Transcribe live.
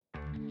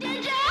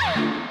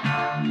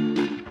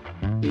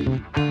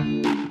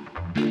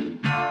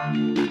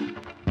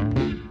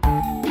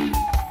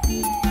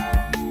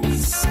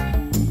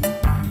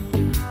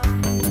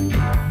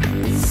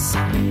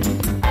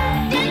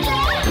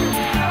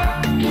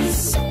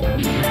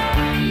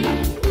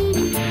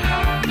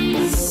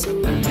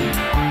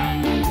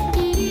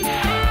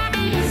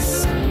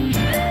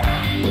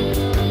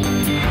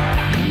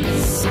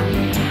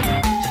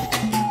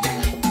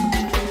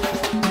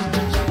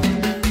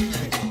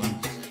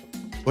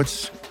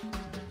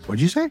What'd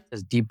you say?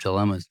 There's deep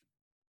dilemmas.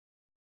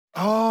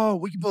 Oh,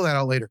 we can pull that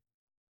out later.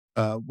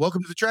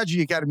 Welcome to the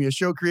Tragedy Academy, a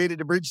show created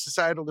to bridge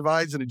societal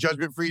divides in a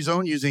judgment-free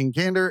zone using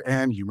candor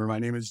and humor. My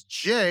name is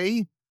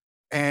Jay,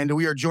 and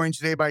we are joined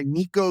today by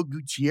Nico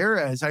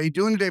Gutierrez. How you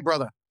doing today,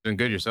 brother? Doing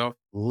good yourself?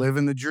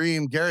 Living the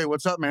dream. Gary,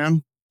 what's up,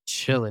 man?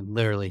 Chilling,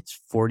 literally. It's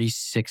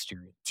 46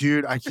 degrees.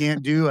 Dude, I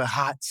can't do a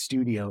hot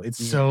studio.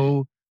 It's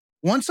so...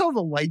 Once all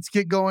the lights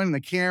get going and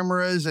the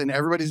cameras and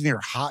everybody's near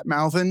hot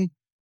mouthing,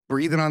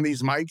 breathing on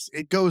these mics,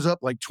 it goes up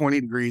like 20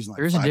 degrees. In like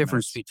There's a 5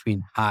 difference minutes.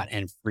 between hot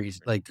and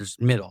freezing. Like there's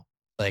middle.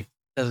 Like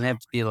doesn't have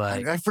to be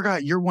like... I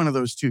forgot. You're one of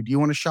those two. Do you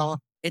want a Shaw?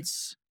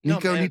 It's...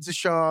 Nico needs a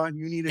Shaw.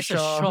 You need a It's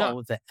Shaw. a shawl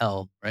with an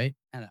L, right?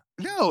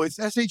 No, it's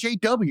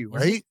S-H-A-W,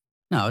 right?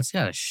 No, it's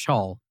got a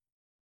shawl.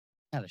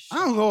 Not a I shawl.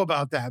 don't know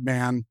about that,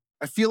 man.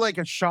 I feel like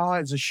a Shaw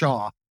is a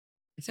Shaw.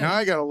 Now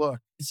I got to look.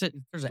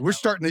 There's We're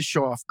starting this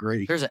show off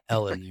great. There's an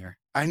L in there.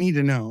 I need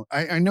to know.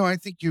 I know. I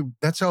think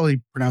that's how they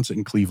pronounce it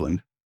in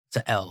Cleveland. It's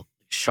an L.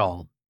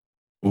 Shawl.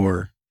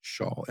 Or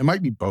Shaw. It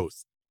might be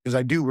both. Because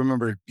I do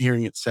remember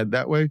hearing it said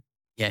that way.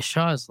 Yeah,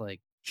 Shaw is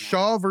like...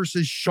 Shaw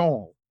versus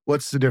shawl.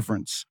 What's the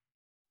difference?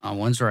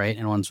 One's right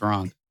and one's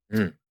wrong.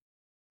 There's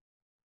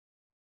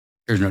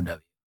no W.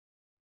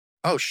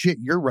 Oh, shit.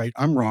 You're right.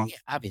 I'm wrong. Yeah,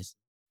 obviously.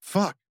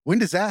 Fuck. When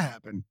does that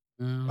happen?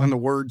 On the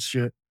word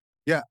shit.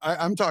 Yeah,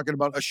 I'm talking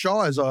about a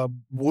Shaw is a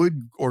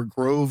wood or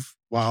grove.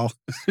 Wow.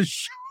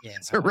 It's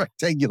a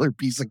rectangular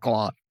piece of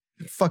cloth.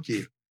 Fuck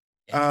you.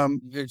 Yeah.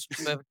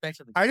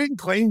 I didn't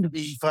claim to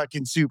be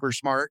fucking super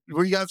smart.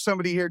 We got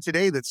somebody here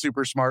today that's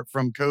super smart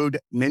from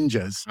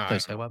CodeNinjas.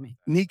 Talk about me.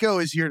 Nico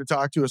is here to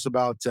talk to us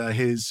about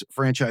his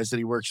franchise that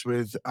he works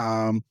with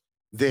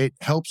that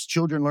helps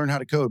children learn how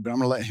to code. But I'm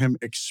going to let him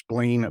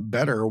explain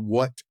better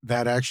what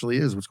that actually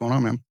is. What's going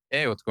on, man?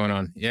 Hey, what's going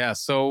on? Yeah,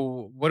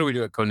 so what do we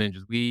do at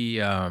CodeNinjas?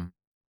 We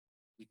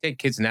take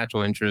kids'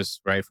 natural interests,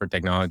 right, for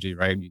technology,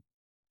 right?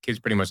 Kids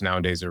pretty much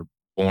nowadays are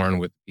born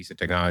with a piece of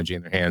technology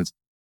in their hands.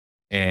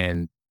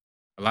 And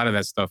a lot of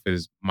that stuff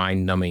is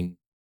mind-numbing,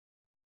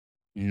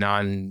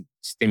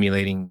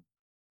 non-stimulating,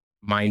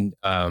 mind...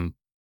 I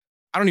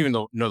don't even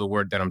know the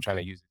word that I'm trying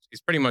to use.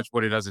 It's pretty much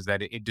what it does is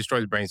that it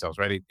destroys brain cells,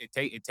 right?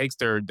 It takes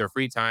their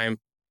free time,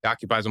 it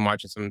occupies them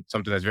watching something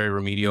that's very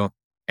remedial,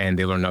 and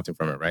they learn nothing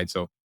from it, right?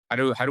 So how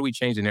do we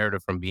change the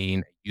narrative from being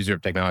a user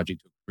of technology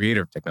to a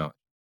creator of technology?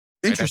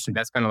 Interesting. Right?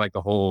 That's kind of like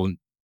the whole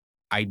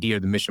idea,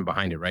 the mission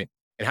behind it, right?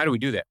 And how do we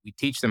do that? We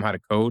teach them how to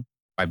code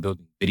by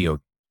building video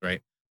games,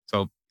 right?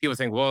 So people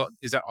think, well,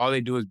 is that all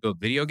they do is build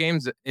video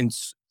games? And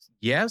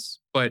yes,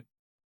 but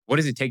what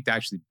does it take to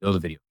actually build a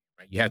video game,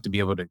 right? You have to be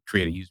able to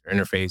create a user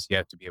interface. You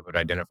have to be able to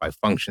identify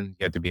functions.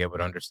 You have to be able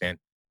to understand,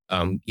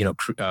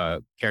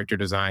 character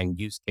design,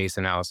 use case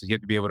analysis. You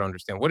have to be able to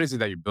understand what is it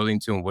that you're building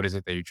to and what is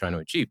it that you're trying to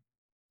achieve.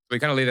 So we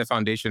kind of lay that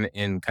foundation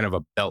in kind of a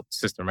belt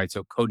system, right?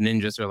 So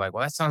CodeNinjas are like,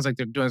 well, that sounds like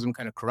they're doing some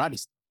kind of karate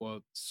stuff. Well,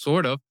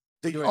 sort of.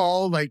 They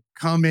all like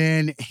come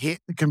in,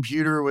 hit the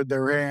computer with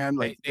their hand.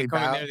 Like they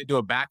come in there, they do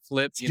a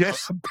backflip.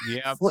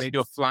 Yeah, they do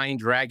a flying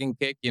dragon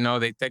kick.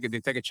 They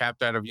take a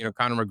chapter out of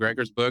Conor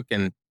McGregor's book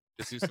and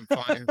just do some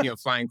flying,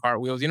 flying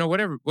cartwheels.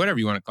 Whatever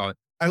you want to call it.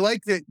 I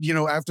like that.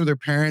 After their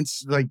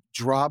parents like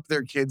drop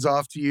their kids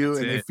off to you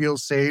and they feel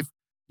safe,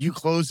 you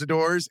close the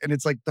doors and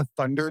it's like the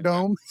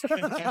Thunderdome.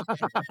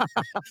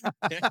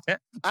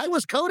 I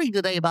was coding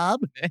today,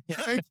 Bob.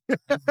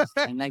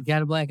 And I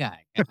got a black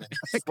eye.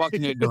 Walked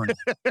into a door.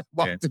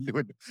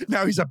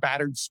 Now he's a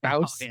battered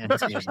spouse.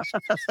 Oh,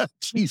 yeah.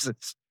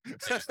 Jesus.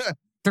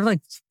 They're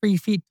like 3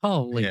 feet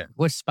tall. Like,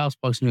 what spouse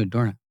walks into a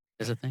doorknob?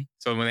 Is a thing.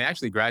 So when they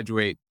actually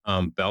graduate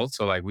belts,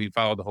 so like we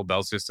follow the whole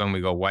belt system.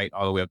 We go white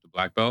all the way up to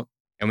black belt.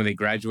 And when they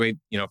graduate,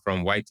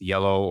 from white to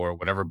yellow or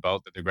whatever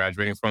belt that they're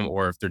graduating from,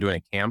 or if they're doing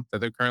a camp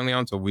that they're currently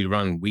on. So we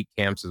run week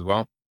camps as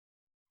well.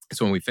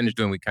 So when we finish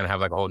doing, we kind of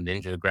have like a whole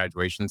ninja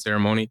graduation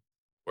ceremony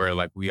where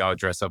like we all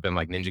dress up in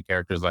like ninja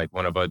characters. Like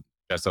one of us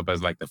dress up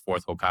as like the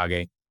 4th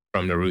Hokage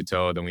from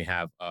Naruto. Then we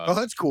have... oh,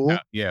 that's cool.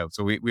 Yeah.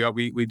 So we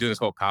do this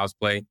whole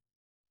cosplay.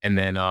 And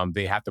then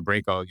they have to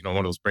break one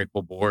of those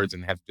breakable boards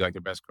and have to do like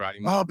their best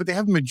karate moves. Oh, but they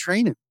haven't been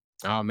training.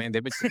 Oh man,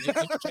 they've been training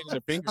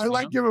their fingers. I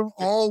like give them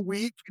all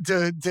week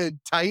to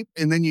type,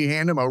 and then you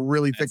hand them a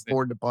really thick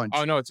board to punch.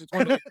 Oh no, it's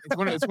one of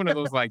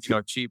those like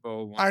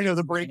cheapo ones. I know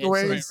the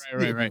breakaways.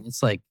 Right.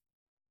 It's like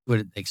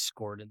what they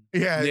scored in.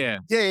 Yeah.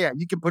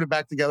 You can put it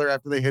back together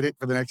after they hit it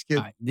for the next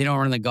kid. They don't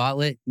run the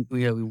gauntlet.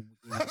 We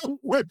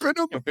whipping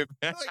them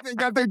like they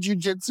got their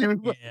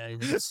jujitsu. Yeah,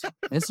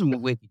 that's some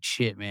wicked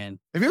shit, man.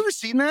 Have you ever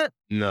seen that?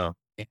 No.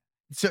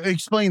 So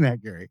explain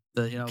that, Gary,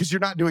 because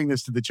you're not doing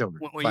this to the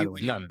children.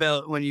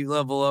 When you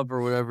level up or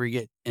whatever,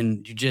 you get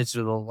in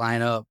jiu-jitsu, they'll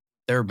line up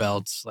their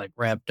belts like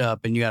wrapped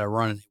up, and you got to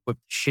run and whip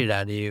the shit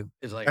out of you.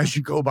 It's like as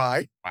you go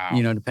by. Wow.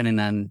 Depending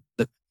on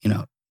the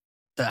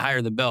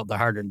higher the belt, the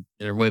harder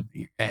they're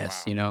whipping your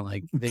ass. Wow.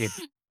 Like they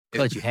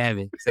let you have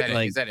it.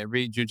 Is that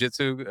every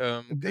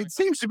jiu-jitsu? It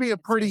seems to be a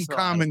pretty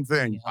common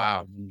thing.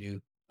 Wow.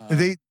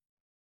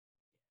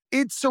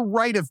 It's a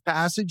rite of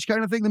passage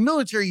kind of thing. The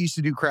military used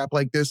to do crap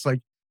like this,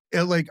 like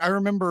Like I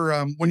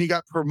remember when you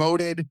got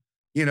promoted,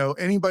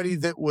 anybody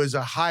that was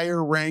a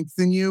higher rank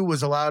than you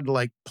was allowed to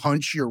like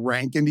punch your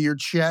rank into your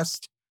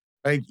chest.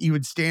 Like you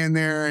would stand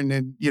there and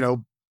then,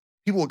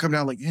 people would come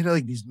down like, hit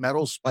like these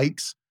metal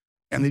spikes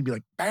and they'd be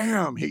like,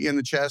 bam, hit you in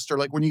the chest. Or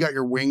like when you got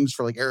your wings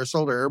for like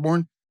aerosol or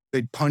airborne,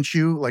 they'd punch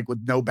you like with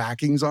no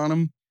backings on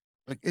them.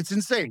 Like it's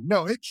insane.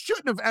 No, it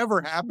shouldn't have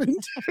ever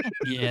happened.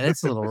 Yeah,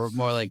 that's a little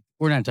more like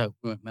we're not talking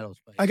about metal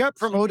spikes. I got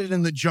promoted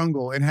in the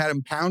jungle and had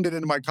him pounded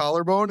into my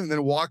collarbone and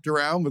then walked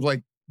around with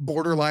like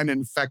borderline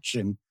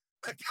infection.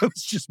 Like, I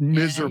was just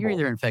miserable. You're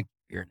either infected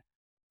or you're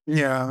not.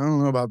 Yeah, I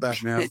don't know about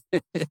that now.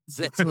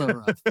 That's a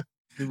little rough.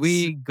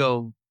 We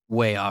go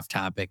way off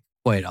topic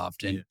quite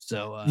often. Yeah.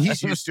 So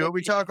He's used to it.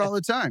 We talk all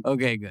the time.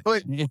 Okay, good.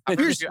 But I've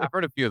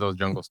heard a few of those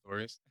jungle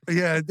stories.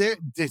 yeah,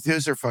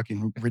 those are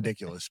fucking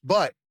ridiculous.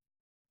 But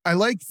I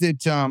like that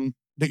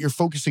that you're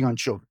focusing on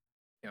children.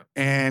 Yeah.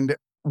 And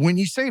when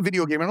you say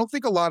video game, I don't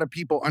think a lot of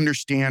people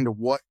understand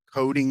what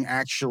coding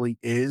actually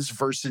is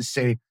versus,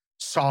 say,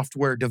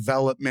 software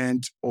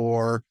development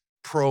or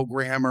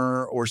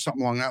programmer or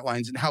something along that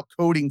lines, and how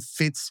coding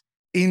fits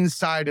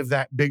inside of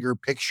that bigger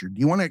picture. Do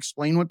you want to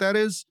explain what that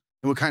is?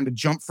 And we'll kind of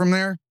jump from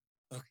there.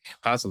 Okay.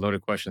 That's a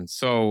loaded question.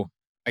 So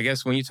I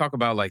guess when you talk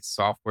about like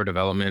software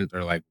development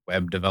or like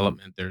web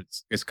development,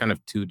 it's kind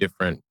of two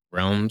different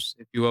realms,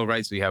 if you will,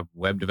 right? So you have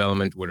web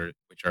development,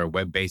 which are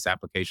web-based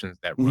applications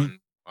that run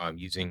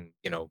using,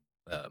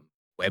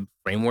 web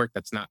framework.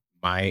 That's not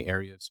my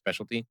area of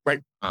specialty.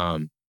 Right.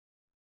 I'm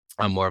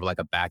more of like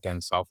a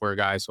back-end software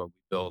guy. So we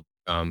build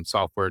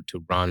software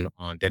to run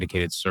on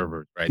dedicated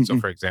servers, right? So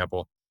for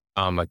example,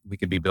 like we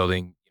could be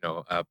building,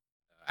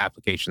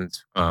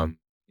 applications.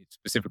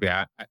 Specifically,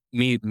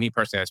 me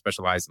personally, I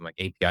specialize in like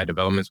API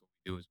development. So what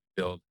we do is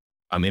we build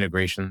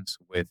integrations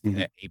with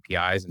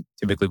APIs, and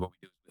typically what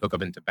we do is we hook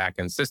up into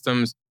backend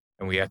systems,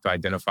 and we have to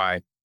identify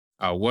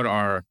what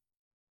are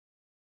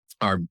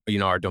our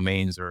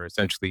domains, or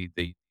essentially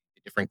the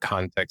different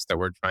contexts that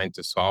we're trying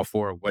to solve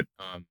for. What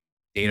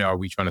data are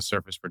we trying to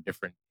surface for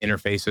different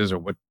interfaces, or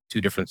what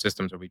two different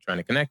systems are we trying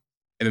to connect?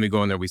 And then we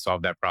go in there, we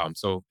solve that problem.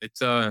 So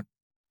it's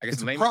I guess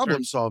it's a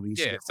problem solving.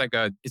 Yeah, it's like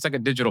a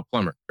digital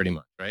plumber, pretty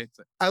much, right?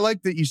 I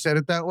like that you said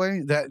it that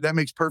way. That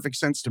makes perfect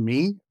sense to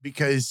me,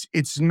 because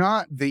it's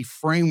not the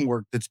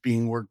framework that's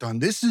being worked on.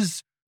 This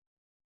is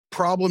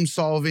problem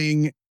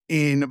solving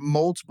in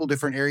multiple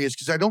different areas,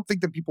 because I don't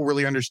think that people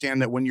really understand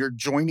that when you're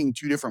joining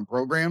two different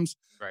programs,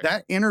 Right.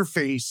 that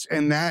interface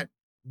and that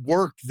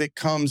work that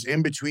comes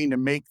in between to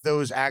make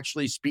those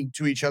actually speak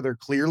to each other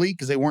clearly,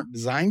 because they weren't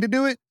designed to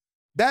do it.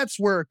 That's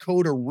where a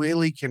coder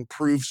really can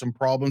prove some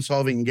problem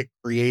solving and get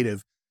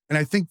creative. And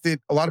I think that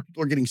a lot of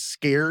people are getting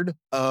scared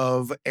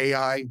of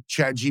AI,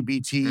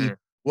 ChatGPT,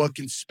 what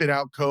can spit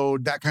out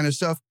code, that kind of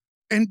stuff.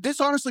 And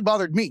this honestly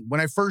bothered me when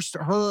I first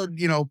heard,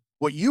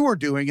 what you were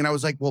doing. And I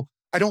was like, well,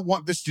 I don't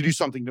want this to do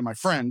something to my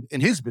friend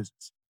in his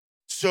business.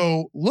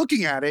 So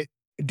looking at it,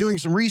 doing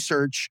some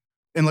research,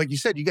 and like you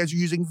said, you guys are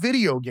using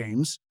video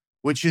games,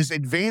 which is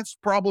advanced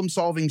problem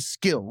solving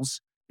skills.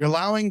 You're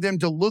allowing them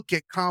to look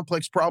at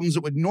complex problems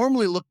that would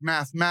normally look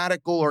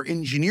mathematical or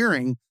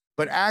engineering,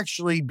 but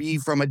actually be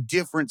from a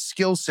different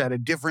skill set, a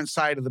different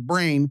side of the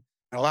brain,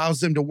 and allows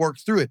them to work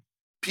through it.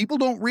 People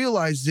don't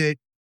realize that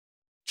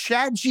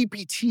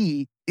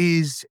ChatGPT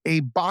is a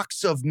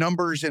box of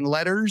numbers and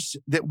letters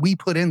that we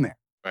put in there.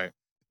 Right.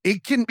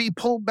 It can be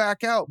pulled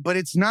back out, but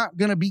it's not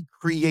going to be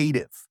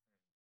creative.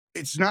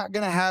 It's not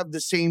going to have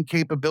the same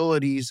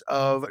capabilities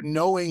of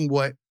knowing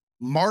what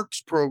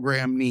Mark's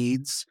program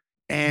needs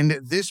and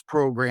this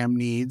program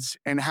needs,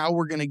 and how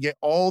we're going to get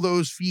all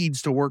those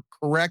feeds to work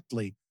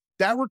correctly.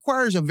 That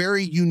requires a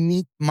very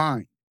unique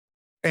mind.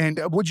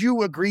 And would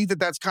you agree that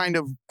that's kind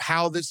of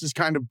how this is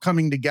kind of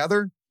coming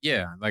together?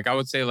 Yeah, like I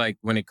would say, like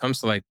when it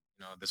comes to like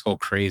this whole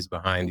craze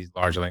behind these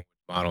large language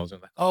models,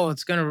 and like, oh,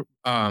 it's gonna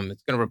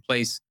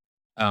replace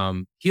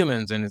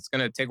humans, and it's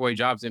gonna take away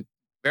jobs, and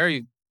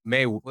that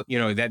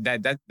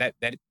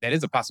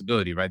is a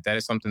possibility, right? That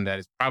is something that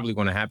is probably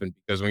going to happen,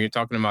 because when you're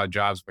talking about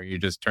jobs where you're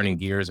just turning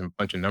gears and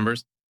punching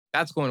numbers,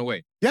 that's going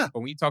away. Yeah. But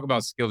when you talk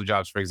about skilled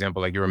jobs, for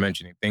example, like you were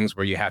mentioning, things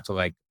where you have to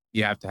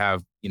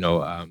have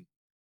an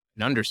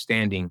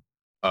understanding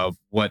of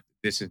what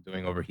this is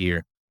doing over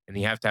here, and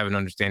you have to have an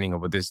understanding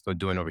of what this is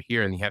doing over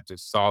here, and you have to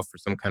solve for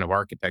some kind of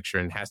architecture,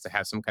 and it has to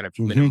have some kind of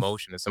human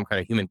emotion and some kind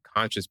of human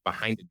conscious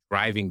behind it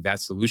driving that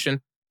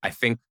solution.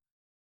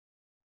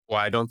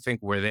 I don't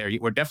think we're there.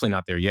 We're definitely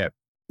not there yet.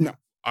 No.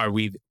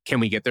 Can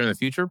we get there in the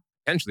future?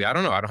 Potentially. I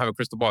don't know. I don't have a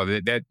crystal ball.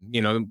 The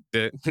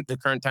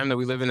current time that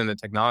we live in, and the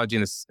technology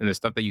and the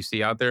stuff that you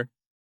see out there,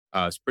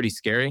 is pretty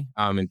scary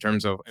in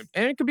terms of,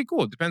 and it could be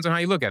cool. It depends on how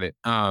you look at it.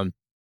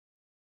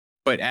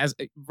 But as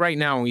right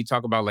now, when we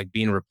talk about like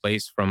being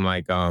replaced from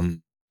like a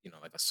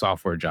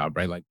software job,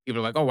 right? Like people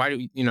are like, oh, why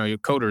do your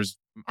coders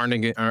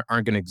aren't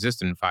going to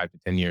exist in 5 to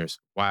 10 years?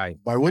 Why?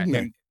 Why wouldn't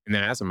they? And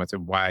then I asked them, I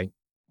said, why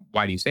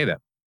do you say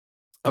that?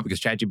 Oh,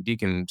 because ChatGPT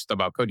can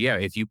stub out code. Yeah,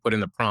 if you put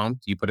in the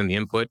prompt, you put in the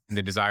input and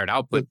the desired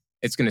output,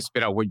 it's going to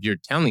spit out what you're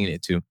telling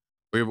it to.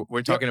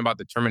 We're talking about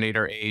the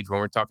Terminator age when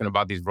we're talking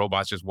about these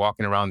robots just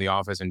walking around the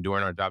office and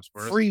doing our jobs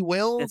for us. Free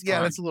will? That's Yeah,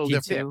 gone. that's a little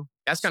G2. different.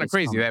 That's kind of It's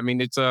crazy. coming. I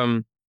mean, it's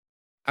I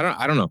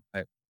don't know.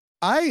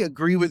 I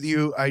agree with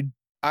you.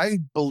 I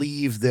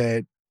believe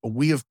that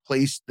we have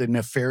placed the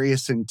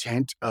nefarious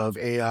intent of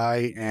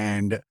AI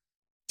and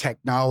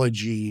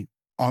technology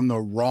on the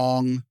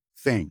wrong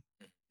thing.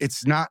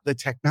 It's not the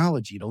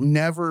technology. It'll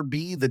never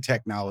be the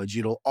technology.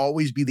 It'll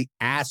always be the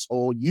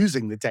asshole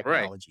using the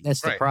technology.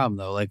 That's the Right. problem,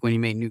 though. Like when you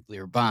make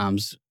nuclear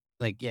bombs,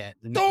 like, yeah.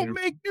 Don't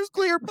make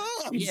nuclear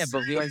bombs. Yeah,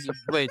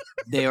 but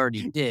they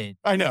already did.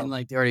 I know. And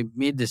like they already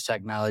made this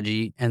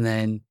technology, and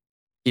then,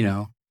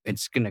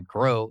 it's going to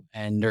grow,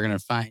 and they're going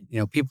to find,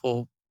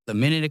 people, the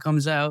minute it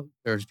comes out,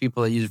 there's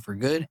people that use it for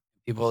good,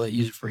 people that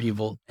use it for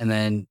evil, and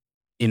then,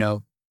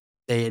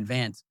 they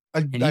advance. I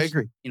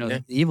agree.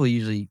 The evil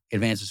usually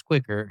advances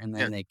quicker, and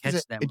then they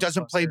catch them. It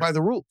doesn't play by the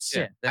rules.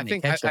 Yeah, then they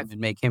catch him and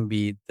make him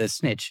be the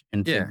snitch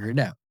and figure it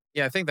out.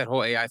 Yeah, I think that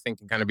whole AI thing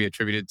can kind of be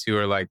attributed to,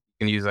 or like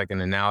you can use like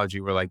an analogy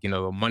where like,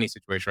 a money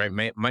situation,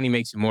 right? Money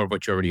makes you more of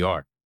what you already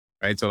are,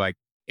 right? So like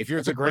if you're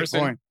That's a a good great person,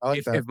 point. I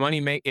like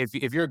that.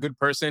 if you're a good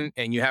person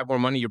and you have more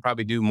money, you'll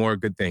probably do more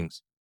good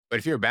things. But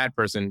if you're a bad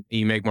person and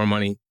you make more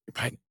money, you're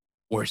probably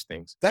worse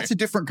things. That's a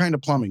different kind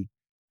of plumbing.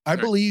 I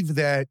believe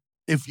that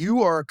if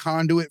you are a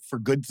conduit for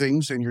good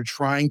things and you're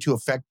trying to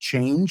affect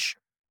change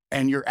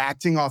and you're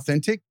acting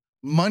authentic,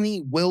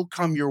 money will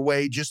come your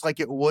way just like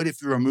it would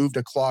if you removed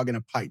a clog in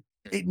a pipe.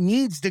 It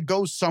needs to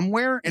go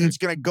somewhere, and it's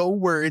going to go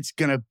where it's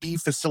going to be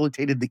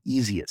facilitated the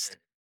easiest.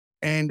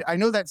 And I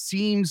know that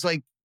seems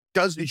like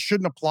it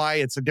shouldn't apply.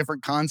 It's a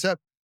different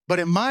concept. But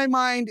in my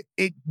mind,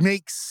 it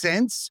makes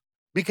sense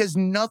because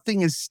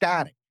nothing is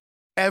static.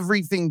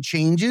 Everything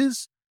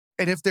changes.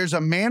 And if there's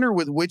a manner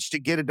with which to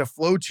get it to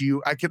flow to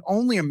you, I can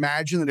only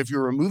imagine that if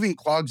you're removing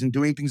clogs and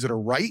doing things that are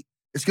right,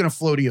 it's going to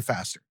flow to you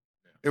faster.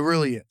 It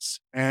really is.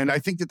 And I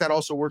think that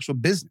also works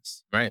with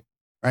business. Right.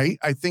 Right.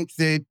 I think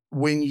that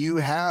when you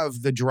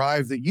have the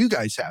drive that you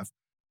guys have,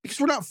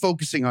 because we're not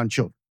focusing on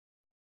children,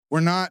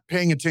 we're not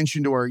paying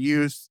attention to our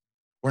youth.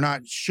 We're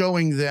not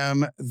showing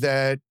them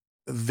that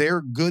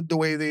they're good the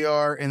way they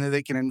are and that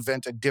they can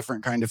invent a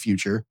different kind of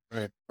future.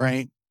 Right.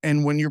 Right.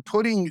 And when you're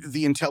putting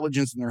the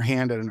intelligence in their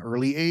hand at an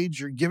early age,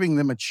 you're giving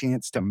them a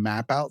chance to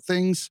map out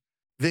things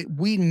that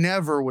we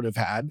never would have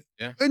had.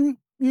 Yeah. And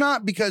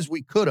not because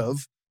we could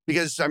have,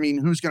 because, I mean,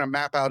 who's going to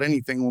map out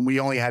anything when we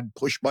only had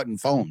push button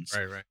phones?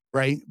 Right.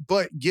 Right.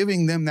 But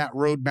giving them that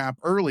roadmap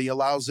early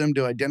allows them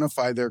to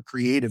identify their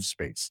creative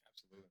space.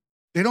 Absolutely.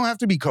 They don't have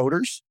to be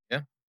coders.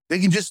 Yeah. They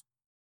can just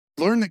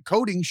learn that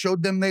coding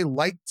showed them they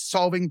liked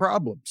solving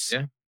problems.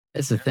 Yeah.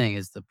 That's the thing,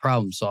 is the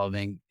problem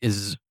solving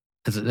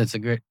that's a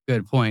good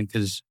point,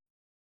 because,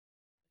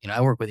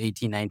 I work with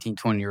 18, 19,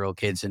 20-year-old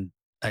kids, and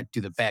I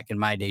do the back in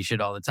my day shit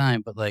all the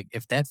time. But like,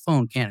 if that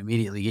phone can't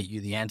immediately get you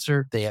the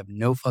answer, they have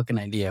no fucking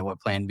idea what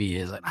plan B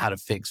is, like how to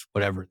fix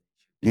whatever.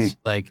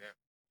 Like,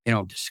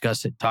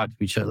 discuss it, talk to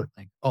each other.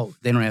 Like, oh,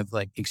 they don't have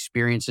like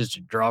experiences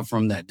to draw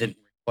from that didn't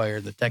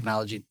require the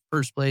technology in the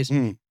first place.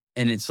 And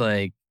it's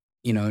like,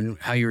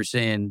 how you were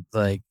saying,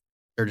 like,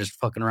 they're just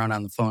fucking around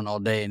on the phone all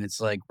day, and it's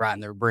like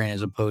rotting their brain,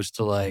 as opposed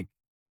to like,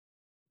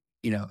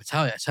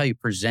 it's how you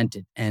present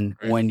it and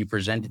when you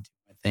present it to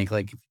them. I think,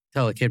 like, if you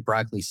tell a kid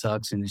broccoli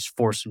sucks and just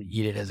force them to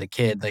eat it as a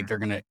kid, like, they're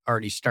going to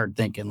already start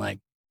thinking like,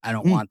 I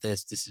don't want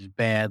this. This is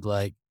bad.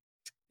 Like,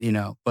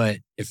 but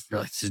if you're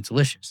like, this is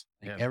delicious.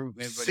 Like,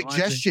 everybody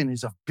Suggestion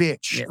is a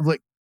bitch. Yeah.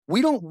 Like,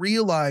 we don't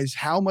realize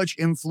how much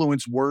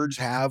influence words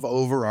have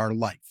over our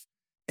life.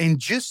 And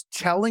just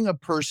telling a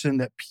person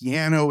that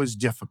piano is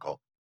difficult,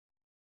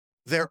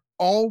 they're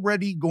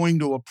already going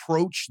to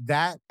approach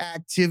that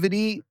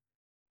activity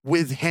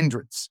with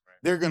hindrance.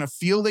 They're going to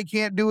feel they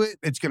can't do it.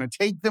 It's going to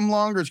take them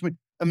longer.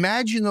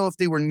 Imagine, though, if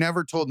they were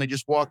never told and they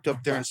just walked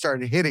up there and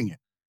started hitting it.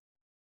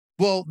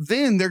 Well,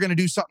 then they're going to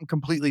do something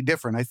completely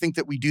different. I think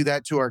that we do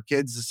that to our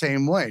kids the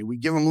same way. We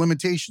give them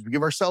limitations. We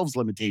give ourselves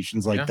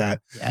limitations like that.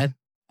 Yeah,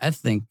 I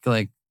think,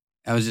 like,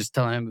 I was just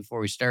telling him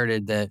before we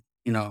started that,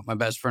 my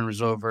best friend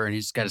was over, and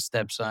he's got a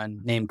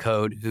stepson named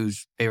Code,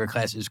 whose favorite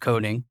class is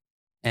coding.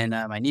 And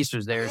my niece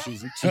was there.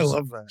 I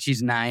love that.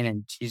 She's 9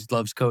 and she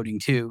loves coding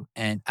too.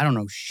 And I don't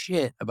know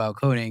shit about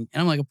coding.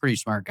 And I'm like a pretty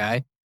smart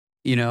guy,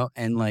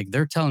 and like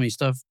they're telling me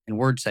stuff in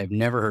words I've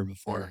never heard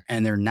before.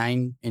 And they're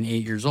 9 and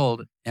 8 years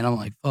old. And I'm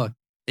like, fuck,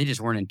 they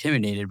just weren't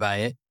intimidated by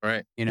it.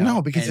 Right.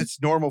 No, because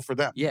it's normal for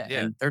them. Yeah.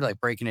 And they're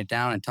like breaking it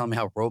down and telling me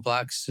how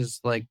Roblox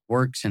is like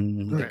works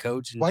and the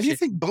codes. And Why do you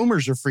think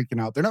boomers are freaking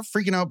out? They're not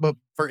freaking out, but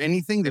for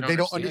anything that they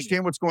don't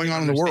understand what's going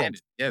on in the world.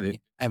 Yeah.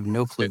 I have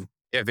no clue.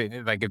 Yeah,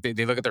 if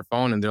they look at their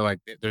phone and they're like,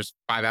 there's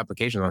 5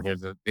 applications on here.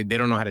 They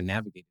don't know how to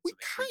navigate. We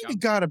kind of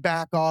got to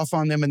back off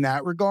on them in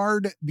that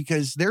regard,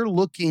 because they're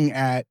looking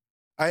at,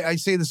 I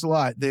say this a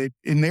lot, that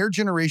in their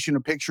generation,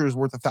 a picture is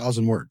worth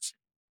 1,000 words.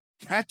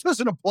 That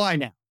doesn't apply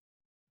now.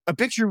 A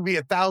picture would be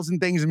 1,000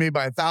 things made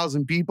by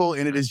 1,000 people,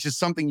 and it is just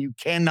something you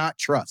cannot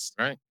trust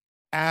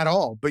at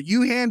all. But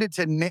you hand it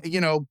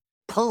to,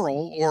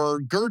 Pearl or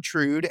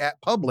Gertrude at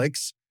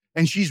Publix,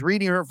 and she's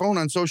reading her phone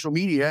on social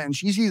media and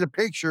she sees a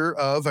picture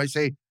of, I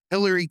say,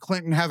 Hillary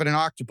Clinton having an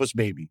octopus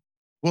baby.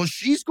 Well,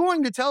 she's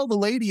going to tell the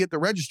lady at the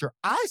register,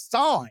 I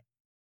saw it.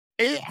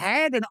 It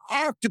had an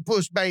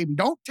octopus baby.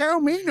 Don't tell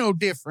me no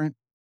different.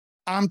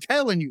 I'm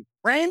telling you.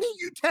 Randy,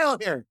 you tell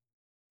her.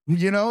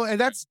 You know,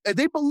 and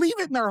they believe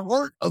it in their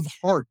heart of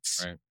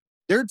hearts. Right.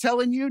 They're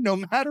telling you no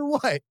matter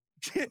what.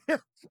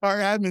 Our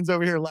admin's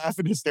over here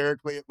laughing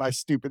hysterically at my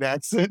stupid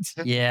accent.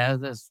 Yeah.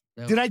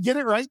 Did I get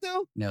it right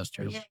though? No, it's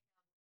true.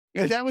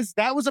 Yeah, that was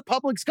a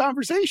Publix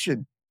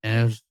conversation.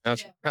 Yeah,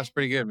 That's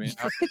pretty good, man.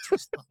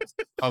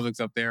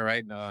 Publix up there,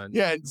 right?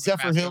 Yeah, in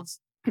Zephyr Hills,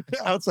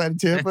 outside of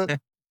Tampa.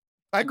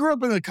 I grew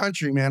up in the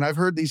country, man. I've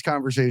heard these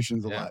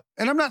conversations a lot.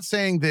 And I'm not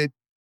saying that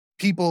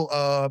people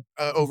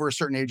over a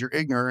certain age are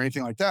ignorant or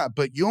anything like that,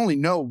 but you only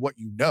know, what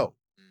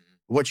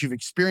you've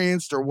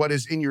experienced or what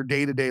is in your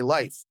day-to-day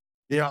life.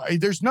 You know,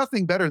 there's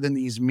nothing better than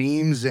these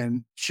memes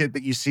and shit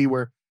that you see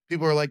where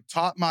people are like,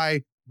 taught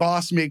my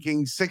boss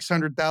making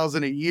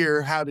 $600,000 a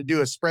year how to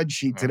do a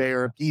spreadsheet today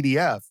or a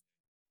PDF.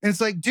 And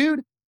it's like,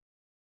 dude,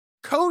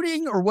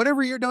 coding or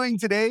whatever you're doing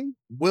today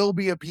will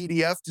be a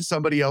PDF to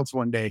somebody else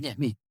one day. Yeah,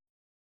 me.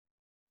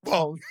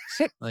 Well,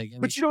 Like,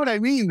 but you know what I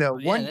mean, though.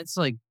 That's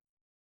like,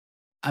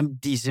 I'm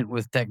decent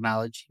with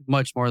technology,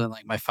 much more than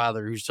like my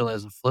father who still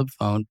has a flip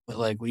phone. But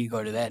like when you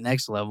go to that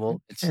next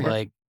level, it's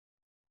like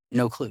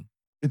no clue.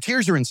 The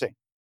tiers are insane.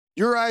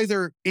 You're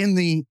either in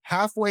the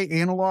halfway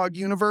analog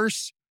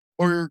universe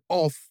or you're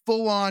all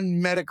full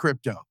on meta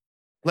crypto.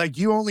 Like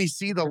you only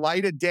see the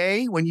light of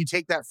day when you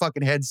take that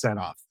fucking headset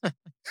off.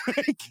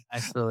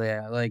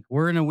 Like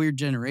we're in a weird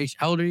generation.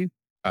 How old are you?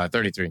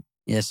 33.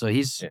 Yeah, so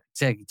he's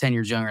 10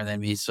 years younger than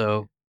me.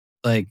 So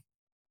like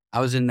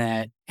I was in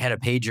that, had a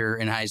pager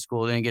in high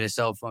school, didn't get a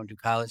cell phone to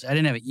college. I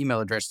didn't have an email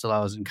address till I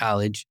was in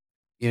college,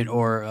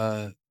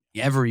 or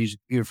ever use a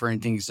computer for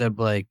anything except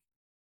like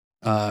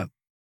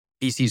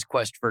BC's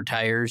Quest for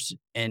Tires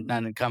and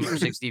not a Commodore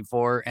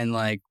 64 and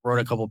like wrote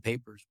a couple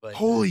papers. But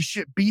holy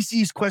shit,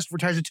 BC's Quest for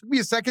Tires. It took me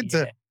a second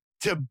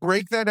to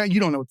break that down. You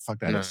don't know what the fuck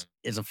that is.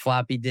 It's a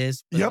floppy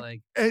disk. But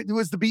like, it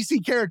was the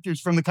BC characters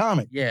from the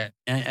comic. Yeah.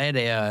 And I had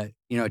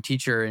a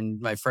teacher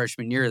in my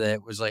freshman year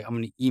that was like, I'm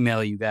going to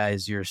email you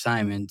guys your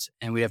assignments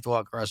and we have to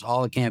walk across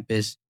all the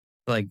campus.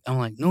 Like, I'm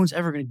like, no one's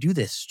ever going to do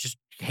this. Just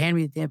hand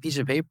me the damn piece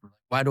of paper.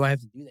 Why do I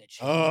have to do that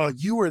shit? Oh,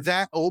 you were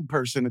that old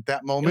person at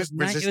that moment,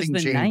 resisting it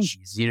was the change.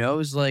 90s, it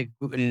was like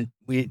we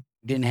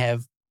didn't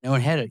have, no one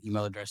had an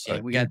email address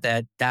yet. We got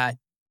that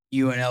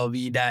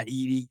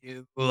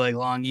 .unlv.edu, like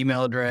long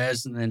email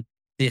address, and then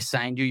they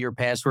assigned you your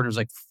password. It was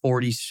like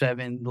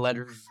 47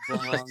 letters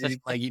long.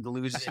 Like you'd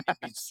lose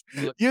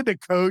it. You had to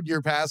code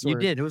your password. You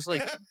did. It was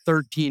like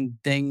 13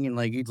 thing, and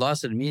like you'd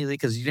lost it immediately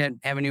because you didn't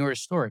have anywhere to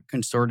store it.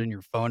 Couldn't store it in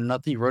your phone,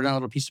 nothing. You wrote down a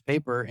little piece of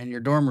paper in your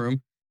dorm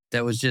room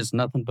that was just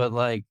nothing but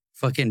like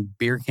fucking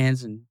beer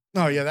cans and.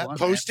 Oh yeah, that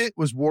Post-it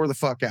was wore the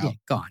fuck out. Yeah,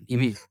 gone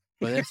immediately.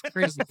 But that's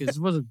crazy because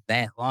it wasn't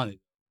that long ago.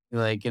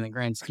 Like in the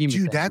grand scheme of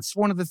things. Dude, that's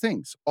one of the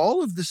things.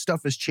 All of this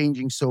stuff is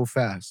changing so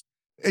fast.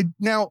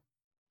 Now,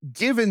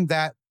 given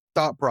that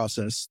thought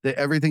process that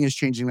everything is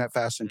changing that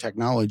fast in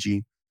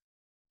technology,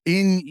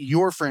 in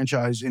your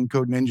franchise in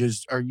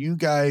CodeNinjas, are you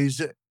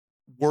guys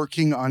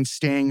working on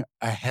staying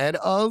ahead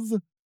of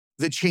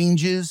the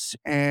changes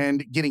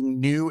and getting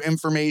new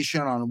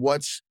information on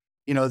what's,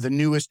 the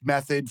newest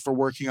method for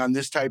working on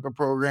this type of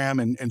program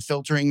and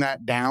filtering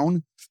that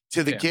down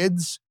to the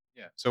kids?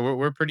 Yeah. So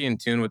we're pretty in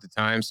tune with the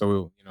time.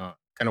 So, kind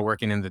of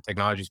working in the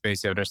technology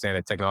space, you understand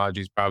that technology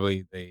is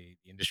probably the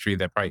industry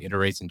that probably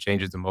iterates and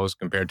changes the most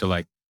compared to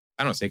like,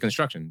 I don't say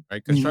construction,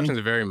 right? Construction is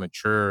a very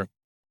mature.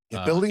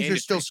 Buildings are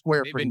still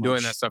square. They've been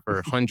doing that stuff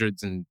for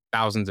hundreds and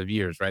thousands of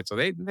years, right? So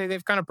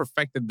they've kind of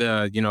perfected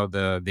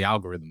the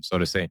algorithm, so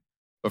to say.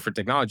 But for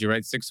technology,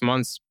 right? 6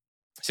 months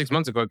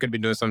ago, it could be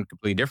doing something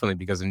completely differently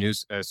because a new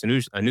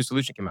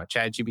solution came out.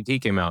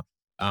 ChatGPT came out.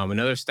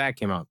 Another stack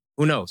came out.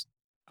 Who knows?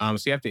 So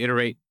you have to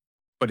iterate.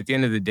 But at the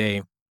end of the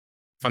day,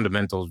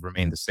 fundamentals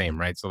remain the same,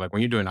 right? So like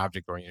when you're doing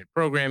object-oriented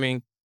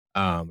programming,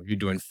 if you're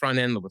doing front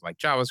end with like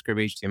JavaScript,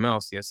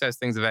 HTML, CSS,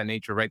 things of that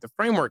nature, right? The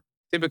framework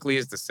typically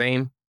is the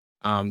same.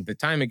 The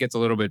time it gets a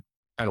little bit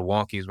kind of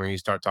wonky is when you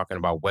start talking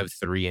about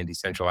Web3 and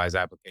decentralized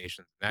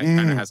applications. That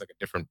kind of has like a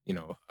different,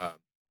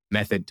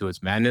 method to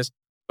its madness.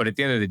 But at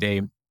the end of the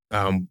day,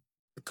 the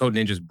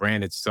CodeNinja's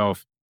brand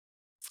itself,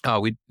 I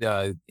wouldn't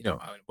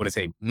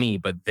say me,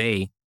 but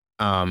they,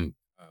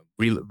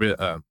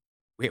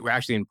 we're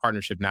actually in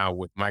partnership now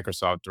with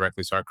Microsoft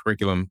directly. So our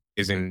curriculum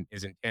is in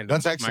tandem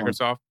with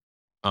Microsoft.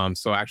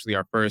 So actually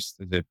our first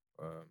is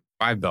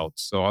 5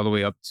 belts. So all the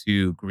way up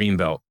to green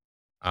belt.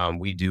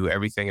 We do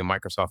everything in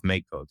Microsoft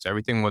Make Code. So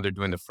everything when they're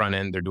doing the front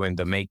end, they're doing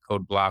the Make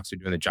Code blocks, they're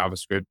doing the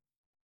JavaScript,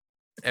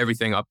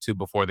 everything up to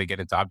before they get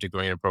into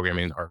object-oriented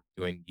programming or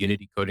doing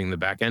Unity coding in the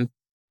back end.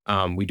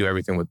 We do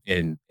everything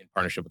in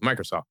partnership with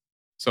Microsoft.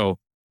 So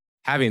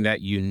having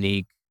that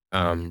unique,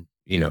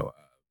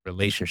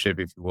 relationship,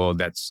 if you will,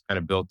 that's kind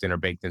of built in or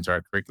baked into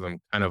our curriculum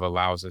kind of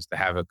allows us to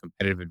have a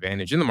competitive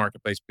advantage in the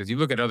marketplace. Because you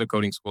look at other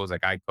coding schools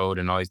like iCode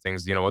and all these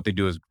things, what they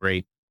do is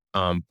great.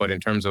 But in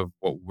terms of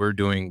what we're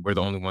doing, we're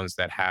the only ones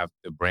that have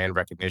the brand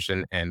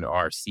recognition and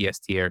our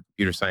CSTR,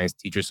 Computer Science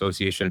Teacher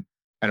Association,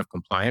 kind of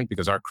compliant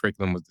because our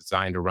curriculum was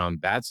designed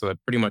around that. So that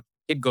pretty much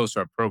it goes to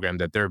our program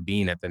that they're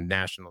being at the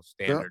national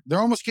standard. They're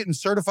almost getting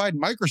certified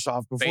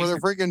Microsoft before they're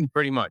freaking.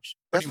 Pretty much.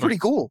 That's pretty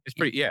cool. It's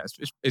pretty, yeah,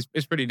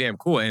 it's pretty damn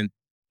cool. And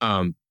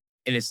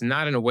it's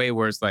not in a way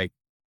where it's like,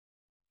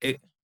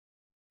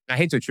 I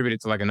hate to attribute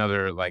it to like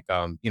another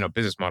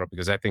business model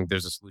because I think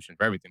there's a solution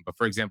for everything. But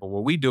for example,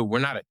 what we do, we're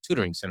not a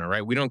tutoring center,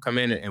 right? We don't come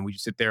in and we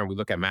just sit there and we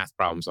look at math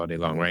problems all day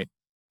long, right?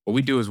 What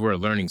we do is we're a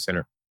learning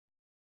center.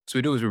 So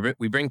we do is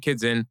we bring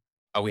kids in.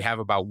 We have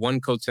about one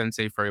code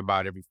sensei for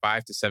about every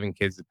 5 to 7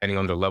 kids, depending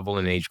on their level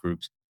and age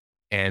groups.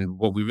 And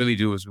what we really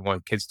do is we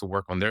want kids to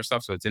work on their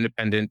stuff. So it's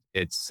independent,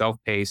 it's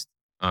self-paced.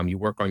 You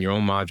work on your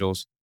own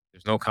modules.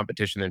 There's no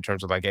competition in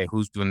terms of like, hey,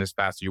 who's doing this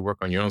faster? You work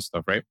on your own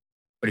stuff, right?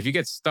 But if you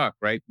get stuck,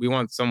 right, we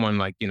want someone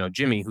like,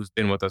 Jimmy, who's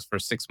been with us for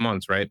 6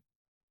 months, right?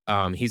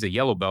 He's a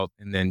yellow belt.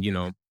 And then,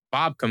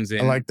 Bob comes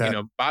in. I like that.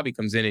 Bobby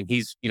comes in and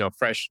he's,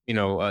 fresh,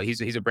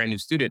 he's a brand new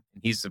student.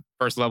 He's the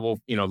first level,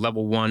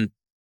 level 1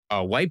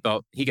 white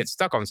belt. He gets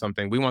stuck on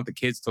something. We want the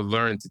kids to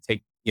learn to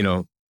take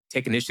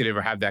initiative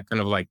or have that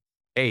kind of like,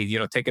 hey,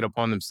 take it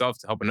upon themselves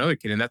to help another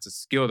kid. And that's a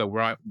skill that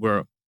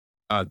we're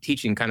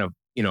teaching kind of,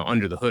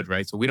 under the hood,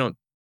 right? So we don't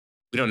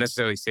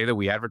necessarily say that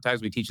we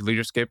advertise. We teach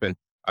leadership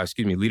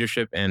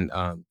and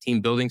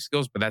team building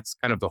skills, but that's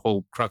kind of the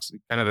whole crux,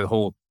 kind of the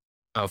whole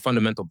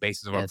fundamental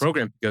basis of our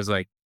program. Because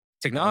like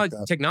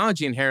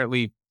technology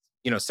inherently,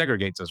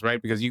 segregates us,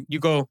 right? Because you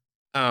go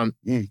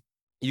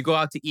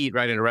out to eat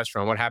right in a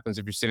restaurant. What happens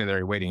if you're sitting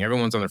there waiting?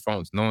 Everyone's on their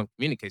phones. No one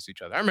communicates to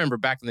each other. I remember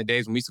back in the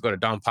days when we used to go to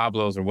Don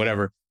Pablo's or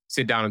whatever,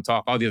 sit down and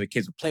talk. All the other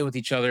kids would play with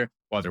each other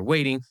while they're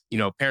waiting.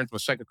 Parents will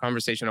strike a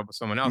conversation up with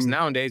someone else.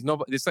 Nowadays,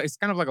 nobody. It's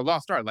kind of like a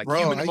lost art. Like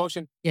human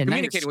emotion,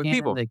 communicating with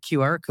people. The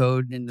QR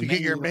code and to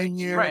get your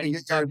menu, right? And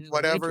get your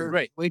whatever.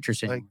 Right,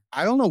 waitress. Like,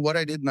 I don't know what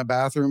I did in the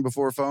bathroom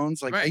before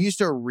phones. Like I used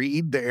to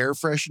read the air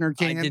freshener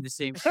can. I did the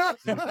same.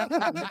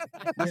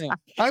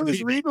 I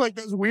was reading like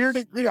those weird.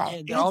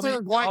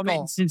 All made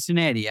in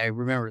Cincinnati. I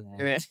remember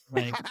that.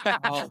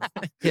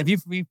 If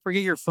you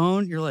forget your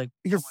phone, you're like,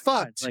 you're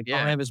fucked. Like all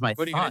I have is my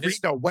thoughts. Read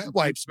the wet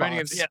wipes.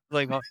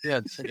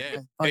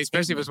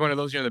 Especially if it's one of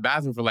those you're in the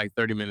bathroom for like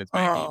 30 minutes.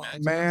 Oh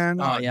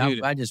man. Oh yeah,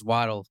 dude. I just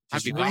waddle.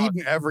 I'd be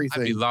reading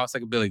everything. I'd be lost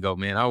like a billy goat,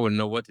 man. I wouldn't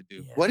know what to do.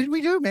 Yeah. What did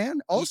we do,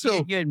 man?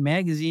 Also, you had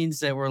magazines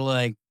that were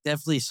like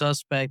definitely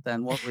suspect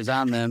on what was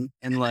on them,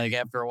 and like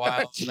after a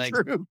while, like,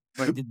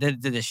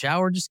 did the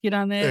shower just get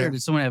on there, or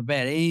did someone have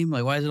bad aim?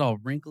 Like, why is it all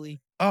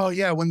wrinkly? Oh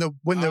yeah, when the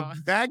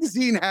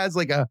magazine has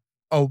like a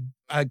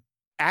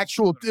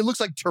actual, it looks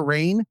like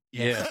terrain.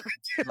 Yeah.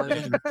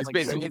 It's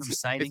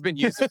been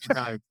used a few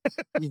times.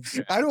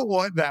 I don't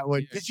want that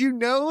one because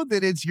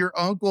that it's your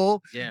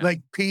uncle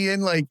like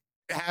peeing like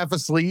half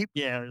asleep.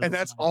 Yeah. And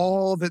that's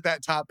all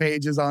that top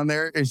page is on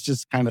there. It's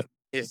just kind of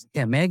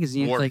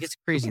magazines like it's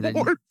crazy that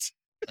like,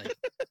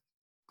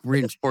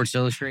 reading Sports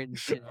Illustrated.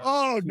 Shit.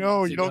 Oh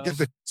no, you don't get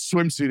the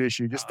swimsuit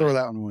issue. Just throw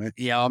that one away.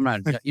 Yeah, I'm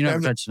not. You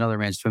never touch another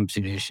man's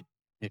swimsuit issue.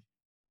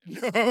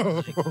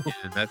 No.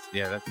 That's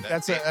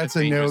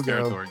a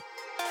no-go.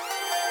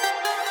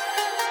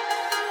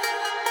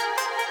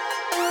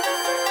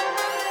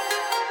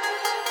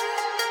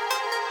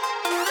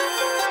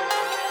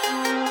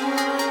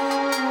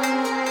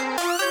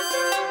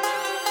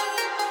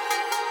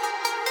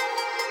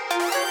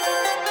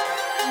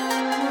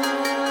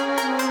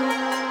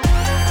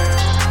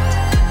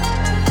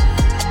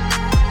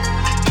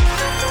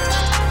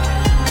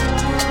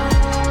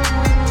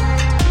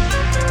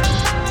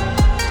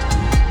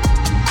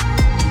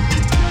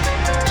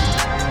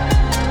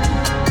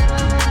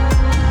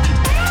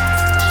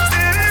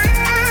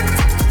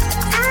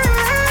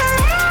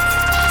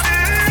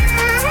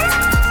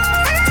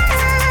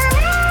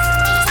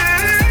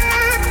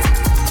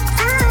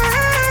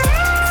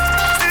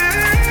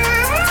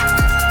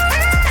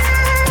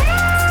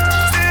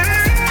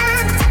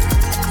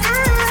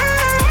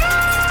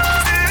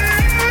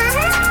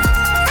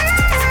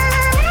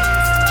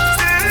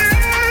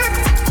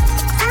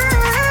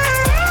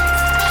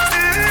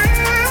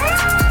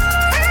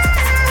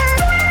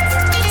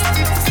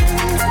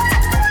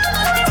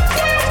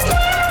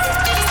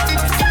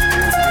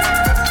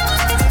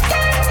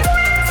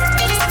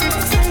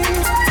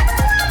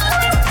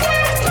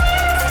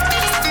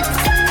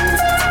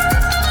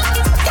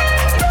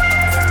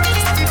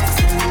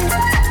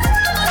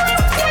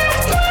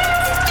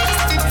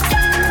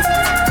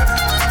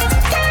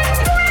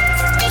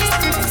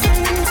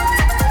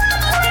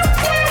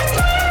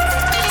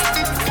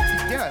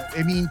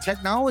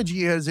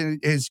 Technology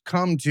has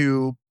come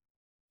to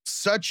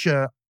such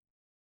a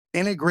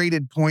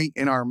integrated point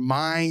in our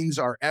minds,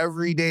 our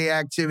everyday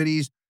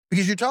activities,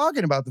 because you're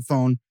talking about the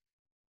phone.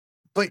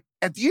 But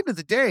at the end of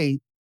the day,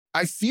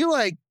 I feel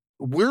like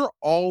we're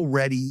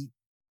already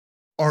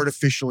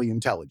artificially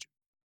intelligent.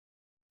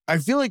 I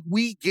feel like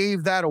we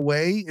gave that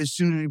away as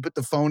soon as we put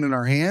the phone in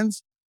our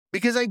hands,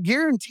 because I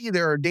guarantee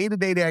there are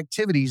day-to-day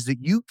activities that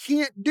you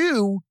can't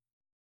do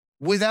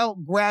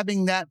without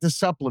grabbing that to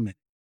supplement.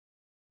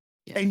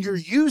 Yeah. And you're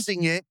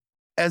using it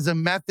as a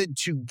method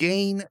to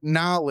gain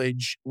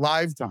knowledge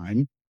live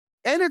time,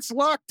 and it's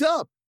locked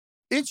up.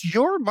 It's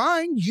your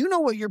mind. You know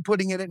what you're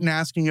putting in it and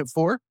asking it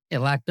for. Yeah,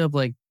 locked up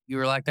like you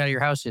were locked out of your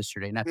house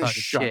yesterday. Not talking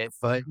Shut shit,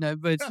 but no,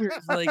 but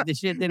seriously, like the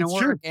shit didn't It's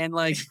work true. and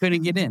like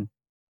couldn't get in.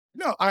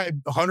 No, I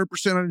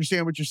 100%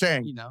 understand what you're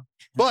saying. You know,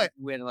 But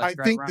we had to, I like,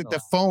 drive think around that a the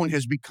lot. phone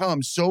has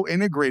become so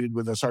integrated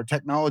with us. Our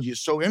technology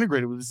is so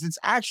integrated with us. It's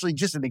actually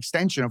just an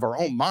extension of our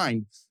own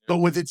mind, but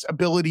with its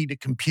ability to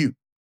compute.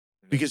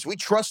 Because we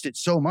trust it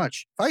so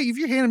much. If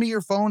you handed me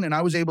your phone and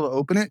I was able to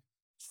open it,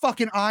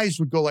 fucking eyes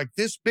would go like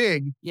this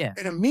big Yeah.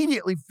 and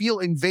immediately feel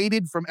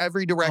invaded from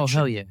every direction. Oh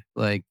hell yeah!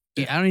 Like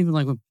I don't even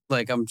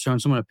like I'm showing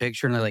someone a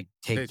picture and I like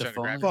take They the try to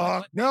phone. grab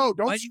Fuck, no,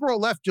 don't Why- scroll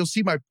left. You'll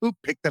see my poop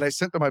pic that I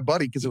sent to my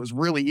buddy because it was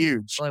really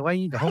huge. Like, why do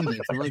you need to hold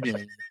it to look at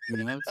it? You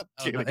know,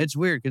 I don't know. It's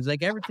weird because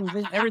like everything's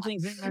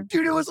in there.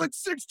 Dude, it was like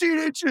 16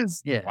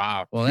 inches. Yeah.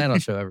 Wow. Well, that'll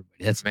show everybody.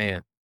 That's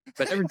Man.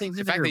 but everything's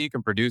The in fact there. that you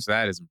can produce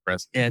that is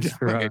impressive. Yeah, it's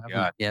true. Good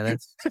God. Yeah,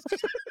 that's.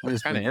 I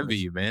kind of envy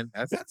you, man.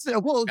 That's That's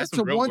well, That's that's a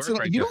some real once in work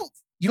a, right you there.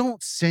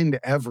 don't send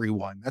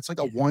everyone. That's like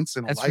a once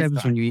in a That's what happens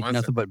lifetime. when you eat Once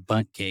nothing but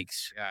bunt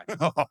cakes.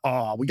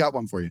 yeah. We got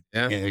one for you.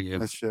 Yeah. Yeah, yeah.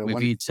 That's If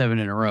one, you eat 7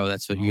 in a row,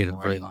 that's what you Oh, get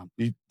boy. really long.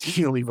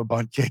 you leave a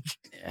bunt cake.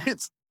 Yeah.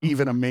 It's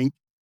even a mink.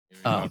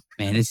 Oh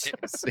man, it's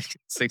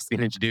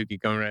 16-inch dookie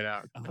coming right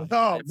out. Oh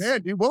that's-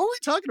 man, dude, what were we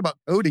talking about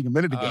coding a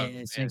minute ago? Yeah, Oh,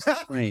 it's man.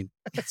 explain.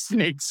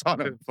 Snakes on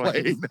a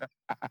Plane. plane.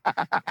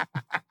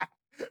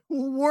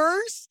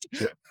 Worst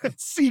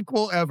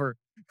sequel ever.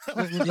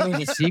 Was there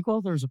a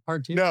sequel? There was a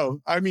part 2. No,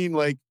 I mean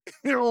like,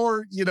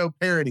 or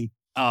parody.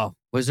 Oh,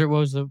 was there? What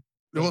was the?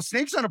 Well,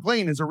 Snakes on a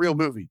Plane is a real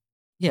movie.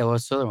 Yeah,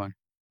 what's the other one?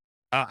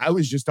 I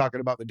was just talking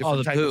about the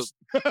different the type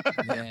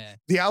of Yeah,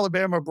 the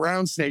Alabama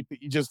brown snake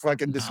that you just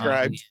fucking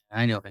described. Oh,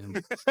 yeah, I know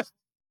him.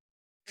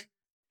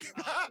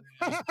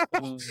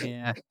 Oh,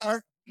 yeah.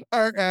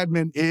 Our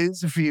admin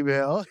is a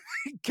female.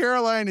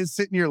 Caroline is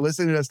sitting here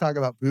listening to us talk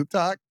about poop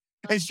talk,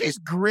 and she's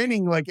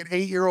grinning like an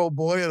 8-year-old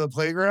boy on the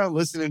playground,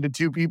 listening to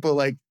two people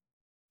like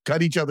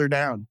cut each other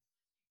down.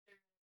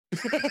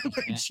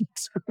 Yeah.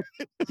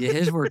 Yeah,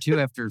 his were too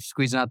after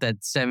squeezing out that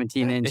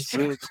 17-inch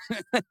poop.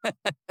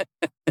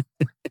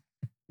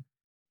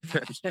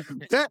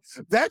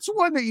 That's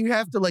one that you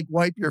have to like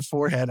wipe your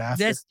forehead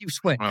after. That's you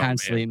sweat Oh,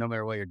 constantly, no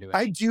matter what you're doing.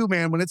 I do,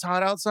 man. When it's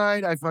hot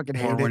outside, I fucking or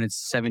hate when it. it's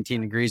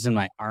 17 degrees and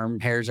my arm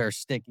hairs are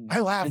sticking.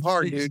 I laugh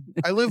hard, dude.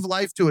 I live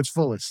life to its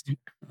fullest.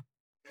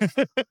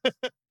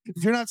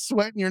 If you're not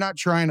sweating, you're not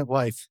trying at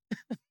life.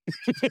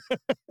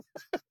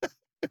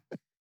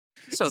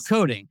 So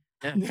coding,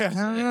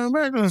 Yeah,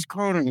 back to this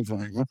coding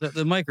thing.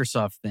 the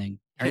Microsoft thing.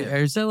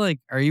 Is that like?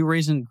 Are you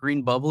raising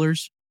green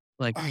bubblers?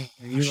 Like, are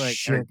you like?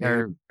 Shit,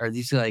 man. Are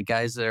these like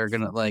guys that are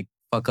gonna like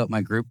fuck up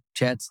my group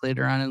chats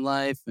later on in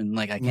life, and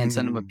like I can't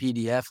send them a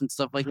PDF and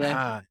stuff like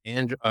that? This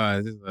is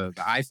the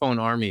iPhone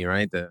army,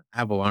 right? The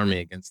Apple army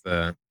against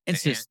the.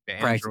 It's the just the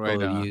practical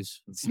Android, to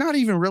use. It's not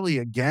even really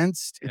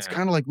against. It's Yeah.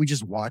 kind of like we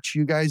just watch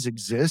you guys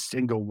exist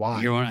and go,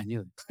 why? You're one I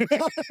knew. You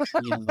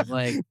know,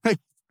 like I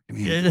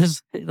mean,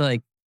 it's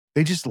like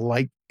they just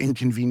like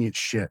inconvenient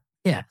shit.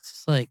 yeah, it's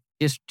just like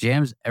just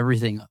jams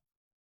everything up.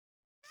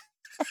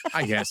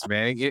 I guess,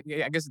 man.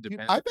 I guess it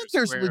depends. I bet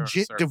there's Square or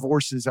legit circle.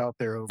 divorces out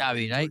there. Over I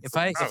mean, Android if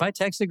phones. I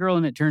text a girl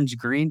and it turns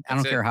green, I don't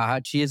That's it. care how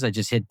hot she is. I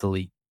just hit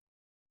delete.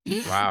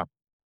 Wow.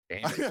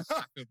 Damn.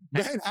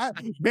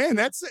 man,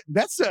 that's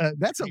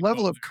a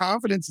level of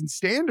confidence and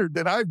standard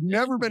that I've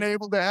never been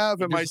able to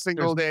have in my There's-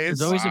 single days.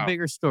 There's always a Wow.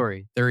 bigger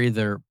story. They're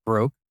either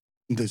broke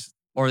This,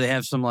 or they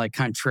have some like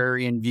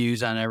contrarian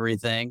views on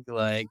everything,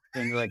 like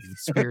and like I'm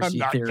conspiracy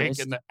not theorists,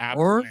 taking the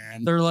Apple, or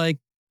man. they're like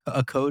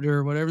a coder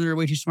or whatever. They're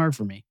way too smart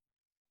for me.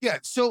 Yeah,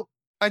 so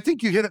I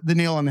think you hit the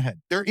nail on the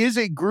head. There is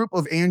a group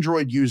of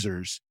Android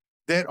users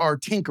that are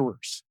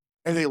tinkerers,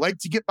 and they like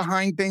to get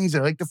behind things. They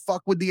like to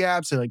fuck with the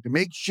apps. They like to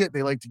make shit.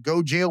 They like to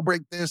go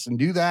jailbreak this and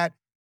do that.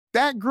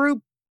 That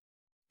group,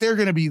 they're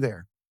going to be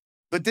there.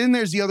 But then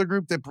there's the other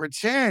group that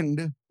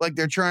pretend like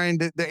they're trying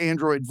to, the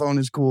Android phone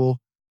is cool,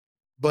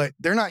 but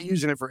they're not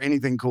using it for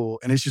anything cool,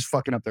 and it's just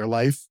fucking up their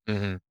life.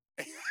 Mhm.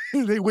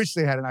 They wish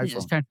they had an It's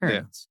iPhone.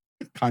 contrarians.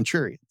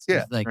 Contrarians.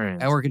 Yeah. Like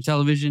Contrarians. I work in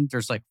television.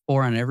 There's like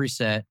 4 on every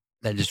set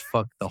that just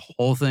fuck the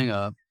whole thing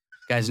up.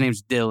 Guy's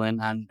name's Dylan.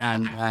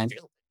 On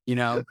you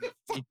know,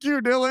 Fuck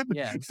you, Dylan.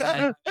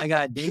 yeah. I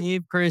got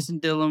Dave, Chris,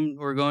 and Dylan.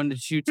 We're going to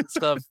shoot some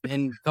stuff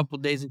in a couple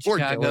days in Poor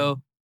Dylan.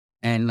 Chicago.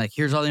 And like,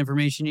 here's all the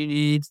information you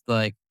need.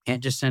 Like,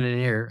 can't just send it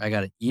here. I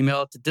got to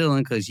email it to Dylan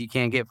because you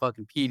can't get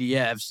fucking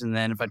PDFs. And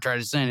then if I try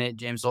to send it,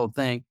 James, the whole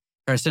thing,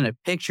 try to send a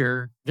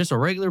picture, just a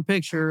regular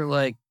picture,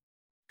 like,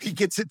 He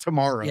gets it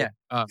tomorrow. yeah,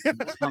 a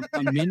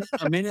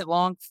minute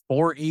long,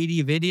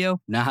 480 video.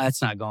 Nah,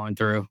 that's not going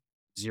through.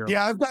 0.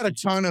 Yeah, I've got a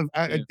ton of,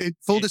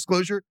 full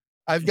disclosure,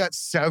 I've got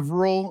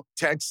several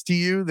texts to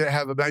you that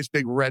have a nice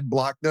big red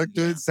block next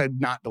to it that said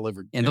not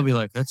delivered. And they'll be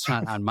like, that's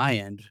not on my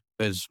end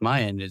because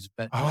my end is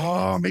better.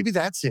 Oh, maybe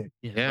that's it.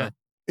 Yeah.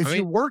 If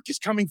your work is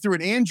coming through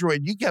an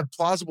Android, you get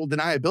plausible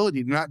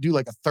deniability to not do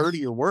like a third of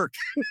your work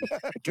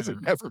because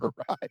it never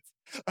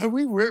arrived.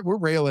 We're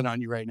railing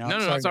on you right now.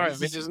 No, it's all right. I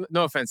mean, there's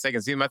no offense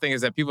taken. See, my thing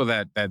is that people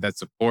that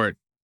support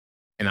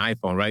an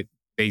iPhone, right?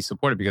 They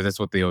support it because that's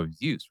what they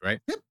always use, right?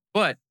 Yep.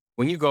 But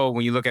when you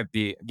look at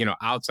the,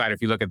 outside,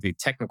 if you look at the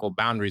technical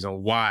boundaries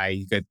on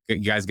why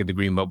you guys get the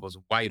green bubbles,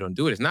 why you don't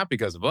do it, it's not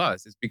because of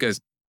us. It's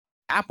because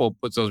Apple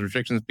puts those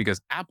restrictions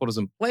because Apple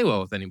doesn't play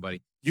well with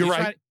anybody. You're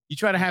right. You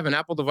try to have an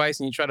Apple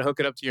device and you try to hook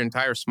it up to your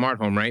entire smart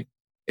home, right?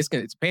 It's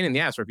a pain in the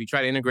ass. Or if you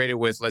try to integrate it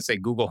with, let's say,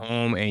 Google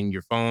Home and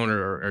your phone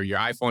or your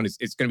iPhone,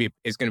 it's going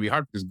to be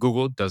hard because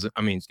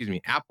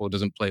Apple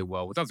doesn't play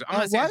well with others.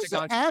 Why is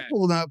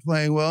Apple not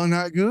playing well and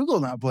not Google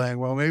not playing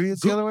well? Maybe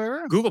it's the other way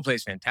around. Google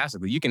plays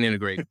fantastically. You can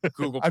integrate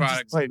Google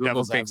products,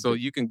 Google Pixel.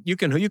 You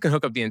can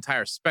hook up the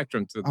entire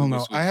spectrum to Google. Oh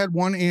no, I had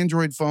one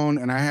Android phone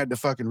and I had to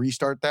fucking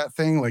restart that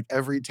thing like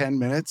every 10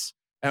 minutes.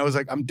 And I was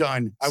like, I'm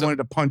done. I wanted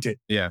to punt it.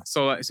 Yeah.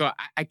 So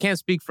I can't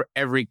speak for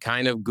every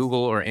kind of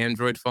Google or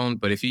Android phone,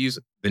 but if you use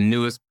the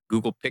newest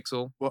Google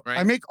Pixel, well, right?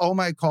 I make all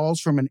my calls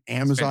from an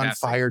Amazon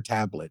Fire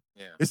tablet.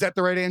 Yeah. Is that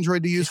the right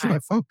Android to use for my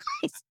phone?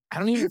 I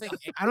don't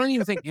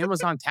even think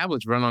Amazon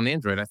tablets run on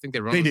Android. I think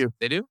they run. They do.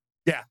 They do?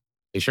 Yeah.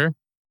 You sure?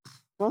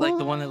 Like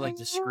the one that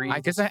the screen. I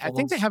guess I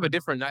think they have a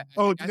different.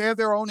 Do they have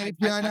their own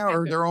API now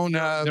or their own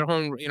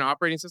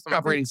operating system?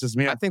 Operating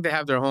system. Yeah. I think they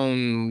have their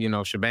own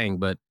shebang.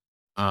 But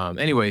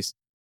anyways.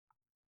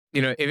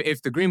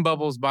 If the green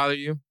bubbles bother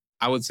you,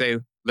 I would say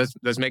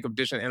let's make a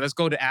petition and let's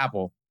go to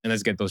Apple and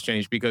let's get those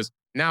changed because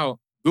now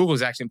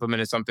Google's actually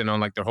implemented something on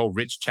like their whole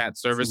rich chat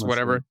service,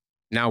 whatever.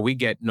 Now we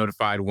get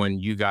notified when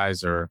you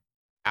guys are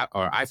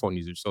iPhone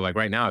users. So like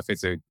right now, if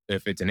it's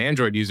an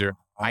Android user,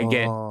 I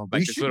get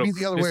like this little,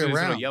 the other way around.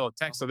 Little yellow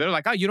text. So they're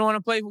like, oh, you don't want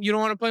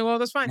to play well,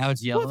 that's fine. Now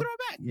it's yellow. We'll throw it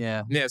back.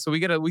 Yeah. So we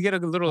get a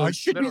little. It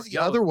should be the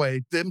other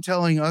way. Them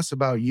telling us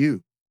about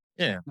you.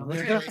 Yeah.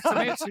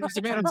 It's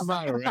tomato,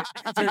 right?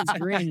 It turns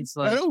green. It's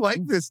like, I don't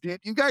like this, dude.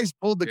 You guys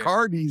pulled the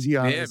card easy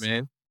on us.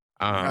 Yeah,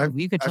 man.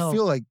 You could tell. I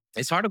feel like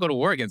it's hard to go to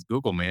war against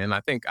Google, man. I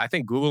think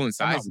Google in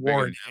size is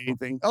bigger than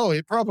anything. Oh,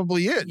 it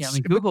probably is. Yeah, I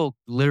mean, Google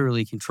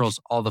literally controls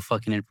all the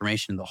fucking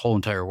information in the whole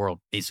entire world,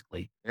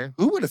 basically. Yeah.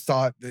 Who would have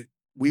thought that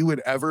we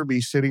would ever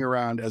be sitting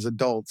around as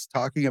adults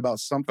talking about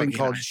something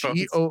called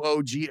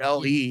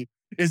GOOGLE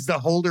is the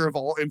holder of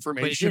all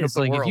information of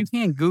the world. If you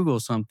can't Google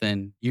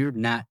something, you're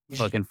not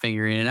fucking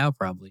figuring it out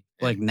probably.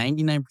 Like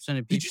 99% of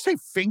people. Did you say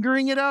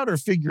fingering it out or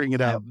figuring it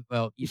out?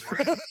 Well,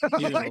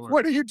 like,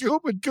 what are you doing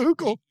with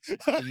Google?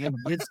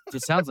 It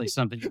sounds like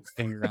something you can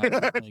figure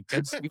out. Like,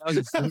 just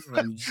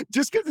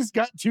because it's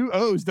got two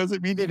O's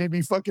doesn't mean they'd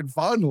be fucking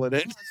fondling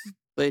it.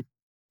 But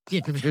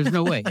yeah, there's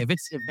no way. If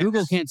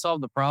Google can't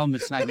solve the problem,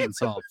 it's not getting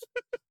solved.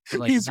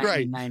 Like He's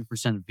right.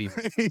 99% of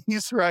people.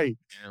 He's right.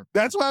 Yeah.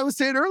 That's why I was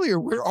saying earlier,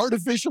 we're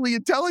artificially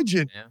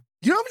intelligent. Yeah.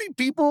 You know how many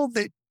people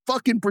that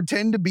fucking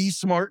pretend to be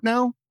smart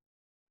now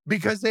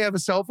because they have a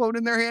cell phone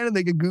in their hand and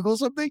they can Google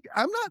something?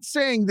 I'm not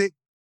saying that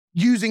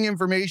using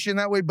information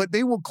that way, but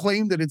they will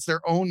claim that it's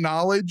their own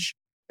knowledge.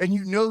 And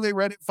they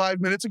read it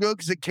 5 minutes ago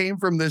because it came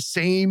from the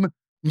same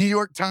New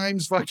York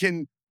Times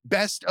fucking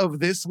best of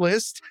this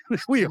list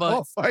we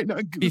all find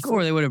on Google.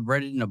 Before they would have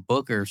read it in a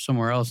book or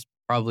somewhere else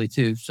probably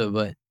too.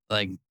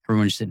 Like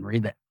everyone just didn't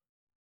read that.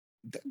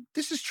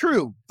 This is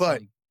true,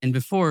 but and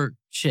before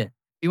you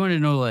want to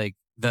know like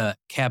the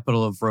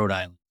capital of Rhode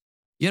Island,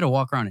 you had to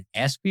walk around and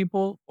ask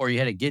people, or you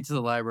had to get to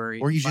the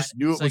library, or you just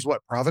knew it was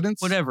what,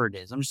 Providence, whatever it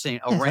is. I'm just saying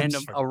a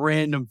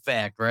random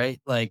fact,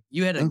 right? Like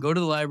you had to go to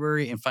the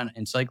library and find an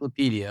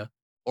encyclopedia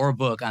or a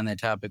book on that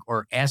topic,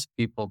 or ask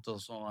people till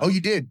so long. Oh,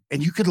 you did,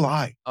 and you could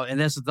lie. Oh, and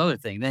that's the other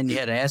thing. Then you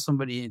had to ask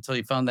somebody until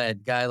you found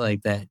that guy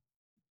like that.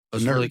 It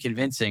was really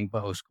convincing,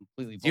 but it was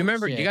completely. Do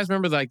you guys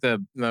remember like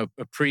the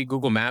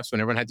pre-Google Maps when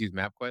everyone had to use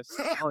MapQuest?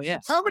 Oh yeah.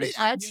 How many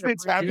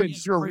accidents happened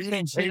to your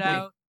reading shit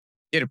out?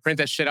 You had to print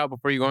that shit out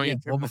before you go in.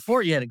 Well,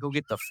 before you had to go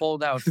get the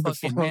fold-out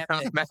fucking map.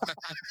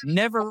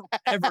 Never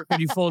ever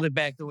could you fold it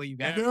back the way you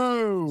got it.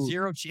 No.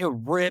 Zero. It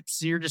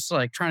rips. You're just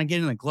like trying to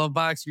get in the glove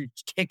box. You're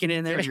kicking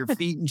in there, your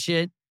feet and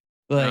shit.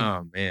 Like,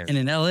 oh man. And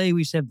in LA, we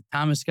used to have the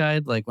Thomas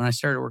Guide. Like when I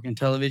started working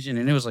television,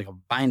 and it was like a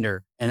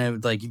binder, and it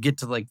would like you get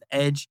to like the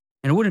edge.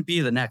 And it wouldn't be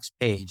the next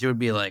page. It would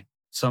be like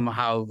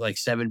somehow like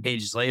 7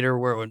 pages later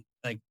where it would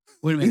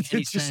wouldn't make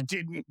any sense. It just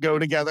didn't go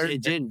together.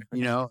 It didn't,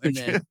 And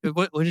then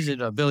what is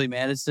it? Billy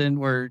Madison,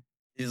 where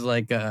he's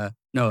like,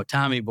 no,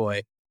 Tommy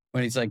Boy,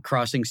 when he's like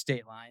crossing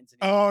state lines.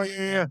 And oh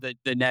yeah.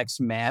 The next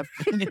map.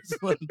 And it's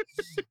like,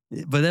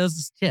 but that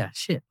was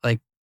shit.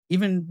 Like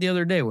even the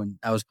other day when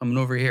I was coming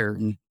over here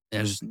and I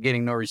was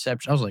getting no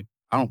reception, I was like,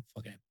 I don't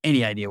fucking have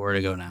any idea where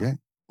to go now. Yeah.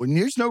 When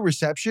there's no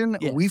reception,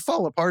 we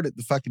fall apart at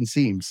the fucking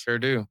seams. Sure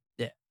do.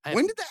 Yeah.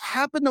 When did that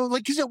happen though?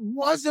 Like, because it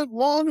wasn't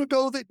long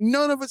ago that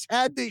none of us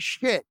had this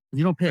shit.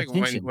 You don't pay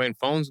attention. When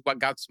phones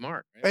got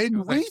smart. Right?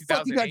 And we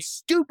fucking got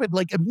stupid.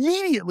 Like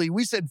immediately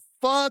we said,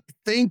 fuck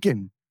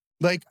thinking.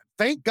 Like,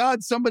 thank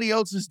God somebody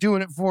else is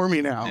doing it for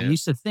me now. I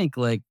used to think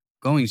like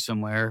going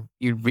somewhere,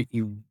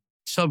 you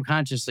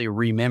subconsciously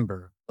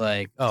remember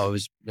like, oh, it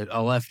was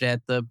a left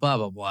at the blah,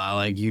 blah, blah.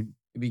 Like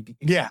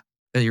Yeah.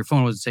 your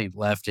phone was saying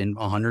left in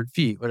 100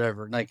 feet,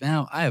 whatever. Like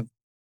now I have,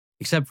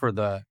 except for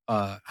the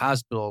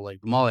hospital, like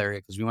the mall area,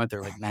 because we went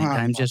there like 9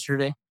 times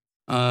yesterday.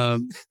 Like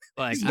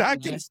He's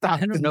not gonna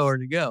stop. I don't know where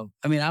to go.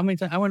 I mean, how many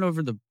times I went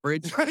over the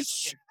bridge?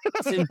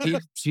 St.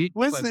 Pete.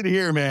 Listen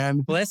here,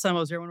 man. Last time I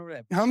was here, I went over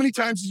that. How many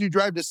times did you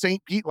drive to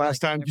St. Pete last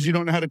time because you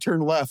don't know how to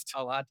turn left?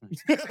 A lot of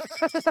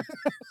times.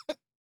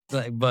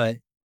 But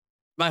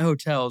my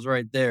hotel is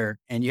right there,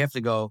 and you have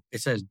to go.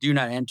 It says "Do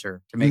not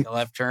enter" to make a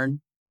left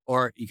turn,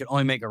 or you can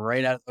only make a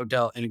right out of the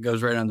hotel, and it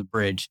goes right on the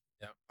bridge.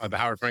 Yeah, the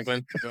Howard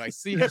Franklin. They're like,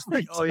 see,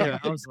 Oh yeah,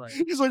 I was like,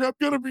 he's like, I'm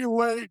gonna be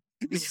late.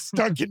 He's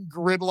stuck in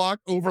gridlock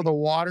over the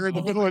water in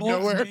the middle of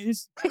nowhere.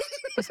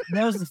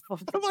 That was the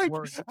I'm like,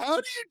 worst. how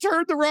do you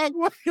turn the wrong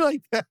way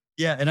like that?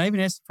 Yeah, and I even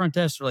asked the front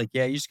desk, they're like,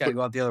 yeah, you just got to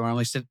go out the other one. I'm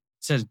like, it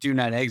says "Do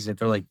not exit."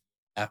 They're like,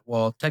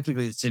 well,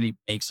 technically the city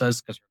makes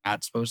us because we're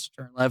not supposed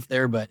to turn left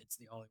there, but it's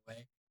the only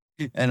way.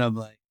 And I'm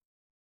like,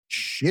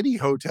 shitty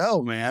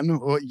hotel, man.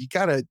 Well, you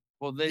gotta.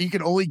 well, You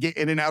can only get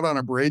in and out on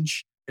a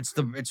bridge.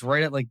 it's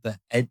right at like the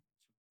edge.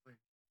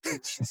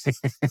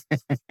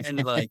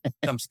 And like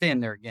I'm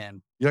standing there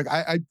again. You're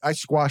like, I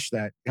squashed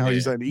that. Now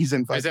Yeah. he's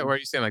in. Is that where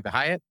you saying like the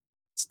Hyatt?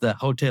 It's the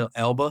Hotel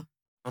Elba.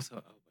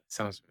 Also,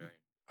 sounds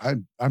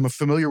familiar. I'm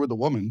familiar with the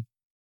woman.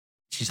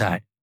 She's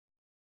high.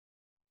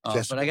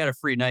 Jessica. But I got a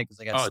free night because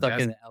I got stuck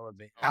in the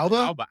elevator.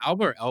 Alba?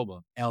 Alba or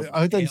Elba? Elba.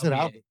 I thought you said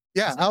Alba.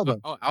 Yeah, Alba.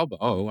 Oh, Alba.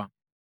 Oh, wow.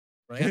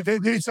 Right?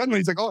 Suddenly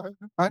he's like, oh,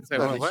 I was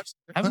like, what?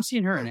 I haven't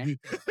seen her in any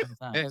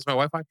time. Yeah, it's my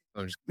Wi-Fi.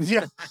 I'm just-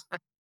 yeah.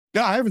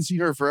 No, I haven't seen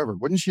her forever.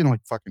 Wasn't she in like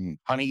fucking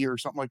Honey or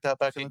something like that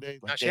back in the day?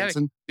 No, Like she had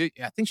dancing? Dude,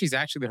 I think she's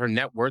actually, her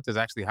net worth is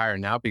actually higher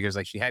now because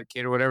like she had a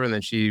kid or whatever, and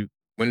then she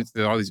went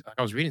into all these, like,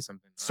 I was reading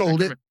something.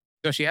 Sold it.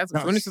 No, she has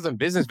No. went into some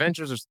business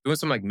ventures or doing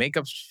some like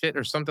makeup shit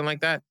or something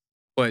like that.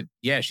 But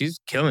yeah, she's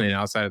killing it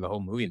outside of the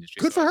whole movie industry.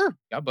 Good So, for her.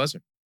 God bless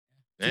her.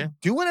 Yeah.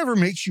 Do whatever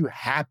makes you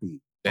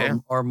happy. Yeah.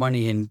 Or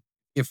money and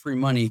give free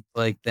money,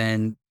 like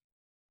then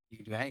you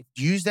can do anything.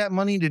 Use that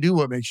money to do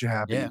what makes you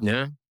happy. Yeah.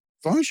 Yeah.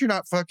 As long as you're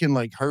not fucking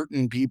like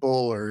hurting people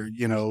or,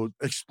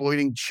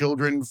 exploiting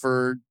children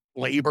for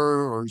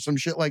labor or some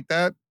shit like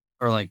that.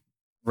 Or like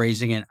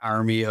raising an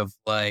army of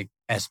like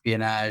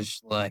espionage,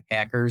 like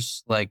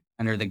hackers, like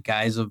under the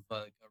guise of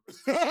like.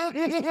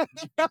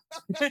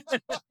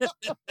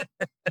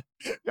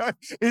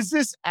 Is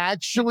this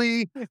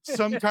actually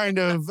some kind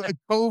of a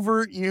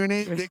covert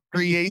unit that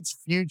creates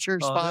future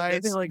spies?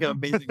 That'd be like an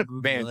amazing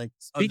movie. Man, like,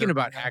 Speaking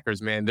about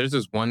hackers, man, there's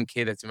this one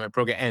kid that's in my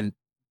program, and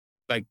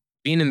like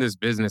being in this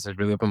business has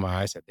really opened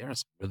my eyes that there are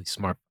some really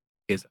smart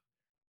kids.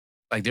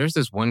 Like there's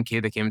this one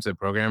kid that came into the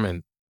program,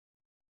 and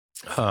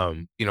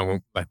when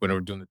we were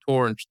doing the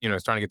tour and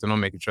starting to get to know,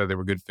 making sure they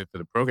were a good fit for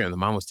the program. The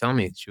mom was telling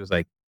me, she was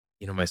like,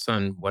 my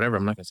son, whatever,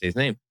 I'm not gonna say his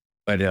name,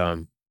 but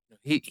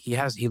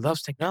he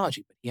loves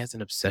technology, but he has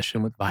an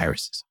obsession with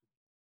viruses.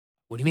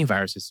 What do you mean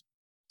viruses?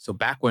 So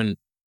back when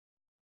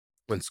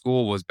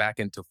school was back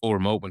into full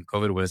remote, when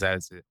COVID was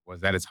at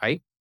its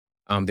height,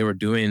 they were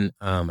doing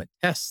a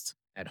test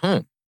at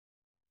home.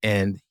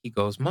 And he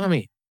goes,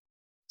 Mommy,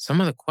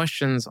 some of the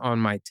questions on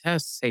my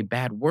test say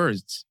bad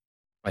words,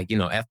 like,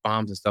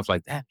 F-bombs and stuff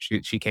like that.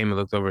 She came and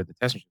looked over at the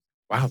test and she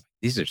was like, wow,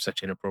 these are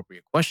such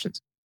inappropriate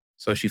questions.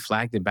 So she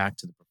flagged it back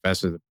to the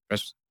professor. The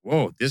professor was,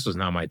 whoa, this was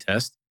not my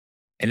test.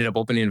 Ended up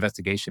opening an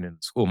investigation in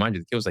the school. Mind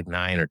you, the kid was like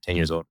 9 or 10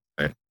 years old.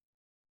 Right?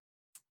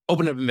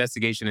 Opened up an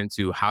investigation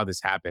into how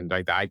this happened.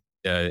 Like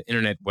the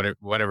internet,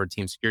 whatever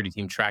team, security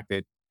team tracked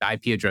it. The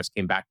IP address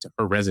came back to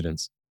her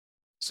residence.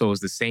 So it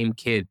was the same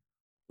kid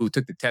who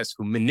took the test,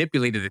 who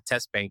manipulated the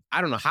test bank. I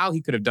don't know how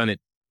he could have done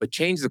it, but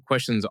changed the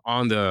questions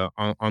on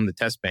the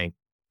test bank,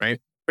 right?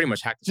 Pretty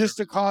much hacked Just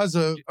to cause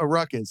a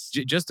ruckus.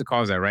 Just to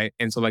cause that, right?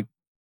 And so like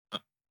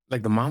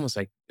the mom was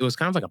like, it was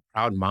kind of like a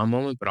proud mom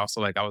moment, but also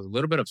like I was a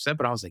little bit upset,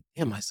 but I was like,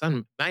 damn, my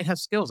son might have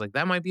skills. Like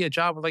that might be a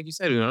job, like you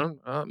said,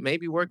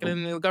 maybe working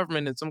in the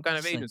government in some kind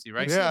of agency,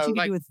 right? Yeah, What you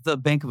can do with the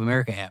Bank of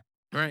America app.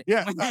 Right.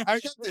 Yeah, I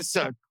got this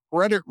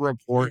credit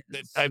report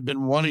that I've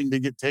been wanting to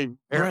get taken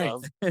care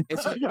of. And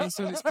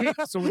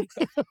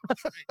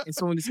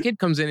so when this kid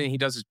comes in and he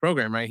does his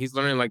program, right? He's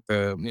learning like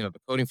the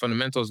coding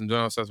fundamentals and doing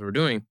all the stuff that we're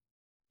doing.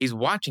 He's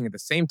watching at the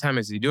same time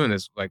as he's doing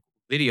this, like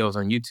videos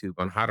on YouTube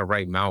on how to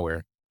write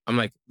malware. I'm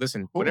like,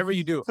 listen, whatever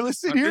you do,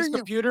 Listen on here, this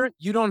computer,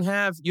 you don't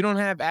have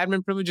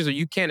admin privileges, or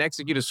you can't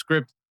execute a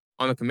script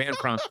on the command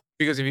prompt,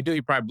 because if you do,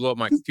 you probably blow up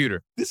my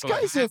computer. this So,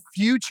 guy's a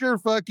future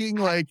fucking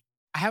like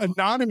I have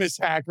anonymous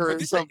hacker or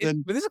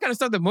something. But this is the kind of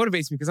stuff that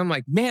motivates me, because I'm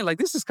like, man, like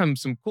this is some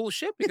cool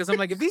shit. Because I'm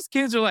like, if these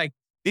kids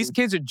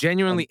are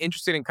genuinely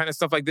interested in kind of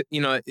stuff like that,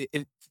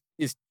 it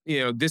is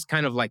this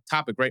kind of like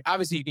topic, right?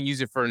 Obviously, you can use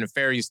it for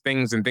nefarious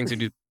things and things to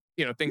do.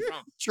 Things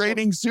wrong.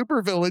 Training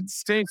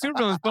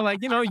supervillains. But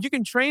like, you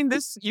can train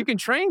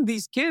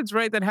these kids,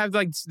 right? That have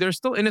like, they're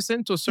still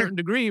innocent to a certain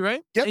degree,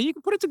 right? Yep. And you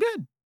can put it to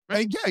good.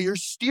 Right? Yeah, you're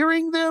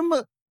steering them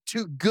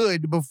to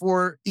good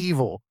before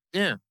evil.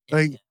 Yeah.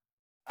 Like,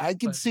 I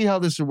can see how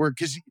this would work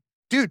because,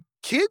 dude,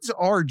 kids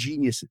are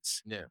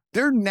geniuses. Yeah.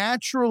 They're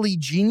naturally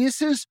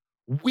geniuses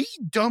we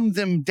dumb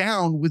them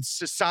down with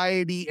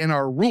society and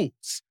our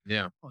rules.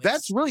 Yeah.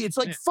 That's really, it's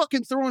like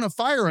fucking throwing a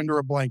fire under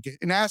a blanket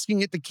and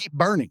asking it to keep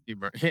burning.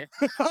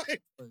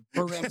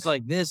 Programs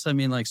like this, I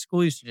mean, like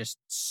school used to just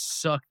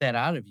suck that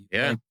out of you.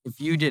 Yeah. Like, if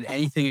you did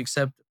anything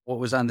except what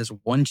was on this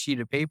one sheet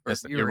of paper,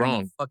 you're in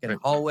wrong. the fucking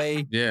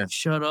hallway. Yeah.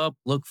 Shut up,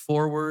 look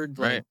forward.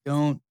 Like, Right.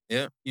 don't.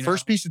 Yeah.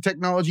 First piece of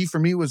technology for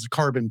me was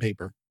carbon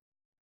paper.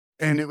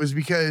 And it was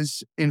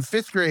because in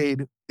 5th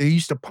grade, they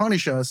used to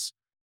punish us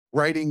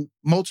writing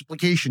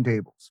multiplication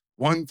tables,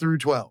 1 through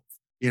 12.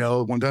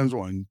 1 times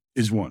 1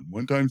 is 1.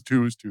 1 times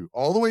 2 is 2.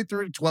 All the way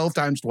through to 12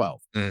 times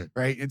 12,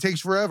 right? It takes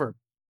forever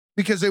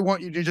because they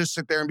want you to just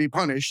sit there and be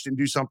punished and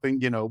do something,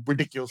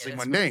 ridiculously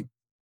mundane.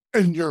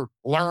 And you're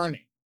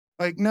learning.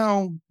 Like,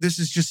 no, this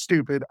is just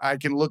stupid. I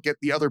can look at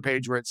the other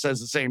page where it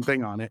says the same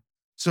thing on it.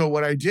 So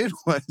what I did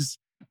was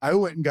I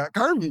went and got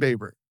carbon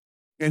paper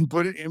and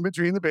put it in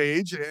between the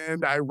page,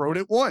 and I wrote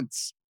it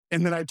once.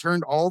 And then I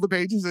turned all the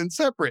pages in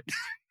separate.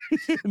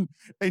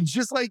 and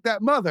just like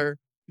that mother,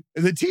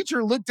 the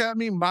teacher looked at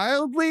me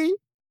mildly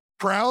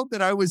proud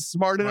that I was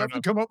smart enough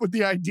to come up with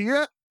the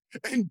idea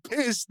and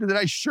pissed that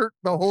I shirked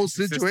the whole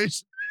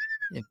situation.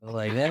 Yeah, but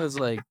like that was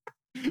like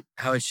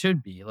how it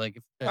should be. Like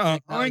if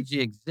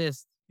technology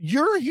exists.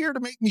 You're here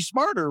to make me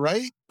smarter,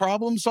 right?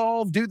 Problem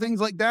solve, do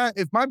things like that.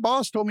 If my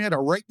boss told me I had to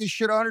write this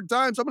shit 100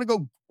 times, I'm going to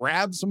go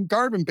grab some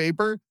carbon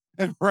paper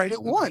and write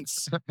it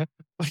once.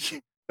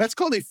 Like, that's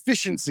called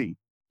efficiency.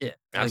 Yeah,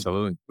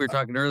 absolutely. Like, we were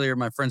talking earlier.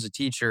 My friend's a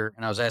teacher,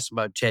 and I was asking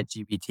about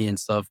ChatGPT and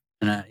stuff.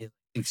 And I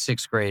think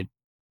 6th grade,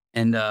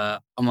 and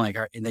I'm like,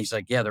 and he's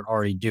like, yeah, they're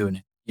already doing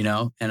it,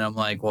 And I'm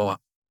like, well,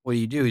 what do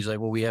you do? He's like,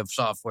 well, we have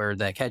software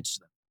that catches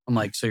them. I'm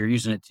like, so you're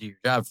using it to do your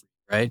job for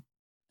you, right?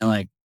 I'm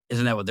like,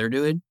 isn't that what they're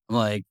doing? I'm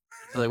like,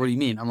 what do you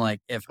mean? I'm like,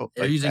 if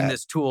they're using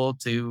this tool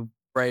to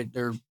write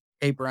their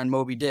paper on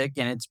Moby Dick,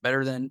 and it's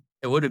better than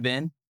it would have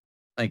been,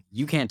 like,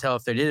 you can't tell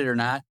if they did it or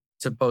not,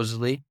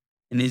 supposedly.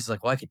 And he's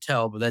like, well, I could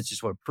tell, but that's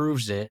just what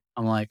proves it.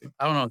 I'm like,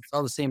 I don't know. It's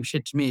all the same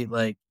shit to me.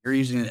 Like, you're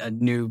using a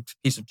new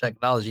piece of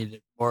technology to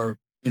more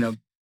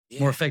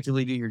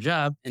effectively do your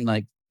job. And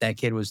like, that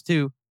kid was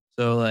too.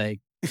 So like,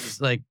 it's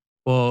like,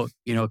 well,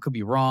 it could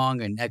be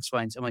wrong and X,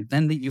 Y, and Z. I'm like,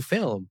 then you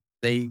fail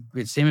them.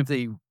 It's same if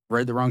they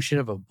read the wrong shit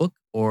of a book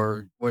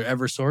or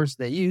whatever source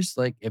they use.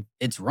 Like, if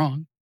it's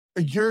wrong.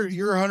 You're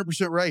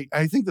 100% right.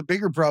 I think the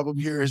bigger problem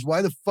here is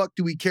why the fuck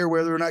do we care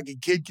whether or not a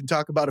kid can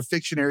talk about a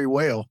fictionary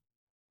whale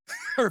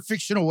or a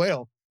fictional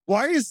whale?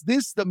 Why is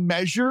this the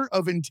measure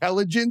of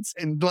intelligence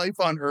and life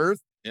on Earth?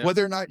 Yeah.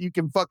 Whether or not you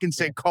can fucking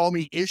say, call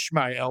me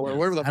Ishmael or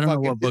whatever the fuck I don't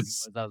know it what book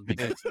is. it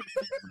was.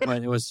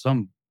 But it was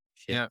some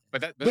shit. Yeah,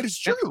 but it's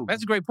true.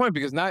 That's a great point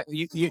because now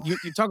you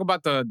talk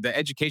about the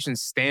education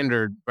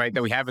standard, right,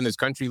 that we have in this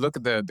country. Look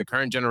at the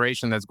current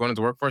generation that's going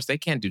into the workforce. They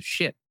can't do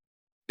shit.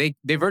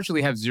 They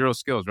virtually have zero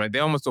skills, right? They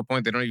almost to a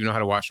point they don't even know how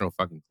to wash no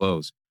fucking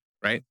clothes,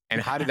 right?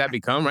 And how did that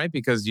become, right?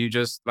 Because you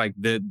just like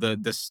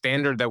the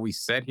standard that we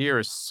set here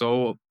is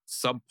so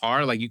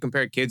subpar. Like you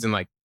compare kids in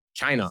like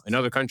China and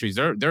other countries,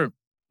 they're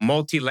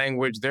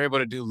multi-language. They're able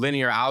to do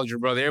linear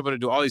algebra. They're able to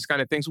do all these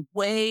kind of things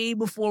way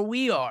before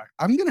we are.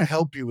 I'm going to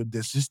help you with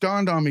this. This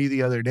dawned on me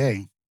the other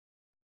day.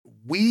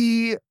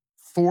 We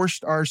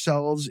forced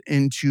ourselves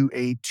into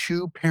a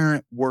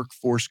 2-parent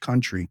workforce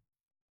country.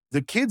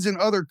 The kids in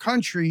other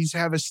countries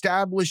have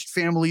established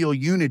familial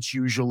units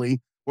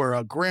usually where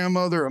a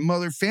grandmother, a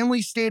mother,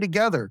 families stay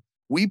together.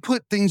 We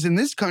put things in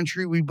this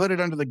country, we put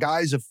it under the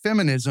guise of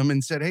feminism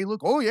and said, hey,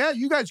 look, oh yeah,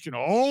 you guys can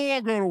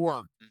all go to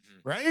work,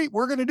 right?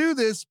 We're going to do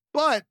this,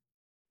 but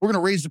we're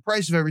going to raise the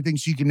price of everything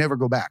so you can never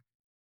go back.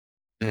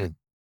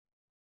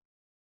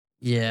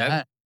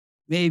 Yeah,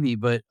 maybe,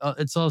 but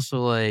it's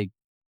also like,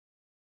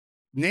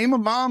 name a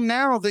mom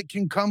now that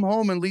can come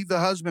home and leave the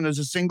husband as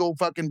a single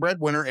fucking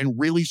breadwinner and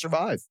really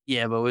survive.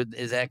 Yeah, but were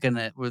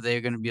they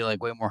going to be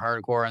like way more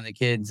hardcore on the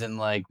kids and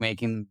like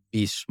making them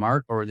be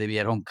smart, or would they be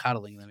at home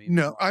coddling them?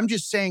 No, I'm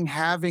just saying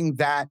having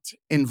that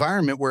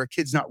environment where a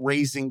kid's not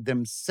raising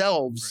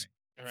themselves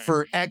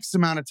for X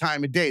amount of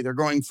time a day. They're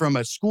going from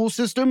a school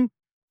system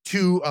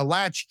to a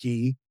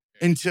latchkey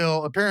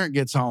until a parent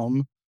gets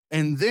home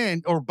and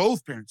then, or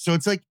both parents. So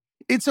it's like,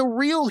 it's a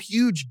real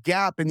huge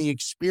gap in the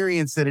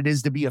experience that it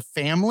is to be a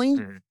family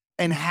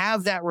and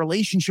have that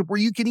relationship where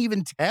you can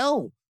even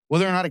tell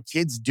whether or not a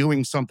kid's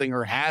doing something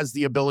or has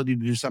the ability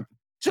to do something.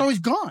 It's always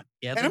gone.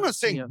 Yeah, and I'm not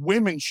saying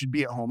women should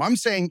be at home. I'm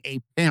saying a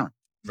parent.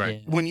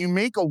 Right. When you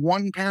make a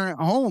 1-parent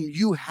home,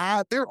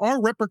 there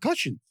are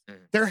repercussions.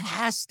 There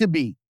has to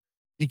be.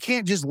 You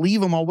can't just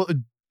leave them all.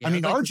 I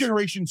mean, our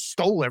generation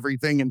stole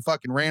everything and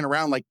fucking ran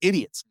around like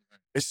idiots.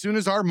 As soon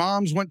as our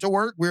moms went to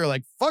work, we were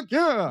like, fuck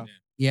yeah.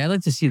 Yeah, I'd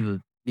like to see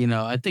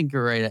I think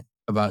you're right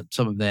about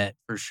some of that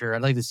for sure.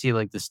 I'd like to see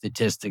like the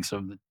statistics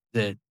of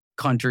the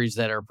countries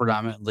that are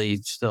predominantly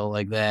still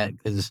like that.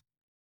 Because,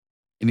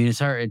 I mean, it's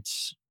hard.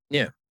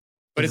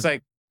 But it's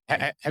like,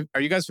 are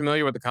you guys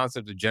familiar with the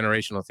concept of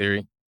generational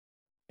theory?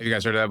 Have you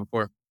guys heard of that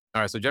before?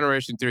 All right, so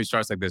generation theory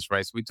starts like this,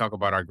 right? So we talk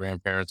about our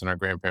grandparents and our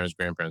grandparents'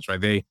 grandparents, right?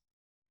 They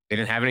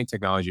didn't have any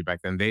technology back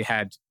then. They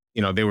had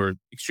they were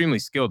extremely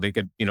skilled. They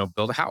could,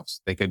 build a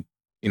house. They could,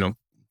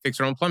 fix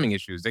their own plumbing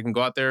issues. They can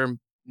go out there and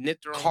knit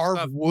their own Carve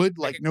stuff. wood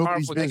like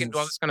nobody's They can do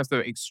all this kind of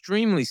stuff.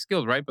 Extremely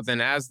skilled, right? But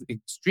then as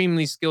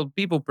extremely skilled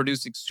people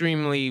produce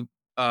extremely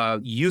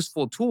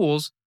useful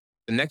tools,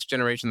 the next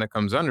generation that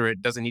comes under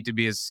it doesn't need to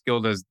be as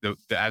skilled as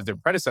their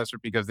predecessor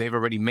because they've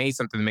already made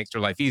something that makes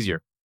their life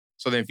easier.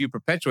 So then if you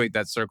perpetuate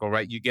that circle,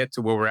 right, you get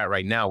to where we're at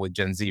right now with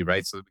Gen Z,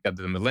 right? So we got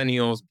the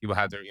millennials. People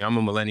have I'm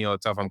a millennial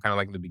itself. I'm kind of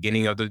like the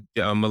beginning of the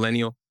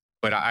millennial,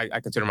 but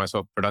I consider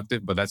myself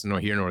productive, but that's nor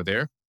here nor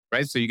there,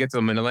 right? So you get to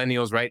the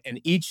millennials, right? And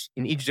in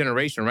each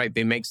generation, right,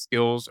 they make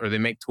skills or they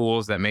make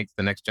tools that make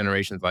the next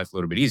generation's life a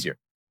little bit easier.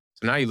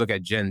 So now you look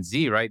at Gen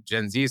Z, right?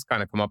 Gen Z has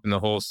kind of come up in the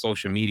whole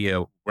social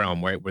media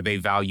realm, right? Where they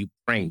value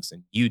pranks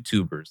and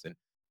YouTubers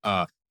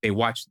and they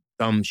watch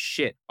dumb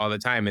shit all the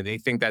time and they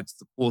think that's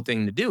the cool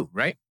thing to do,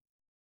 right?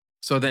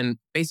 So then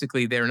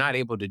basically they're not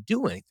able to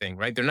do anything,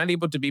 right? They're not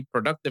able to be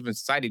productive in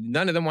society.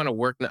 None of them want to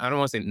work. I don't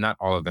want to say not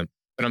all of them,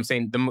 but I'm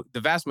saying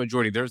the vast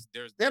majority,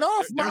 Get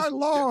off my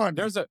lawn.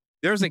 There's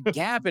a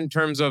gap in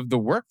terms of the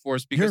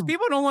workforce because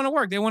people don't want to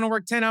work. They want to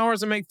work 10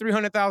 hours and make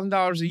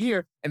 $300,000 a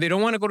year. And they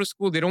don't want to go to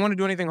school. They don't want to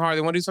do anything hard.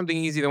 They want to do something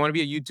easy. They want to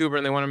be a YouTuber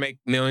and they want to make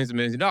millions and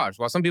millions of dollars.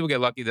 While some people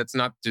get lucky, that's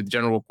not the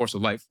general course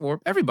of life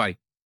for everybody,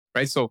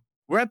 right? So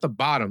we're at the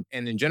bottom.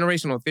 And in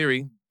generational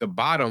theory, the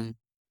bottom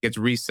gets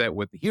reset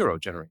with the hero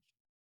generation.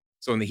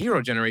 So in the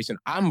hero generation,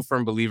 I'm a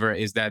firm believer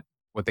is that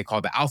what they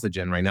call the alpha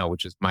gen right now,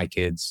 which is my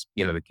kids,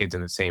 the kids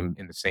in the same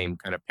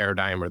kind of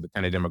paradigm or the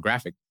kind of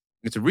demographic.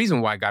 And it's a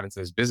reason why I got into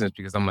this business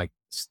because I'm like,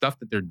 stuff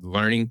that they're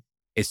learning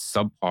is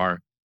subpar.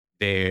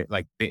 They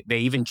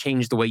even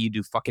changed the way you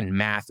do fucking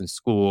math in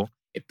school.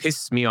 It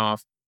pisses me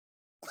off.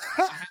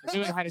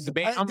 I had a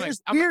debate. There's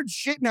weird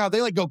shit now.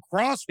 They go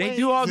crossways. They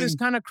do all this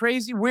kind of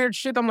crazy weird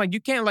shit. I'm like, you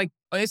can't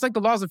it's like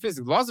the laws of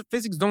physics. Laws of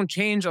physics don't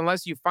change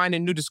unless you find a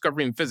new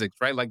discovery in physics,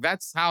 right? Like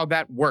that's how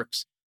that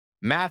works.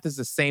 Math is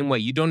the same way.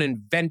 You don't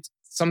invent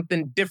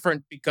something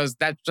different because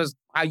that's just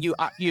how you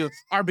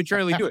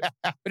arbitrarily do it.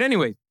 But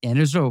anyway. And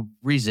there's no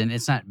reason.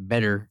 It's not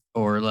better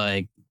or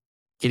like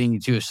getting you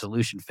to a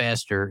solution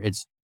faster.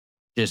 It's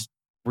just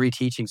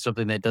reteaching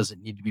something that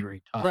doesn't need to be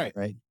retaught.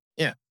 Right?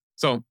 Yeah.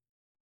 So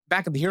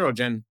back at the hero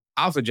gen,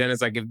 alpha gen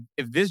is like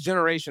if this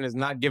generation is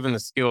not given the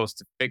skills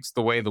to fix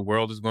the way the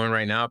world is going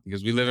right now,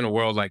 because we live in a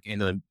world like in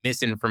the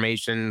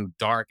misinformation,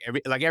 dark,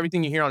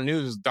 everything you hear on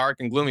news is dark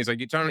and gloomy. It's like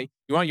you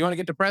want to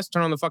get depressed,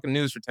 turn on the fucking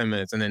news for 10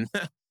 minutes and then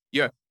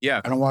yeah.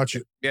 I don't watch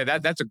it. Yeah,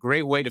 that's a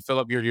great way to fill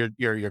up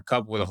your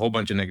cup with a whole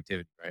bunch of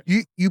negativity,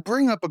 right? You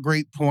bring up a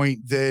great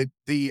point that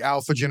the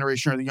alpha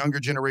generation or the younger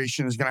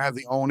generation is going to have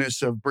the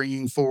onus of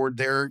bringing forward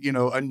their,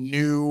 a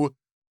new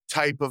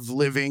type of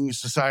living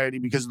society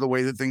because of the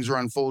way that things are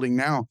unfolding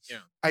now. Yeah.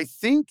 I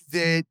think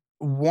that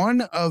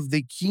one of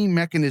the key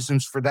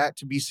mechanisms for that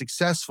to be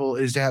successful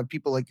is to have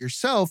people like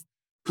yourself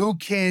who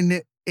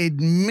can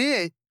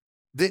admit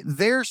that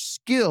their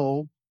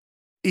skill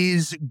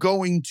is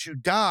going to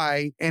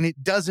die and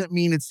it doesn't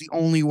mean it's the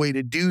only way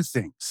to do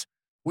things.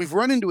 We've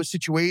run into a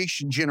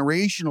situation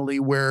generationally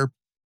where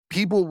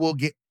people will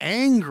get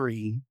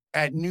angry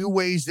at new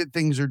ways that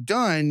things are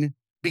done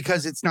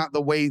because it's not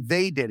the way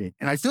they did it.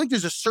 And I feel like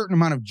there's a certain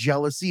amount of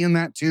jealousy in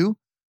that too.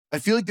 I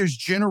feel like there's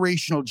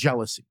generational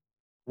jealousy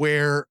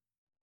where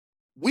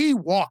we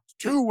walked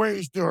 2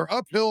 ways to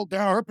uphill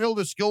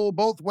to school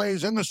both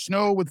ways in the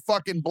snow with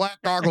fucking black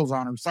goggles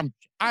on or something.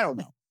 I don't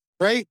know.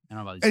 Right?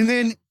 And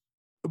then,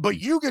 but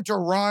you get to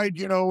ride,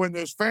 in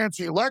this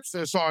fancy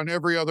Lexus on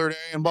every other day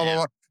and blah, blah,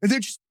 blah. And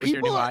they're just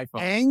people are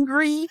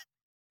angry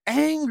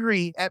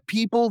at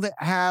people that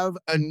have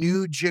a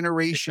new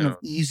generation of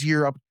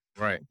easier up.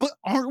 Right. But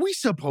aren't we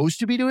supposed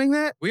to be doing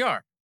that? We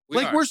are.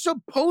 We're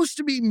supposed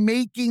to be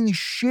making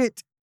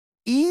shit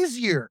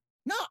easier,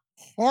 not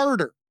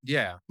harder.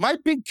 Yeah. My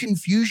big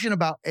confusion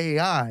about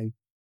AI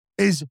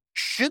is,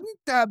 shouldn't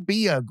that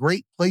be a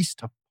great place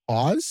to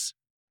pause?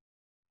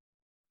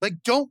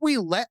 Like, don't we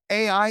let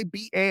AI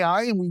be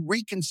AI and we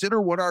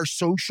reconsider what our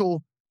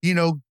social,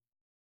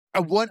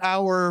 what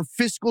our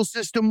fiscal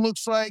system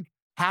looks like,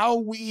 how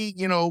we,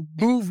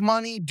 move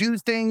money, do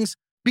things?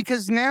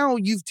 Because now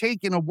you've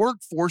taken a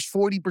workforce,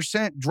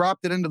 40%,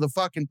 dropped it into the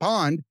fucking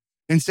pond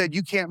and said,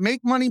 you can't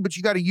make money, but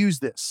you got to use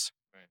this.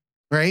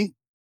 Right?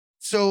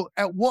 So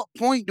at what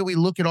point do we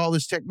look at all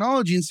this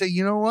technology and say,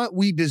 you know what?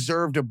 We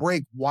deserved a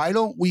break. Why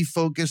don't we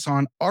focus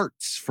on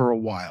arts for a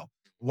while?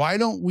 Why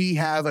don't we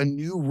have a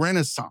new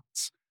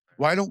renaissance?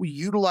 Why don't we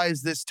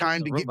utilize this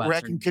time to get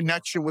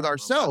connection with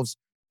ourselves?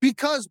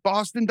 Because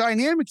Boston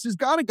Dynamics has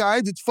got a guy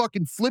that's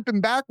fucking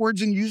flipping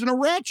backwards and using a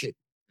ratchet.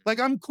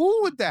 Like, I'm cool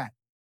with that.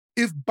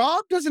 If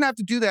Bob doesn't have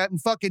to do that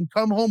and fucking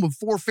come home with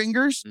 4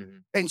 fingers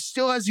and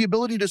still has the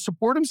ability to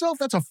support himself,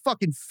 that's a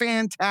fucking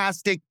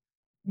fantastic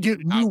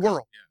new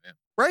world. Yeah.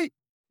 Right?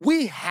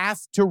 We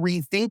have to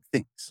rethink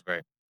things.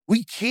 Right.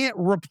 We can't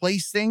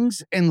replace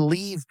things and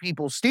leave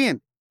people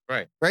standing.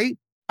 Right?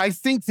 I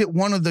think that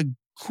one of the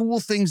cool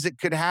things that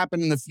could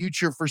happen in the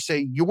future for,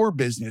 say, your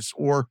business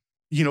or,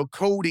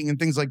 coding and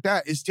things like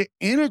that is to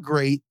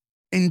integrate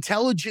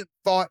intelligent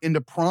thought into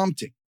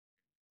prompting.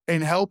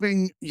 and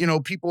helping,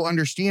 people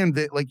understand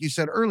that, like you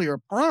said earlier, a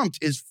prompt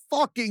is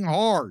fucking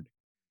hard.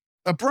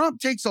 A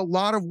prompt takes a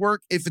lot of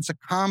work if it's a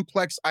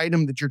complex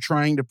item that you're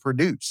trying to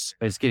produce.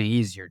 But it's getting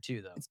easier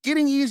too, though. It's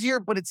getting easier,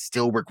 but it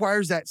still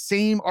requires that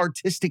same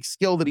artistic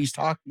skill that he's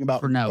talking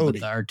about. For now, but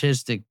the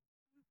artistic,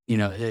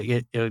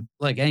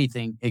 like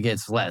anything, it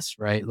gets less,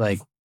 right? Like,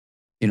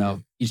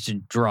 you used to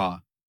draw,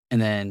 and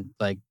then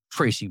like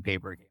tracing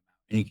paper came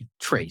out, and you could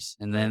trace,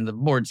 and then the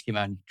boards came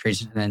out and you could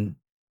trace it, and then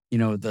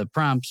the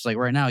prompts, like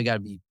right now, you got to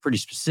be pretty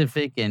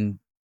specific and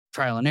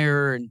trial and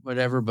error and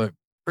whatever. But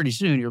pretty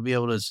soon, you'll be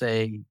able to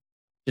say,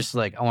 just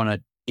like, I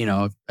want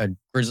a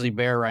grizzly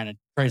bear riding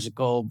a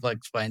tricycle, like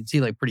X, Y, and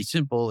Z, like pretty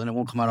simple, and it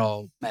won't come out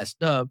all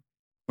messed up.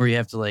 Where you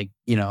have to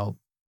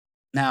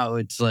now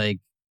it's like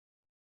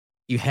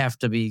you have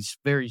to be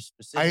very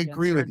specific. I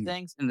agree with you.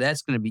 Things, and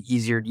that's going to be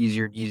easier and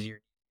easier and easier.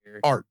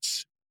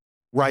 Arts,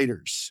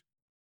 writers,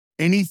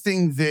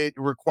 anything that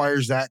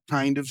requires that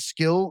kind of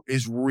skill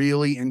is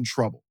really in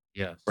trouble.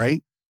 Yes.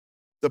 Right?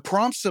 The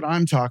prompts that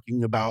I'm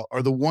talking about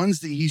are the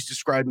ones that he's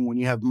describing when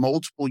you have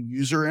multiple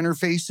user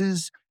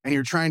interfaces and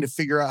you're trying to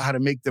figure out how to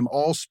make them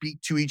all speak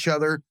to each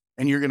other,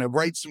 and you're going to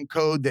write some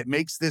code that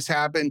makes this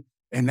happen.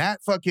 And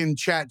that fucking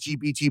chat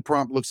GPT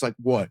prompt looks like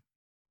what?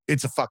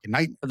 It's a fucking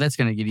nightmare. But that's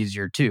going to get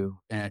easier too,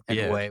 in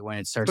a way, when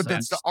it starts to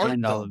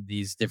understand all of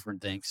these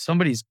different things.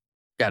 Somebody's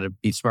got to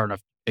be smart enough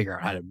to figure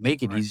out how to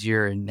make it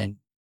easier, and then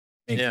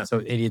make it so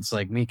idiots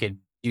like me can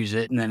use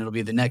it, and then it'll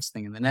be the next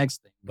thing and the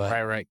next thing. But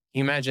right. Can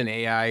you imagine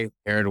AI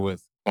paired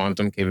with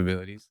quantum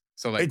capabilities?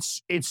 So like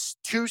it's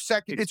 2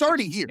 seconds. It's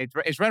already here.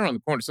 It's right around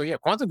the corner. So yeah,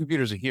 quantum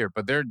computers are here,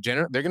 but they're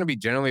going to be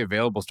generally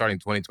available starting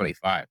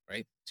 2025,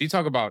 right? So you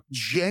talk about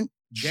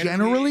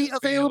generally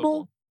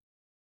available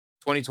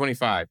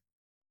 2025.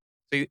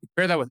 So you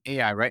pair that with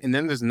AI, right? And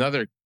then there's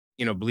another,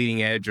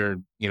 bleeding edge or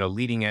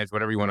leading edge,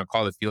 whatever you want to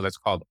call the field, that's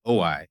called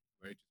OI,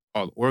 right?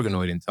 Called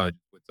organoid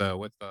intelligence.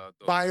 What's the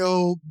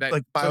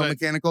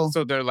biomechanical?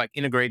 So they're like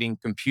integrating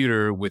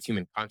computer with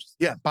human consciousness.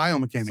 Yeah,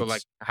 biomechanics. So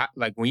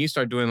like when you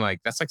start doing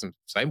that's like some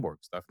cyborg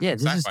stuff. Yeah,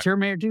 this is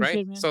Terminator 2 right?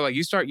 shit, man. So like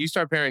you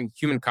start pairing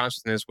human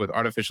consciousness with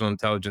artificial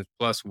intelligence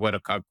plus what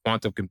a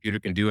quantum computer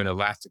can do and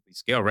elastically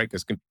scale, right?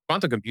 Because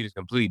quantum computing is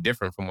completely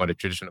different from what a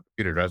traditional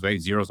computer does, right?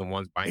 Zeros and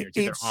ones, binary,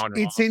 either on or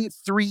off. It's in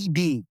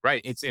 3D,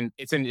 right? It's in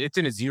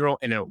a 0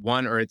 and a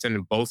 1, or it's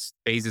in both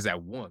phases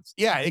at once.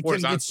 Yeah, it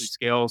horizontally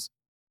scales.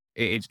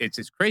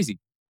 It's crazy.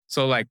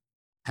 So like,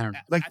 I don't know.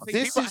 I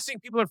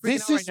think people are freaking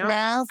out right now.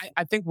 Math.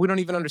 I think we don't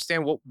even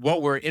understand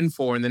what we're in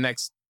for in the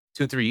next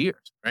 2-3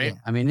 years, right? Yeah,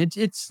 I mean,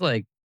 it's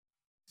like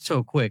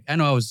so quick. I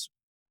know I was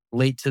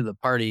late to the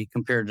party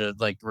compared to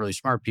like really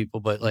smart people,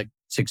 but like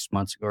 6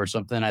 months ago or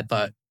something, I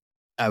thought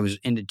I was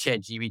into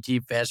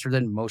ChatGPT faster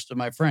than most of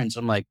my friends.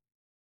 I'm like,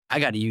 I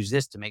got to use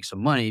this to make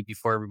some money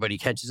before everybody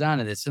catches on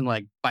to this. And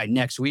like by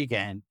next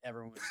weekend,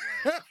 everyone's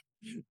like,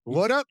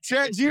 what up,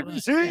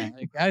 ChatGPT? Yeah,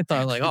 like, I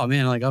thought like, oh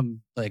man, like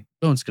I'm like,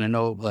 no one's gonna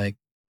know. Like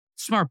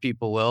smart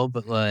people will,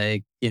 but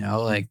like,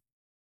 like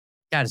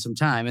got some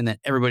time. And then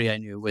everybody I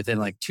knew within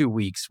like 2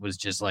 weeks was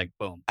just like,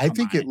 boom. I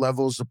think it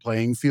levels the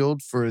playing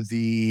field for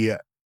the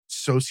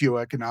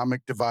socioeconomic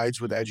divides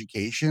with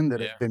education that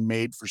have been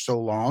made for so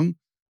long.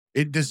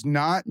 It does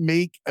not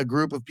make a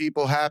group of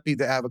people happy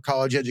that have a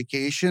college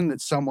education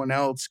that someone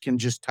else can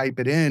just type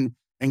it in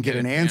and get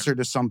an answer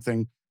to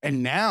something.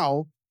 And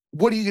now,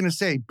 what are you going to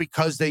say?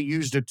 Because they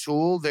used a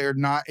tool, they're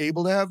not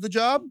able to have the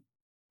job?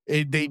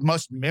 They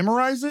must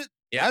memorize it?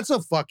 Yeah. That's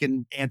a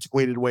fucking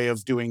antiquated way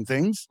of doing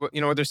things. Well,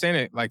 what they're saying,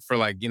 it like for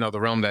like, the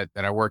realm that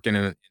I work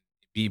in,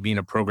 being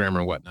a programmer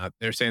and whatnot,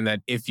 they're saying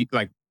that if you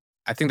like,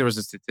 I think there was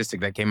a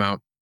statistic that came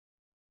out,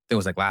 it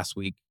was like last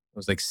week. It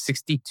was like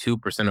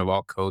 62% of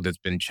all code that's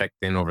been checked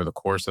in over the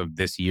course of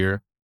this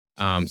year,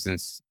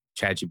 since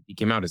ChatGPT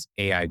came out, is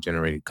AI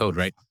generated code,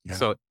 right? Yeah.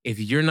 So if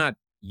you're not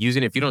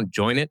using it, if you don't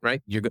join it, right,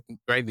 you're going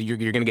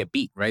to get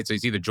beat, right? So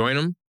it's either join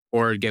them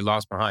or get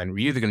lost behind.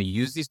 We're either going to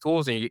use these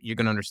tools and you're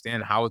going to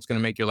understand how it's going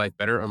to make your life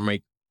better or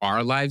make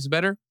our lives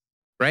better,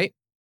 right?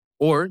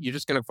 Or you're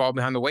just going to fall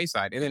behind the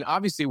wayside. And then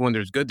obviously when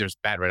there's good, there's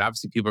bad, right?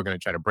 Obviously people are going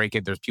to try to break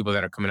it. There's people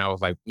that are coming out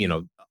with like,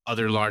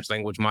 other large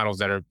language models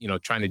that are,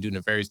 trying to do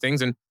nefarious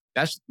things. And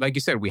that's, like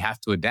you said, we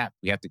have to adapt.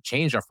 We have to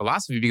change our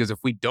philosophy, because if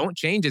we don't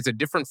change, it's a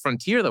different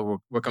frontier that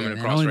we're coming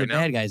across only right the now.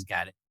 Bad guys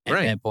got it at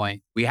that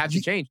point. We have to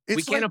change. It's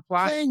we can't like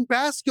apply playing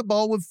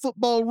basketball with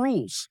football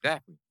rules.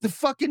 Exactly. The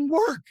fucking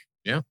work.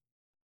 Yeah.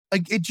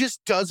 Like it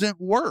just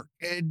doesn't work.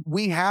 And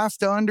we have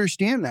to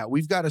understand that.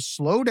 We've got to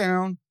slow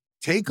down,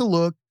 take a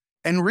look,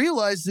 and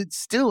realize that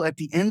still at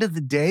the end of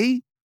the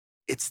day,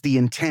 it's the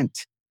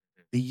intent.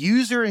 The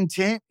user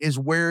intent is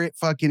where it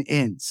fucking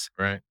ends.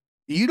 Right.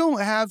 You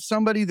don't have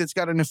somebody that's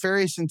got a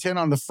nefarious intent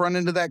on the front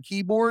end of that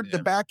keyboard. Yeah.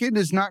 The back end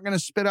is not going to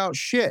spit out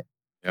shit.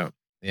 Yeah.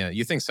 Yeah.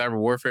 You think cyber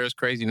warfare is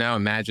crazy now?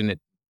 Imagine it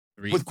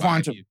with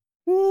quantum.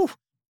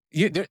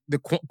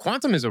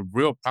 Quantum is a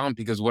real problem,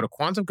 because what a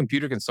quantum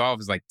computer can solve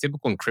is like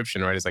typical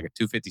encryption, right? It's like a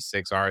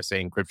 256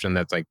 RSA encryption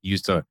that's like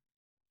used to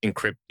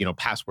encrypt,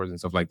 passwords and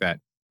stuff like that.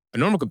 A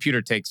normal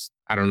computer takes,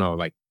 I don't know,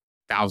 like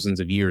thousands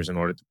of years in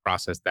order to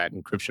process that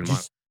encryption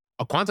model.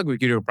 A quantum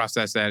computer will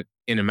process that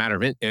in a matter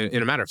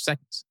of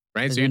seconds,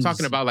 right? So you're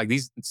talking about like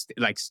these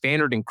like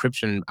standard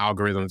encryption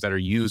algorithms that are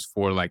used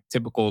for like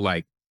typical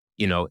like,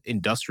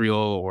 industrial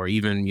or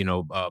even,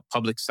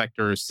 public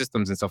sector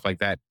systems and stuff like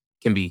that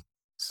can be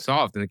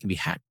solved and it can be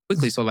hacked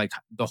quickly. So like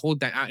the whole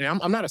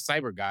I'm not a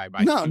cyber guy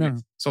by No.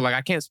 So like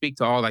I can't speak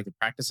to all like the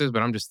practices,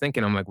 but I'm just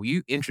thinking, I'm like, will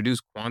you introduce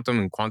quantum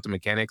and quantum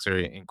mechanics or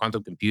in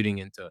quantum computing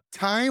into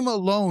time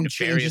alone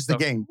changes the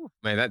game.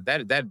 Man,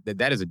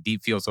 that is a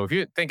deep field. So if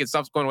you're thinking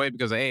stuff's going away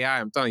because of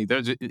AI, I'm telling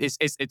you,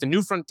 it's a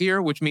new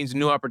frontier, which means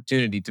new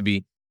opportunity to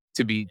be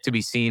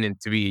seen and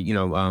to be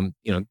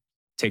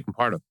taken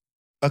part of.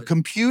 A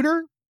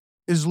computer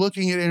is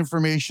looking at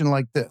information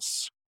like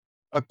this.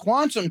 A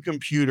quantum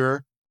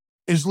computer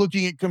is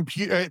looking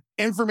at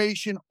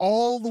information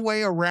all the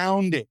way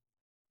around it.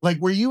 Like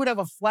where you would have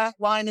a flat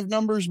line of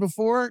numbers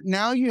before,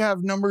 now you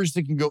have numbers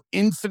that can go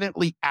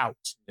infinitely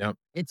out. Yep.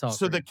 It's all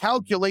so the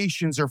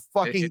calculations are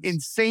fucking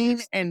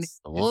insane and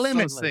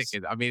limitless. So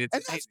I mean,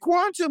 and that's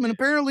quantum. And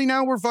apparently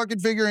now we're fucking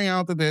figuring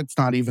out that it's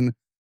not even.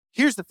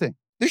 Here's the thing.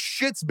 This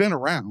shit's been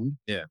around.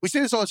 Yeah. We say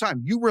this all the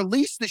time. You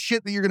release the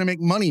shit that you're going to make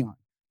money on.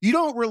 You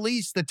don't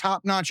release the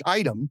top-notch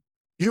item.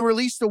 You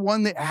release the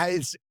one that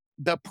has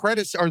the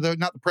predecessor, or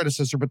not the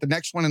predecessor, but the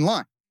next one in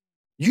line.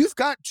 You've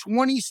got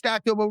 20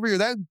 stacked up over here.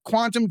 That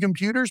quantum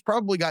computer's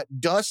probably got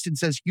dust and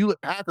says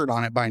Hewlett-Packard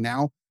on it by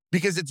now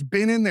because it's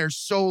been in there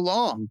so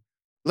long.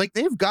 Like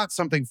they've got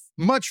something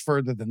much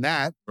further than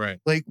that. Right.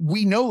 Like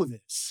we know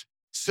this.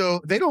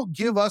 So they don't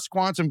give us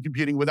quantum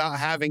computing without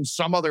having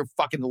some other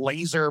fucking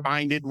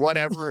laser-minded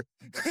whatever.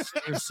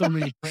 There's so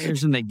many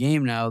players in the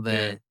game now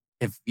that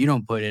if you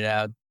don't put it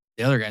out,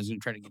 the other guy's going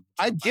to try to get.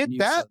 I get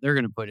that. So they're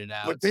going to put it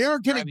out. But they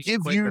aren't going to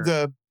give you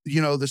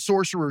the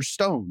sorcerer's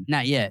stone.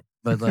 Not yet.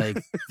 But like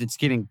it's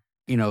getting,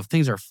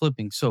 things are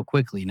flipping so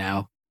quickly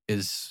now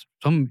is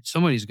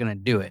somebody's going to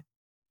do it.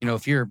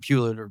 If you're a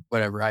Hewlett or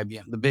whatever,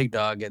 IBM, the big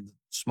dog and the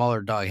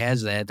smaller dog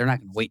has that, they're not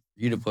going to wait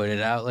for you to put it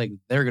out. Like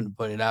they're going to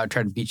put it out,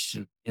 try to beat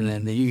you. And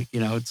then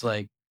it's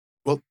like.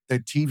 Well, the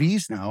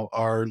TVs now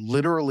are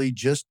literally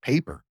just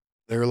paper.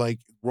 They're like,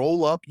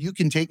 roll up. You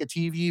can take a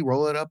TV,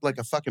 roll it up like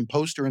a fucking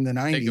poster in the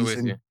 90s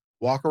and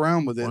walk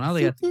around with it. Well, now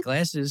they got the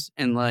glasses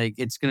and like,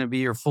 it's going to be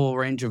your full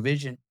range of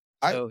vision.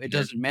 So it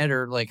doesn't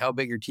matter like how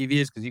big your TV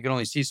is because you can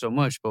only see so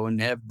much. But when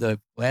you have the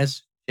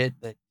glass shit,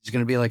 that is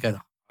going to be like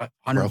a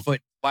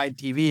 100-foot wide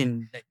TV.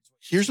 And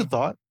here's a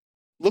thought.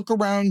 Look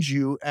around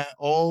you at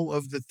all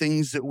of the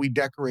things that we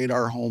decorate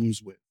our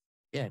homes with.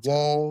 Yeah,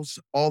 walls,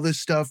 all this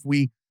stuff.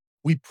 We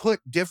put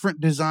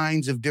different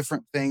designs of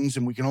different things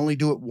and we can only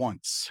do it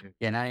once.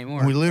 Yeah, not anymore.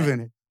 And we live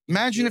in it.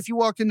 Imagine if you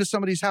walked into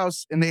somebody's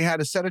house and they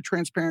had a set of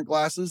transparent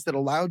glasses that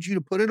allowed you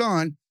to put it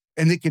on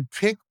and they could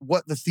pick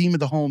what the theme of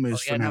the home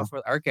is for now.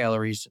 For art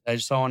galleries, I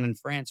just saw one in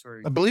France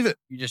where I believe it.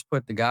 You just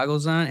put the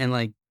goggles on and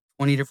like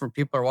 20 different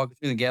people are walking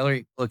through the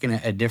gallery looking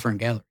at a different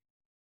gallery.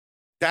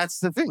 That's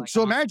the thing. Like,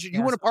 so imagine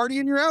you want a party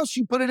in your house,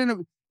 you put it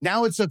in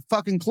now it's a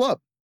fucking club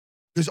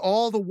because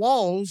all the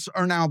walls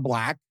are now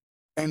black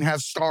and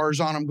have stars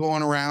on them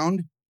going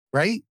around,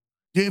 right?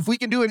 If we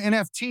can do an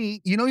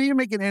NFT, you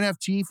make an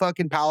NFT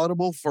fucking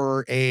palatable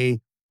for a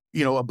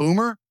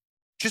boomer,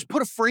 just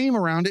put a frame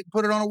around it,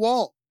 put it on a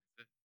wall.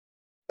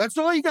 That's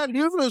all you got to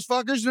do for those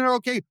fuckers, and they're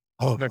okay.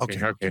 Oh,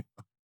 okay.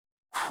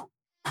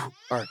 All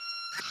right.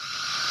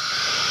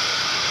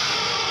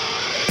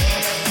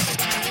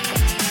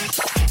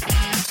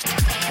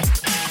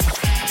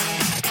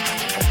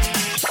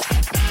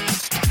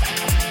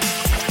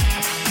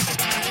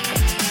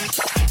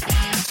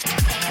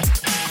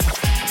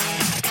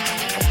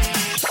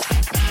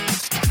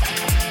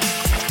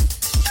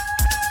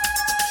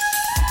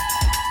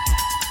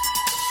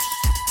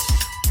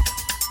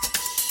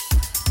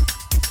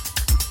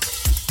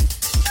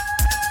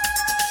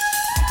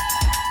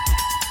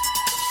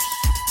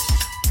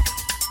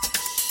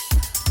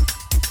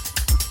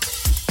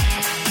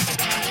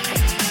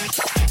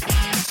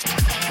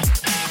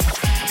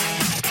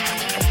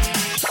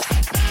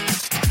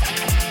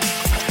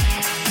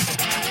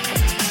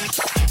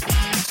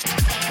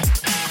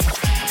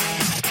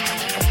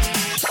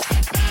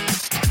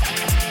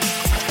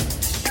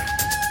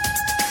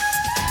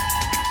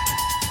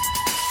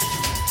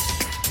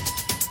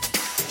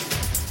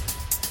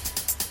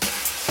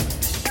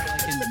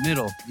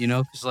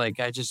 Because like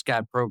I just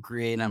got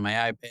Procreate on my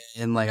iPad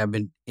and like I've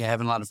been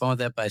having a lot of fun with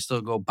that, but I still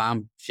go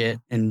bomb shit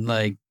and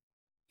like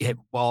hit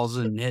walls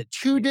and hit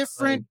two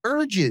different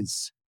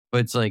urges.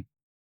 But it's like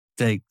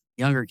the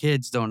younger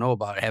kids don't know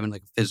about having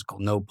like a physical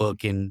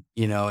notebook and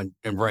and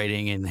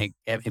writing and like,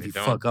 if you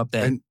fuck up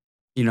that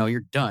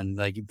you're done.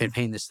 Like you've been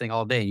painting this thing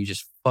all day and you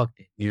just fucked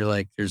it. And you're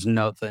like, there's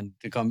nothing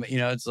to come.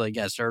 It's like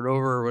start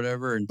over or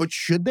whatever. But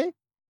should they?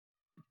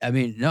 I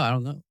mean, no, I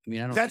don't know. I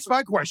don't. That's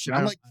my question.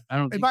 I'm like,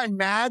 am I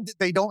mad that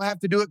they don't have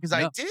to do it because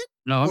I did?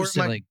 No, I'm just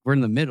saying, like, we're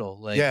in the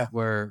middle. Like,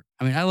 where,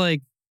 I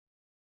like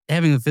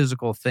having the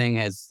physical thing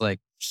has,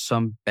 like,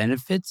 some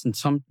benefits and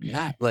some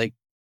not. Like,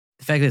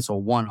 the fact that it's a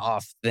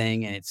one-off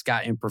thing and it's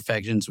got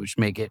imperfections, which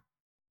make it,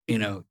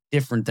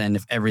 different than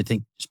if everything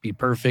could just be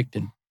perfect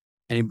and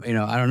I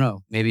don't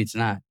know, maybe it's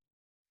not.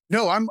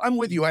 No, I'm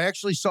with you. I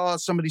actually saw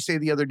somebody say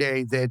the other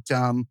day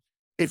that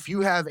if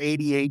you have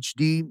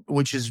ADHD,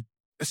 which is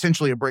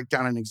essentially a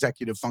breakdown in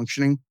executive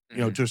functioning,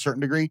 to a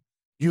certain degree,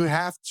 you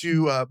have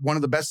to, one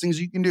of the best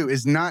things you can do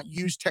is not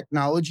use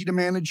technology to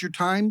manage your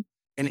time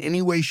in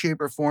any way,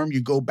 shape, or form.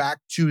 You go back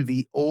to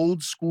the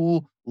old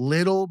school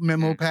little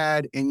memo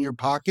pad in your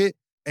pocket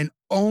and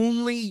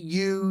only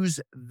use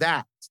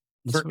that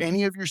for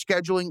any of your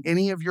scheduling,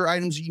 any of your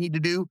items that you need to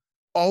do.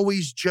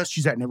 Always just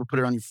use that. Never put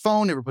it on your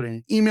phone, never put it in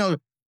an email.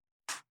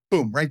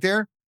 Boom, right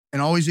there,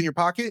 and always in your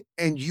pocket,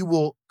 and you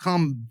will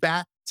come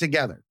back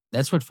together.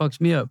 That's what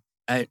fucks me up.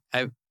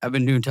 I've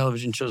been doing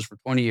television shows for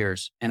 20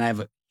 years, and I have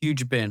a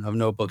huge bin of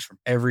notebooks from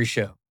every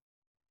show.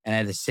 And I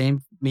had the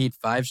same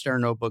 5-star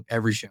notebook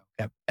every show.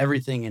 Kept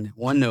everything in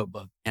one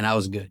notebook, and I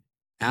was good.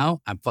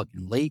 Now I'm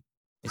fucking late.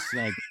 It's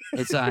like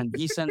it's on.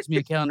 He sends me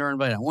a calendar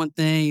invite on one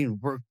thing,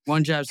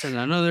 one job sends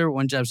on another,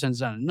 one job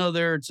sends on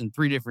another. It's in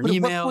 3 different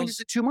emails. At what point is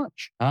it too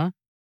much? Huh?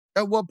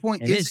 At what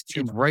point is it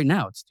too much? Right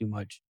now, it's too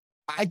much.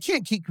 I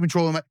can't keep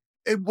control of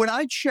when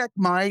I check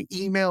my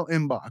email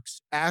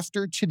inbox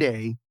after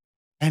today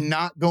and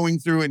not going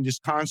through and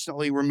just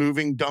constantly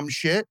removing dumb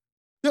shit,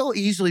 there'll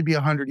easily be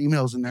 100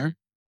 emails in there.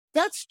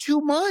 That's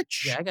too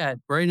much. Yeah, I got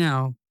right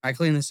now. I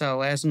cleaned this out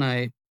last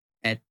night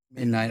at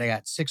midnight. I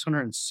got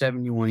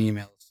 671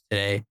 emails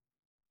today.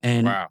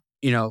 And,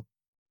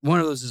 one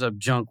of those is a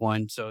junk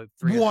one. So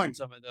 300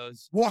 some of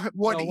those.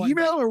 One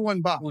email or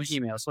one box? One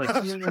email. So like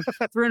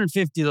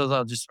 350 of those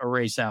I'll just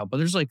erase out. But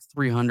there's like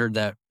 300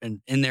 that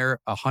in there,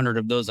 100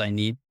 of those I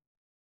need.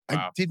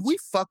 Wow. Did we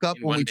fuck up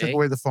when we took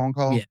away the phone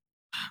call? Yeah.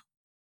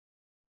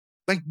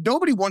 Like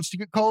nobody wants to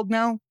get called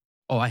now.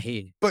 Oh, I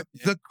hate it. But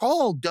the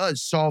call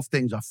does solve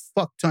things a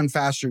fuck ton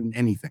faster than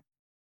anything.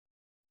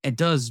 It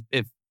does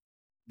if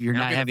you're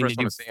not having to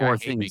do 4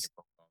 things.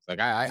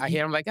 Like I hate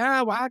him. Like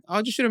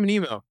I'll just shoot him an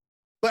email.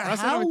 But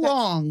how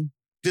long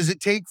does it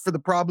take for the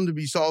problem to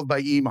be solved by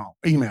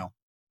email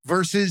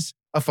versus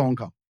a phone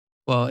call?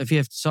 Well, if you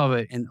have to solve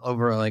it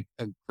over like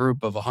a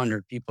group of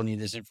 100 people need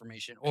this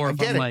information, or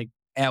if I'm like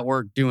at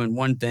work doing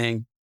one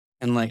thing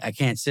and like I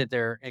can't sit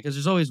there because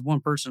there's always one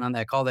person on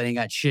that call that ain't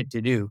got shit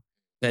to do.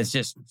 That's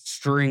just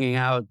stringing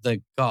out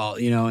the call,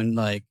 and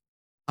like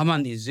I'm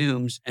on these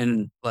Zooms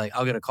and like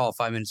I'll get a call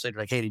 5 minutes later,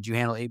 like, hey, did you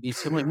handle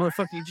ABC? I'm like,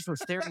 motherfucker, you just were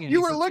staring at me.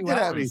 You were looking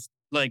at me.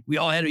 Like we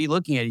all had to be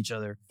looking at each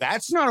other.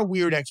 That's not a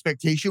weird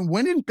expectation.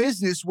 When in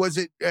business was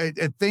it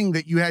a thing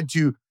that you had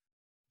to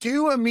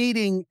do a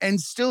meeting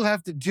and still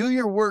have to do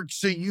your work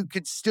so you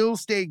could still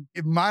stay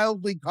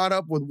mildly caught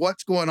up with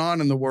what's going on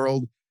in the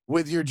world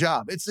with your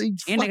job?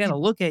 I got to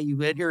look at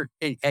you at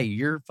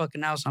your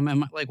fucking house. I'm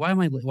like,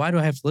 why do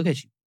I have to look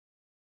at you?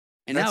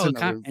 And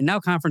now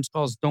conference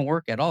calls don't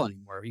work at all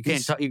anymore. You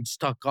can't talk, you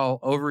just talk all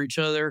over each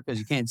other because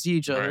you can't see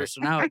each other. Right.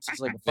 So now it's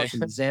just like a fucking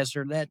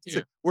disaster. That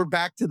too. We're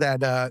back to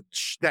that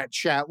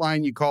chat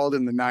line you called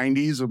in the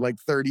 90s with like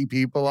 30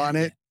 people on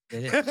it.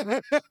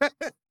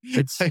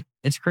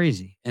 It's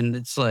crazy. And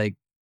it's like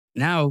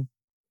now,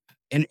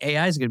 and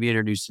AI is going to be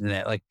introduced into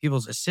that. Like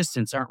people's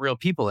assistants aren't real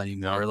people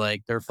anymore.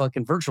 Like they're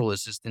fucking virtual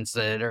assistants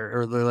that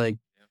or they're like,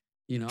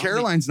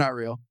 Caroline's not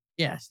real.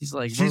 Yeah, she's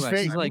like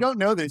fake. You don't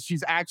know this.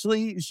 She's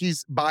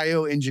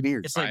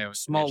bioengineered. It's like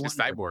small. She's a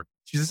cyborg.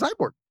 She's a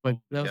cyborg. But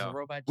that was a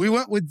robot. We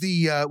went with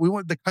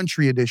the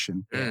country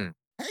edition. Mm.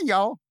 Hey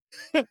y'all.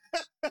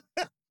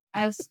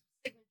 As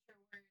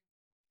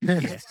signature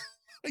word.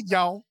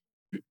 Y'all.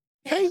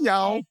 Hey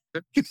y'all.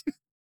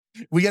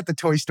 We got the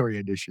Toy Story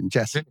edition,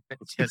 Jesse.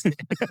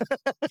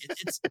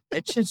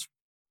 It's just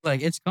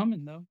like it's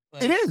coming though.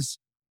 Like, it is.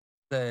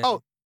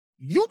 You'll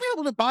be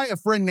able to buy a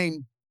friend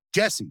named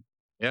Jesse.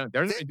 Yeah,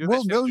 they're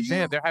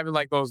having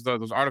like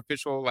those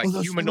artificial like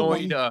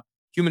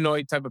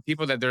humanoid type of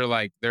people that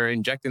they're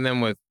injecting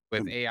them with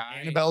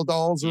AI. Annabelle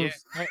dolls,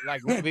 these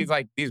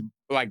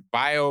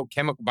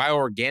biochemical,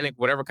 bioorganic,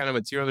 whatever kind of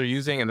material they're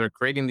using, and they're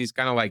creating these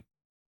kind of like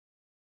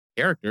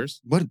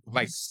characters,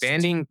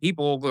 standing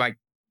people like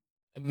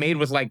made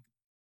with like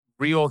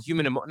real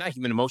not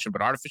human emotion,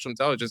 but artificial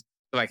intelligence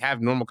to like have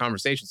normal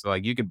conversations. So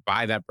like you could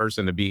buy that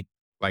person to be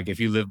like if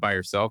you live by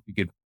yourself, you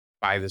could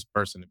buy this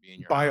person to be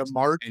in your buy house a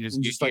mark and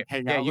just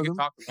hang out with you can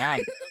talk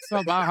about it. So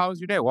about how was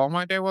your day? Well,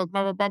 my day was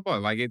blah blah blah blah.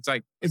 Like it's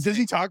like does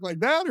he talk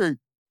like that or?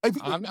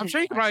 I'm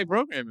sure you can probably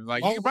program him.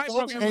 Like you can probably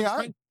program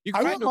AI.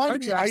 I want mine to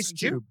be Ice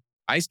Cube.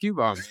 Ice Cube.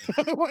 I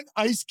want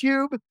Ice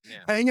Cube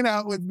hanging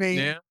out with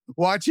me,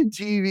 watching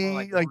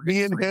TV, like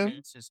me and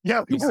him.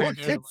 Yeah, we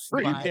working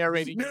free,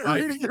 narrating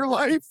your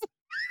life.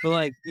 But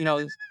like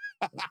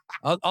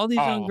all these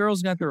young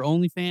girls got their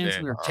OnlyFans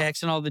and they're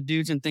taxing all the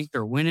dudes and think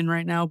they're winning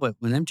right now. But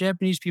when them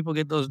Japanese people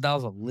get those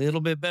dolls a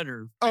little bit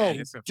better. Oh,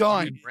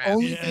 John,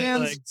 OnlyFans.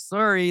 Like,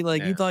 sorry,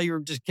 you thought you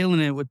were just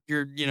killing it with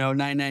your,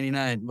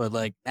 $9.99. But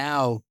like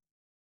now,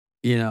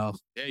 you got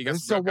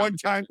it's a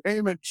one-time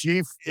payment,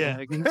 Chief.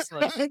 Yeah.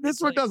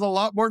 This one does a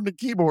lot more than the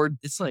keyboard.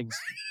 It's like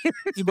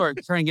people are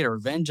trying to get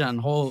revenge on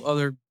whole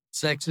other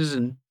sexes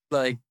and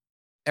like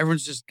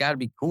everyone's just got to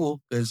be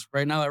cool because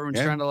right now everyone's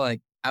Yeah. trying to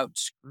like out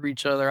screw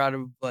each other out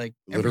of like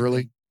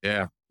Literally.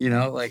 everything.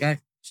 Yeah. Like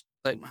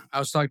I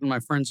was talking to my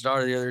friend's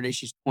daughter the other day.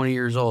 She's 20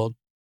 years old,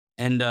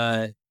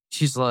 and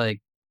she's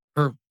like,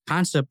 her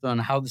concept on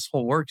how this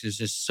whole works is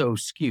just so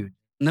skewed.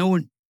 No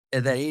one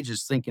at that age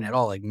is thinking at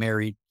all like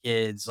married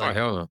kids, Oh, like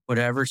hell no.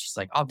 whatever. She's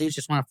like, oh, dudes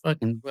just want to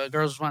fucking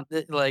girls just want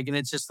this. Like, and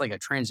it's just like a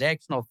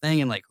transactional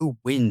thing, and like who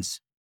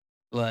wins?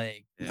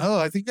 Like, Oh,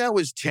 I think that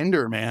was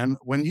Tinder, man.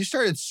 When you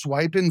started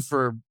swiping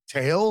for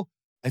tail,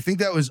 I think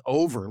that was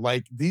over.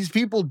 Like these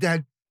people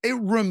that it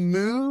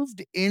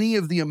removed any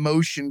of the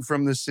emotion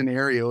from the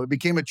scenario. It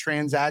became a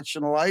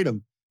transactional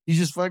item. You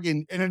just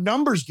fucking in a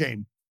numbers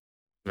game.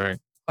 Right.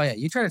 oh yeah,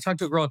 you try to talk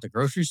to a girl at the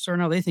grocery store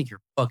now, they think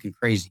you're fucking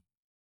crazy.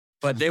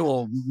 But they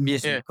will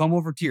come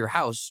over to your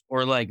house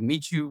or like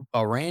meet you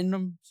a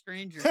random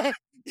stranger.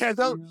 Yeah,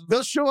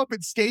 they'll show up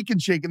at Steak and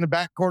Shake in the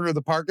back corner of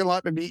the parking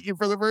lot and meet you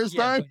for the first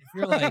time. But if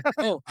you're like,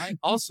 oh, I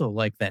also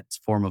like that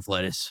form of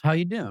lettuce. How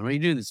you doing? What are you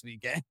doing this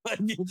weekend?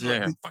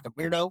 Yeah. Fucking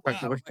weirdo. Wow,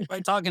 why are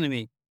you talking to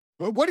me?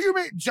 What do you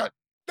mean?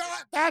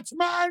 That's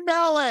my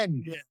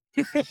melon. Yeah.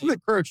 In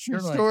the grocery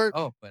You're like, store.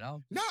 oh, but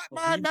I'll Not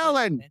believe my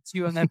melon. That's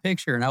you on that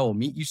picture, and I will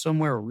meet you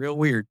somewhere real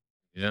weird.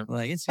 Yeah.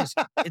 Like it's just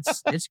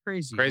it's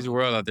crazy. Crazy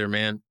world out there,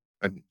 man.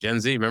 Gen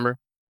Z, remember?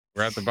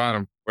 We're at the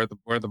bottom.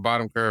 We're at the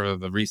bottom curve of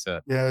the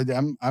reset. Yeah,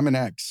 I'm an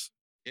X.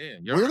 Yeah.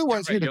 We're the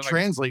ones here to You're like-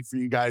 translate for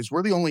you guys.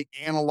 We're the only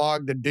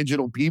analog to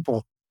digital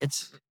people.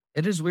 It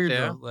is weird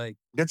Yeah. though. Like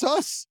It's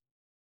us.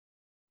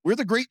 We're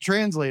the great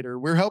translator.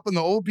 We're helping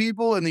the old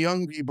people and the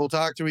young people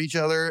talk to each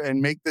other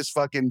and make this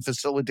fucking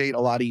facilitate a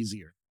lot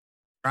easier.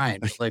 trying,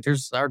 but like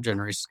there's our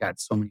generation's got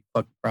so many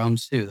fucking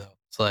problems too, though.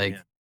 It's like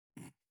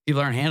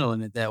people aren't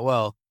handling it that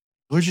well.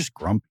 We're just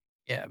grumpy.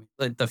 Yeah, I mean,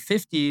 like the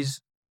 50s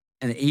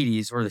and the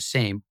 80s were the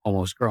same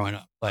almost growing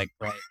up. Like,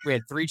 we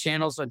had 3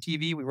 channels on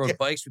TV. We rode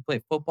bikes. We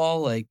played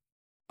football. Like,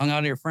 hung out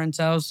at your friend's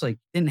house. Like,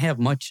 didn't have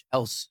much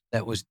else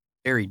that was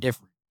very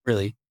different,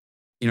 really.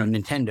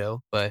 Nintendo.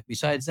 But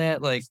besides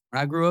that, like,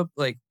 when I grew up,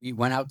 like, we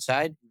went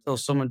outside until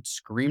someone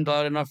screamed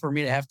loud enough for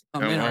me to have to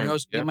come in, or I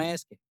was get my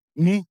ass kicked.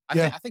 Mm-hmm.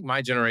 I think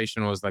my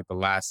generation was like the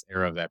last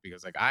era of that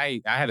because like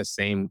I had the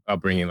same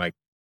upbringing, like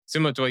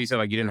similar to what you said,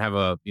 like you didn't have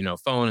a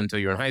phone until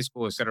you were in high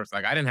school, et cetera. It's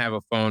like I didn't have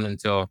a phone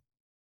until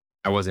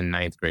I was in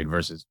 9th grade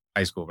versus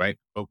high school, right?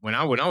 But when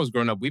I was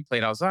growing up, we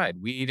played outside.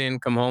 We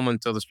didn't come home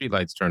until the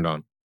streetlights turned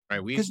on,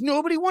 right? Because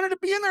nobody wanted to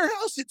be in their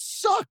house. It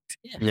sucked.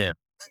 Yeah.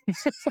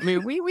 I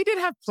mean, we did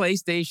have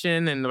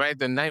PlayStation, and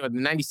the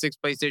 96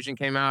 PlayStation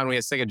came out, and we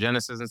had Sega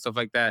Genesis and stuff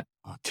like that.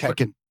 Oh,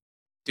 Tekken.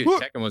 Dude,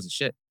 Tekken was the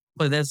shit.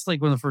 But that's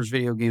like one of the first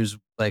video games,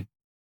 like,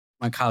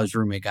 my college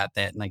roommate got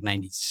that in like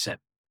 97.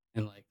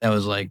 And like, that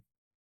was like,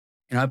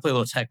 I play a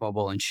little Tecmo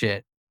Bowl and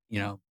shit,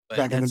 but Back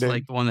in the that's day.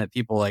 like the one that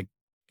people like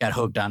got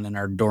hooked on in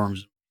our dorms.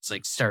 It's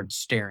like started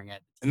staring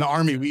at. In the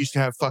army, we used to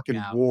have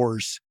fucking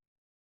wars.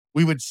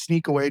 We would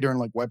sneak away during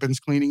like weapons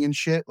cleaning and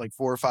shit, like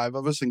 4 or 5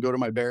 of us, and go to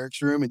my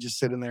barracks room and just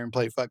sit in there and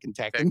play fucking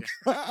Tekken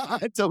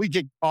until we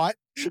get caught.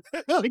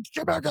 Like,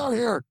 get back out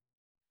here.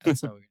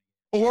 That's how we,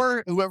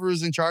 Or whoever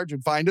was in charge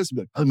would find us and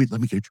be like,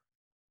 let me get you.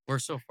 we're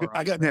so far. I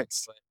off got track,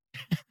 next.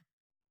 but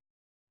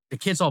the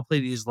kids all play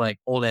these like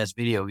old ass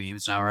video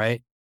games now,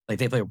 right? Like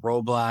they play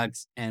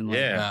Roblox and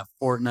like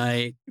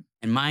Fortnite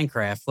and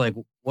Minecraft. Like,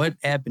 what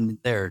happened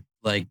there?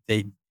 Like,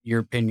 your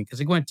opinion?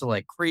 Because it went to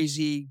like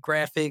crazy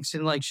graphics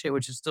and like shit,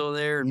 which is still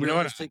there. And You know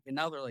what? realistic, and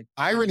now they're like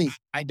Irony.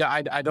 I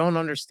don't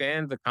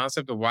understand the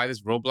concept of why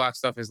this Roblox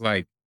stuff is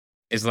like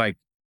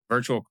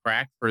virtual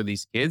crack for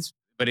these kids,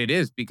 but it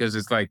is because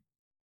it's like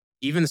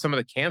even some of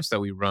the camps that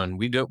we run,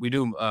 we do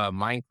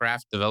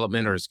Minecraft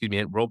development, or excuse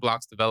me, Roblox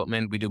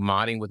development. We do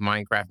modding with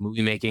Minecraft,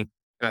 movie making,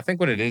 and I think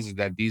what it is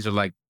that these are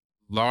like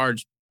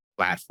large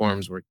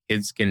platforms where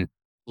kids can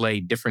play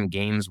different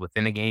games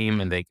within a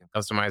game, and they can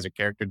customize their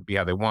character to be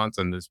how they want.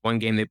 So in this one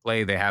game they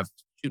play, they have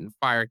shooting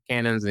fire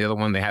cannons. The other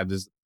one, they have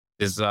this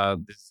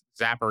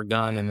zapper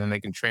gun, and then they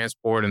can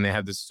transport, and they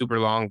have this super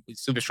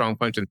strong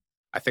punch. And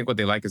I think what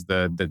they like is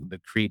the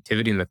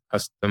creativity and the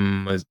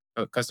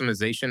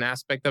customization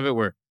aspect of it,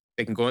 where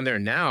they can go in there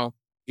and now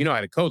you know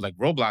how to code. Like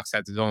Roblox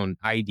has its own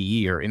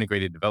IDE or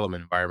integrated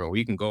development environment where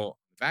you can go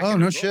back. Oh,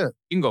 no shit.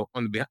 You can go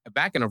on the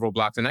back end of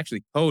Roblox and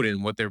actually code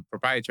in what their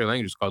proprietary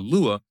language is called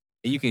Lua,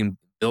 and you can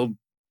build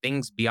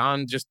things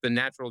beyond just the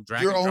natural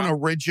drag. Your and own drop.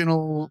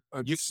 original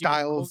You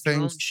style of code your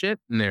own things. shit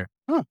in there.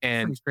 Huh.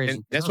 And crazy.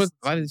 that's what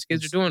a lot of these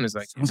kids are doing is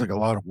like, Sounds like a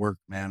lot of work,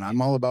 man.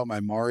 I'm all about my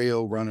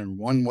Mario running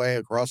one way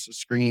across the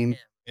screen.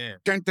 yeah,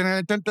 Dun,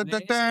 dun, dun, dun,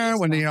 dun, dun,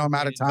 when I'm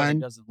out of complicated, but time.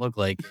 It doesn't look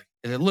like it.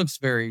 And it looks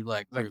very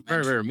like like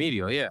very, very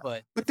remedial. Yeah.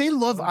 But But they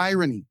love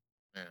irony.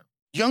 Yeah.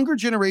 Younger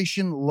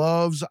generation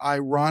loves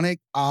ironic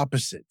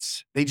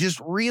opposites. They just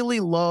really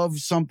love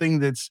something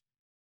that's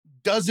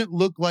doesn't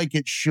look like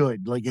it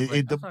should. Like Right. the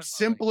I'm talking about, like,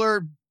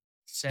 simpler,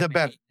 7,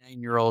 better. 8,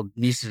 9-year-old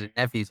nieces and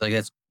nephews, like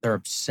they're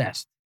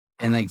obsessed,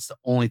 and like it's the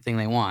only thing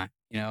they want.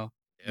 Yeah.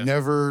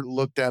 never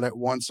looked at it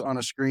once on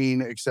a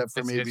screen except for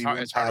It's, maybe it's hard,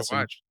 when it's hard to passing.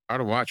 watch. Hard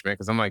to watch, man.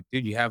 Because I'm like,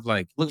 dude, you have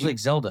like, Looks like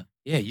Zelda.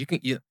 yeah, you can,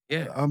 yeah.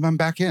 I'm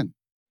back in.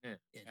 It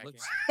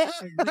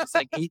looks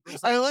like eight.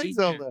 I like 8-bit.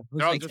 Zelda. Looks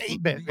They're all like just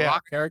 8-bit,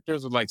 block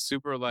characters with like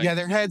super like Yeah,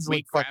 their heads look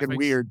weak fucking graphics.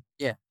 weird.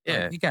 Yeah.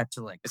 Yeah. You got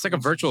to like. It's like a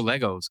virtual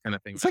Legos kind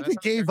of thing. It's like they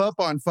gave up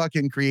on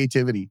fucking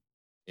creativity.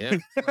 Yeah.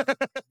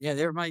 Yeah,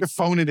 they're They're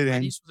phoning it My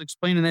in. niece was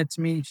explaining that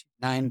to me. She's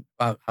 9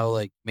 about how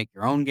like make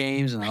your own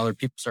games and other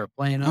people start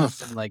playing them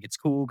and like it's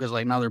cool because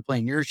like now they're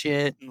playing your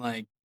shit and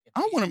like.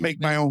 I want to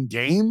make my own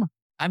game.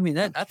 I mean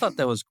that I thought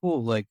that was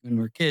cool. Like when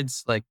we were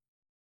kids, like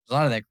there's a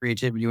lot of that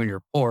creativity when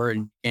you're poor and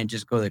you can't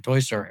just go to the toy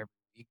store every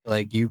week.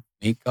 Like you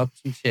make up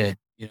some shit,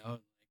 you know.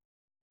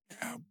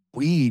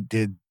 We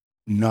did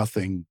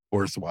nothing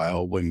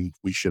worthwhile when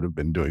we should have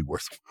been doing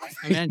worthwhile.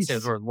 I mean, I didn't say it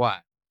was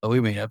worthwhile, but we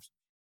made up.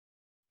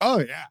 Oh,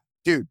 yeah.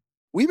 Dude,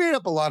 we made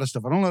up a lot of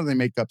stuff. I don't know if they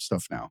make up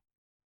stuff now.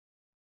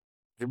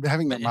 They're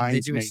having their They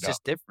minds do, made it's up.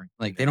 just different.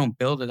 Like they don't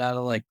build it out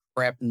of like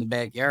crap in the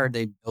backyard.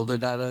 They build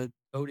it out of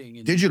coding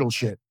and Digital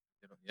shit.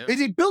 Yeah.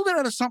 They build it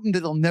out of something that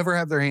they'll never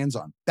have their hands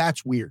on.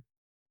 That's weird.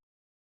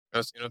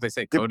 You know what they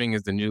say? Coding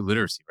is the new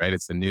literacy, right?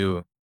 It's the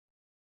new,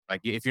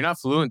 like, if you're not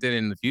fluent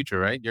in the future,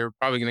 right? You're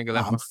probably going to get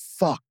left I'm behind.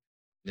 fucked.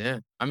 Yeah.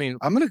 I mean,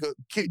 I'm going to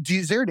go.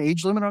 Is there an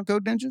age limit on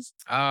Code Ninjas?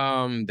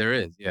 there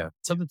is. Yeah.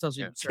 something tells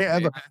you. Yeah. to start Yeah, I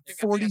have a I think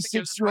it was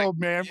 46-year-old like-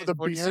 man yeah, with a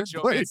beard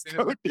 46-year-old playing man sitting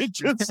in Code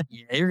Ninjas.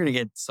 Yeah, you're gonna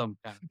get some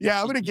kind of. Yeah,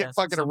 I'm going to get CPS or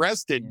fucking something.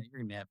 arrested. Yeah,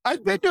 you're gonna have.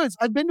 I've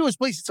been to his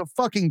place. It's a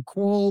fucking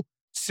cool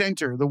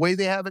center. The way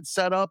they have it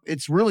set up,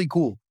 it's really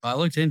cool. I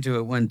looked into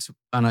it when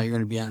found out you're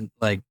gonna be on.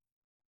 Like,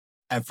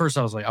 at first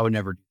I was like, I would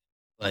never do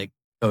like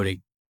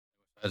coding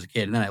as a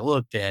kid, and then I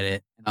looked at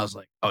it and I was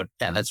like, oh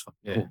yeah, that's fucking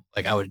Yeah. cool.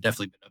 Like I would have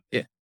definitely been up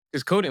there.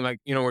 Because coding, like,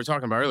 we were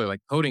talking about earlier,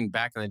 like coding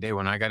back in the day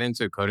when I got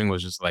into it, coding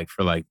was just like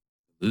for like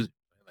losers.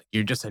 Like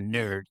you're just a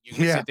nerd. You're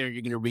gonna Yeah. sit there,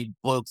 you're gonna read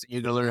books, and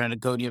you're gonna learn how to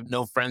code. You have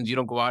no friends. You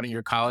don't go out in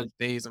your college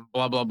days and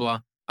blah blah blah.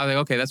 I was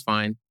like, okay, that's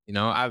fine.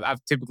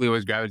 I've typically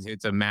always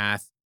gravitated to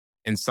math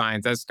and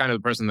science. That's kind of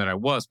the person that I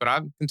was. But I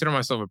consider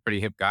myself a pretty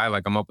hip guy.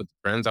 Like I'm up with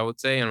friends, I would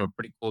say, and I'm a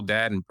pretty cool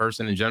dad and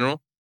person in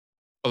general.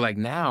 But like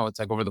now, it's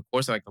like over the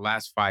course of like the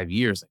last 5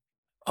 years, like,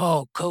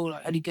 oh, code,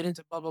 how do you get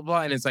into blah, blah,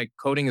 blah? And it's like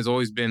coding has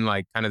always been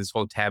like kind of this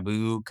whole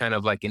taboo kind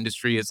of like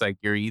industry. It's like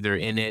you're either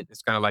in it.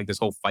 It's kind of like this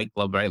whole fight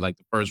club, right? Like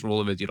the first rule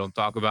of it, you don't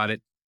talk about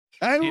it.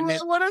 I And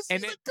then- want to see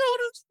and the then-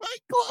 Coders Fight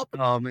Club.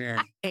 Oh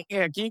man,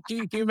 Yeah, can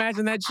you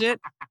imagine that shit?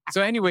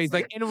 So anyways,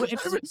 like,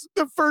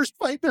 The first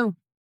fight, their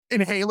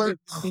inhaler.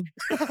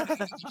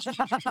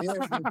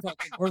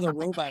 or the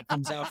robot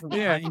comes out from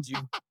Yeah. behind you.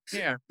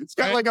 yeah, It's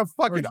got like a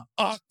fucking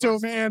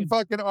Octoman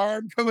fucking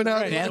arm coming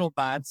out. Right. Battle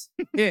bots.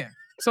 yeah.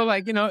 So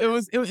like, it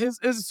was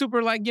a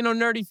super like,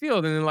 nerdy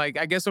field. And then like,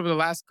 I guess over the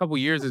last couple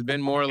of years, it's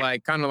been more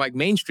like kind of like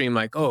mainstream,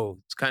 like, oh,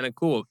 it's kind of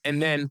cool.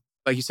 And then,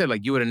 like you said,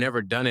 like you would have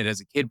never done it as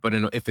a kid, but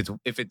if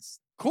it's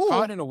Cool.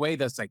 taught in a way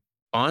that's like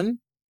fun,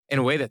 in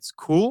a way that's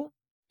cool,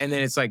 and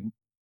then it's like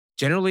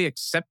generally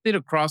accepted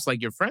across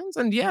like your friends,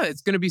 and yeah,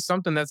 it's going to be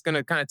something that's going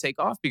to kind of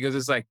take off because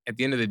it's like at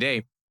the end of the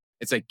day,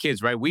 it's like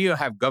kids, right? We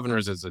have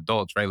governors as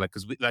adults, right? Like,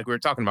 because we were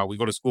talking about, we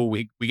go to school,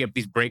 we get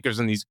these breakers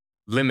and these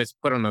limits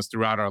put on us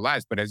throughout our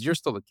lives. But as you're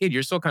still a kid,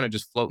 you're still kind of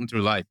just floating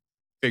through life,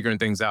 figuring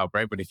things out,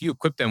 right? But if you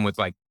equip them with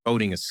like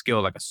coding a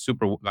skill, like a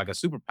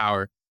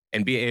superpower,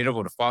 and be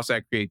able to foster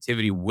that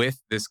creativity with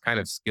this kind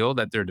of skill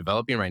that they're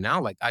developing right now,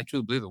 like I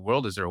truly believe the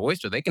world is their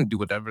oyster. They can do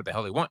whatever the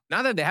hell they want.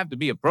 Not that they have to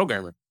be a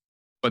programmer,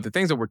 but the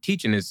things that we're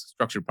teaching is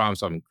structured problem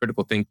solving,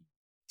 critical thinking,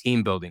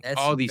 team building, That's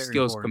all these very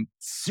skills important.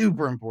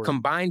 Super important.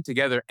 combined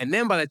together. And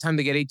then by the time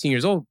they get 18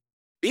 years old,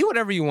 be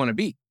whatever you want to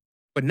be.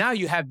 But now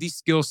you have these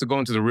skills to go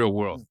into the real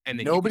world. And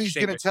then Nobody's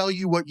going to tell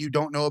you what you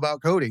don't know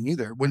about coding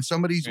either. When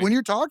when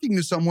you're talking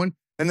to someone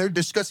and they're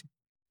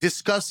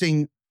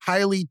discussing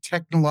highly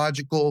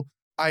technological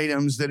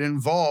items that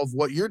involve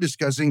what you're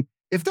discussing,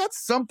 if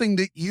that's something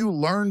that you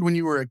learned when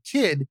you were a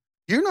kid,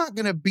 you're not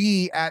going to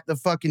be at the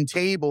fucking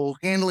table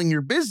handling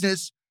your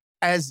business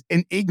as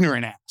an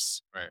ignorant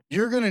ass. Right.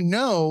 You're going to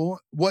know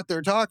what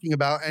they're talking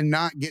about and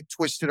not get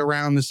twisted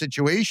around the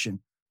situation.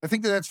 I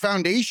think that's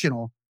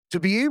foundational. To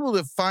be able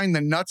to find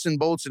the nuts and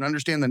bolts and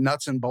understand the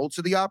nuts and bolts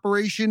of the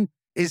operation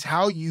is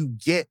how you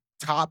get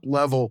top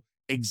level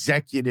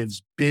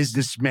executives,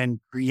 businessmen,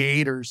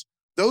 creators.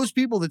 Those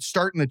people that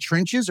start in the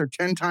trenches are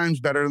 10 times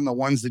better than the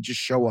ones that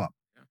just show up.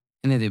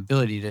 And the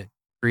ability to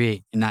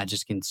create and not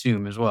just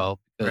consume as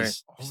well,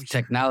 because Right. Oh,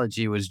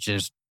 technology was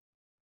just,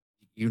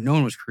 no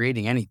one was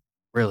creating anything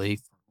really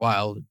for a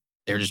while.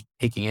 They're just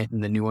picking it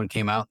and the new one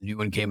came out,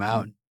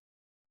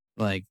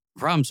 Like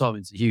problem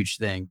solving is a huge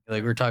thing.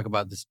 Like we're talking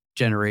about this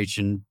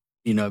generation,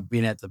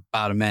 being at the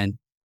bottom end.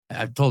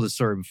 I've told this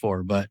story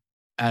before, but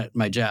at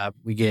my job,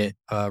 we get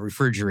a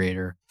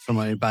refrigerator.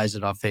 Someone buys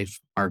it off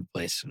Facebook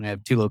Marketplace, and I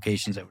have 2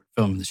 locations that we're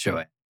filming the show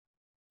at.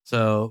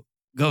 So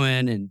go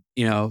in and,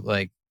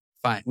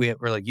 fine. We're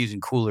like using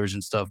coolers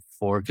and stuff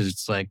before because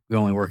it's like we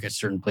only work at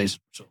certain places.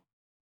 So,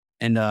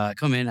 and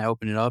come in, I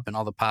open it up, and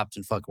all the pops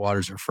and fuck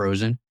waters are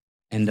frozen.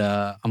 And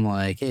I'm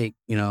like, hey,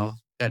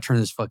 gotta turn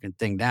this fucking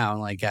thing down.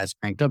 Like, gas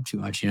cranked up too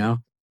much,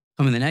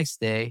 Come in the next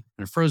day,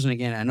 and it's frozen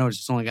again. I noticed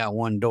it's only got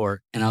one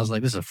door, and I was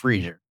like, this is a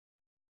freezer.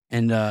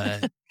 And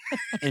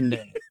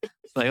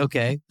It's like,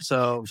 okay.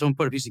 So someone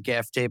put a piece of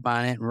gaff tape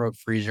on it and wrote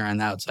freezer on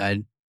the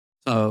outside.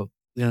 So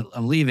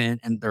I'm leaving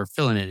and they're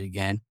filling it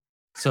again.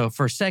 So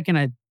for a second,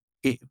 I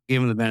gave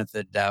them the benefit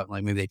of the doubt.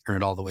 Like maybe they turn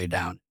it all the way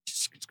down.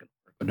 It's gonna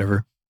work,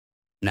 whatever.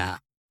 Nah.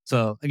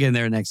 So again,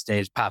 there next day,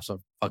 it pops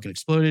up, fucking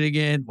exploded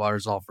again.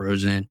 Water's all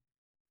frozen.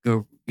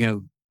 Go,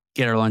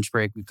 get our lunch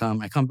break.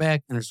 I come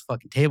back and there's a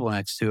fucking table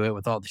next to it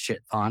with all the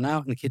shit thawing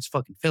out, and the kid's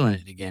fucking filling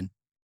it again.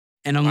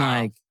 And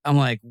I'm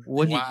like,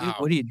 what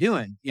are you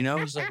doing?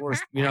 It's like,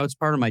 it's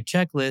part of my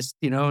checklist,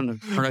 and the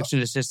production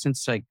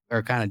assistants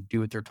are kind of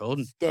do what they're told.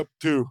 And, Step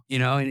 2.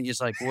 And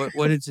he's like,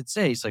 what does it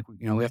say? He's like,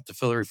 we have to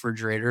fill the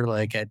refrigerator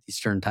like at these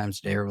certain times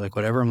of day or like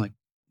whatever. I'm like,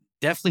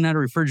 definitely not a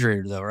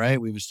refrigerator though, right?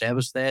 We've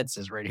established that. It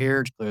says right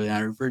here, it's clearly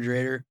not a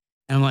refrigerator.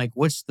 And I'm like,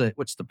 what's the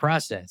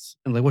process?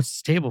 And like, what's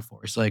this table for?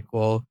 It's like,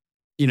 well,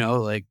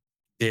 like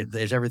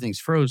there's everything's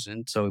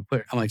frozen. So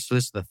I'm like, so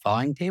this is the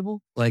thawing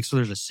table? Like, so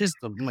there's a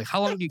system. I'm like,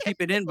 how long do you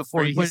keep it in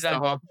before you put it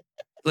out?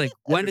 Like,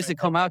 when does it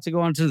come out to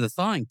go onto the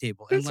thawing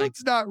table? And This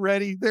one's not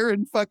ready. They're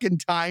in fucking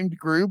timed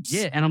groups.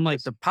 Yeah. And I'm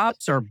like, the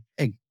pops are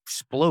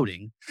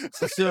exploding.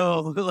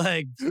 So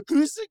like,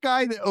 who's the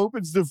guy that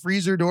opens the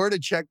freezer door to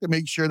check to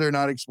make sure they're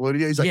not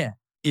exploding? He's like,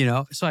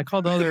 yeah. So I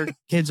called the other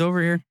kids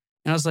over here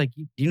and I was like,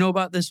 do you know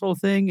about this whole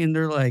thing? And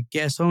they're like,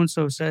 yeah,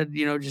 so-and-so said,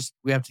 just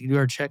we have to do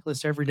our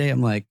checklist every day.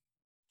 I'm like,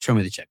 show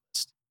me the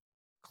checklist.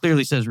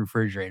 Clearly says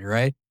refrigerator,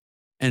 right?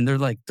 And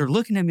they're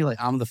looking at me like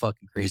I'm the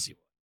fucking crazy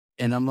one.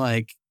 And I'm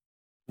like,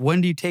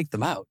 when do you take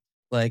them out?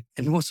 Like,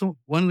 and so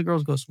one of the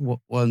girls goes,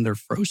 well, when they're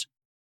frozen.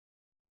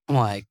 I'm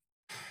like,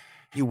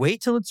 you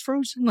wait till it's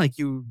frozen? Like,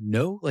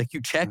 like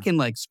you check and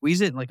like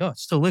squeeze it and like, oh,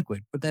 it's still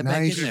liquid. Put that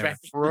back in there.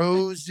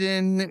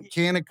 Frozen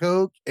can of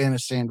Coke and a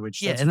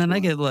sandwich. Yeah. And then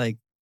I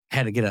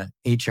had to get a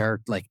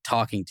HR like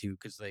talking to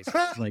because they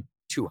like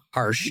too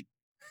harsh.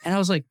 And I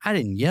was like, I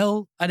didn't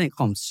yell. I didn't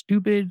call him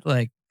stupid.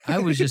 Like, I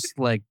was just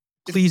like,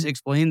 please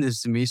explain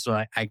this to me so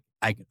I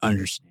can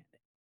understand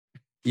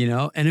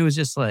it. And it was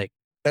just like,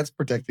 that's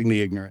protecting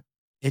the ignorant.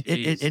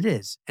 It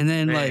is. And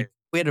then like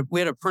we had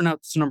to print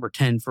out this number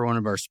 10 for one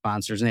of our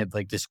sponsors, and they had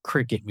like this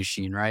Cricut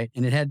machine, right?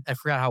 And I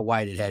forgot how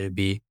wide it had to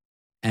be.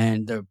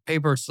 And the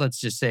paper, let's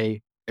just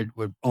say it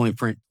would only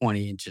print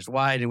 20 inches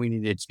wide, and we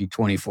needed it to be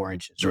 24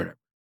 inches or whatever.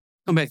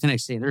 Come back the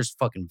next day, there's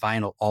fucking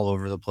vinyl all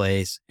over the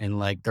place. And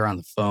like, they're on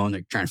the phone,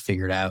 they're trying to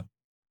figure it out. And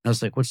I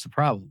was like, what's the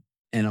problem?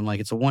 And I'm like,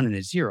 it's a 1 and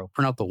a 0.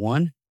 Print out the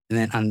 1. And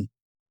then on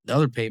the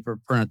other paper,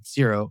 print out the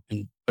 0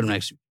 and put them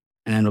next to it.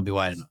 And then it'll be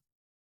wide enough.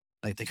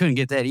 Like, they couldn't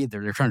get that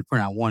either. They're trying to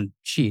print out one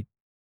sheet.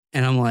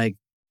 And I'm like,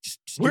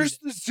 where's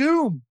the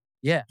Zoom?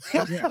 Yeah.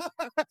 So,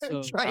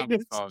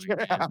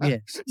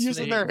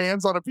 using their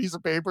hands on a piece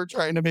of paper,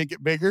 trying to make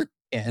it bigger.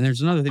 Yeah. And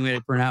there's another thing we had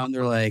to print out. And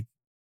they're like,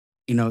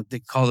 they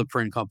call the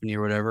print company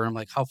or whatever. I'm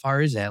like, how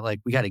far is that? Like,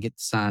 we got to get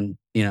this on,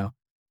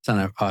 it's on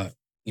a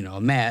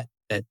mat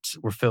that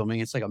we're filming.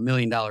 It's like $1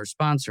 million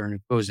sponsor, and if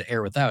it goes to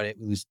air without it,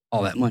 we lose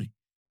all that money.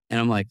 And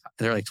I'm like,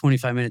 they're like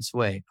 25 minutes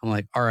away. I'm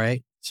like, all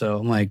right. So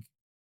I'm like,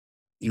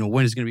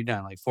 when is it going to be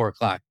done? Like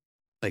 4:00.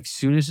 Like,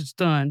 soon as it's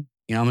done,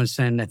 I'm going to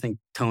send, I think,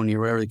 Tony or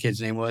whatever the kid's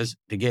name was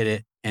to get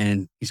it.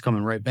 And he's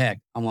coming right back.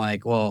 I'm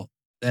like, well,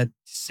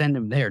 send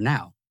him there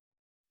now.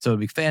 So it'll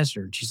be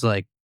faster. And she's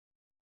like,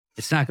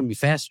 it's not going to be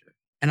faster.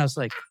 And I was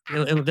like,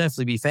 it'll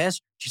definitely be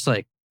faster. She's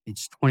like,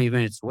 it's 20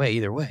 minutes away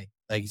either way.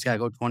 Like, he's got to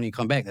go 20 and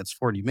come back. That's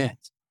 40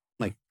 minutes.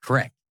 I'm like,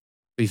 correct.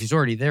 But if he's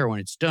already there when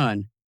it's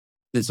done,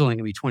 then it's only going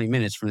to be 20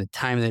 minutes from the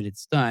time that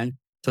it's done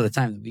to the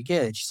time that we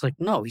get it. She's like,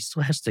 no, he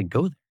still has to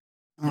go there.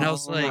 And I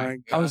was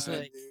like,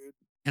 dude.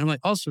 And I'm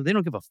like, also, they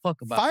don't give a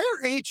fuck about fire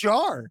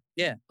HR.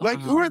 Yeah. Like,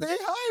 who are they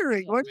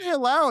hiring? What are they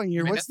allowing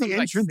you? What's the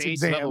entrance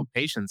exam? Level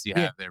patience you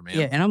have there, man.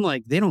 Yeah. And I'm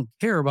like, they don't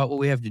care about what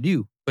we have to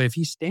do. But if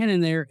he's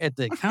standing there at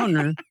the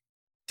counter,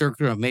 they're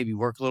going to maybe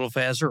work a little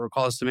faster or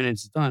call us the minute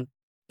it's done.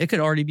 It could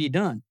already be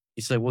done.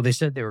 He's like, well, they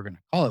said they were going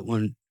to call it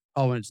when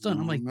it's done.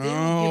 I'm like, they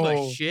don't give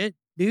a shit,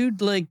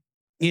 dude. Like,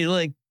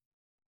 I'm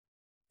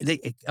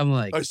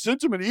like, I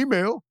sent him an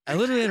email. I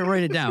literally had to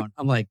write it down.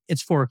 I'm like,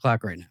 it's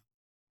 4:00 right now.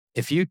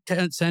 If you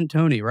send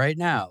Tony right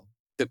now,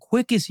 the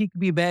quickest he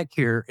could be back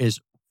here is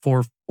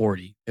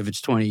 4:40 if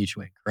it's 20 each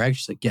way, correct?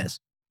 She's like, yes.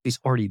 He's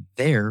already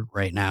there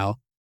right now.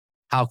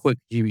 How quick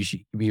could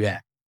he be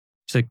back?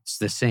 She's like, it's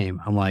the same.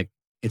 I'm like,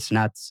 it's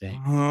not the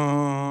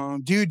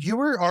same. Dude, you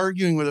were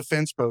arguing with a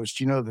fence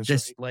post. You know this,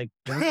 just right?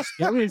 Like,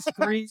 there was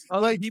 3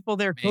 other people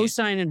there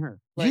co-signing her.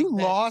 You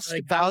lost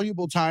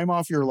valuable time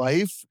off your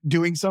life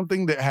doing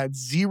something that had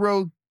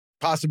zero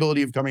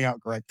possibility of coming out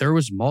correct. There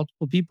was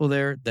multiple people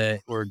there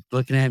that were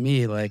looking at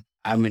me like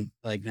I'm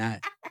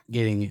not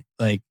getting it.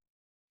 Like,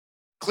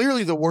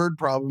 clearly the word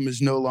problem is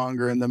no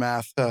longer in the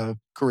math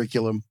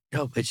curriculum.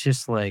 No, it's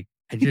just like,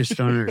 I just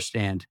don't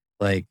understand.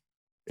 Like,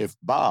 if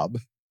Bob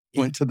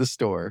went to the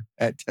store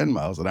at 10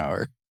 miles an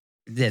hour.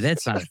 Yeah,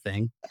 that's not a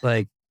thing.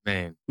 Like,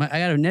 man, I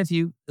got a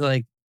nephew,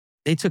 like,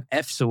 they took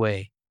F's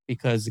away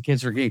because the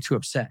kids were getting too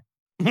upset.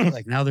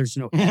 Like, now there's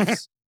no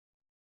F's.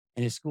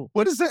 in his school.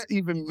 What does that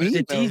even But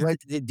mean? Though? Like,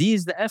 the D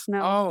is the F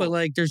now, but Oh.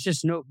 like there's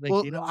just no like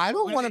well, you know. I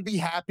don't want to be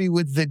happy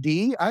with the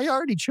D. I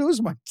already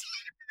chose my.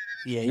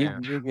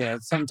 Yeah,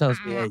 something tells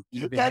me hey,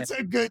 you've been That's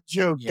happy. a good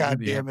joke. Yeah, God you've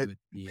been damn happy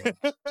it!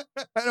 with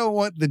the, I don't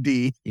want the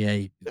D. yeah,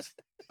 you do.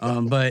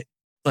 But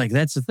like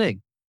that's the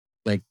thing.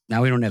 Like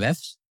now we don't have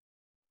Fs,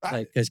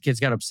 like because kids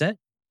got upset.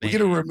 We're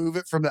gonna remove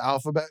it from the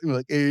alphabet. And be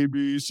like A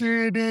B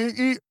C D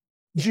E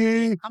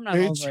G. I'm not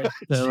all H. like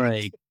the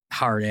like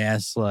hard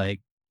ass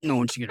like no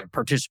one should get a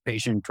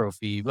participation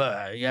trophy.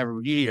 But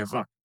you need to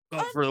fuck go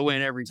for the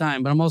win every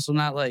time. But I'm also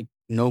not like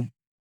no,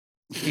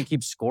 you can't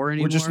keep score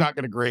anymore. We're just not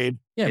gonna grade.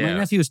 Yeah, my Yeah.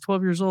 nephew was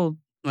 12 years old.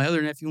 My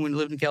other nephew, when he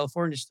lived in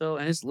California still,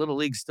 and his little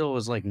league still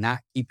was like not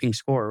keeping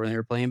score when they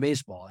were playing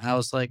baseball. And I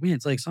was like, man,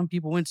 it's like some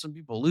people win, some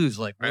people lose.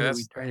 Like, what Right, are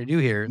we trying to do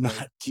here? Not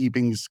Like,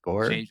 keeping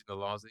score. Changing the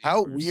laws. of the How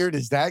universe. weird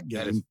is that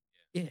That game? is-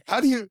 yeah,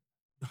 How do you?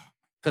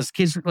 because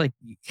kids are like,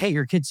 hey,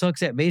 your kid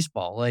sucks at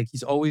baseball. Like,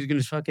 he's always going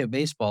to suck at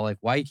baseball. Like,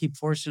 why you keep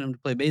forcing him to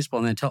play baseball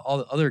and then tell all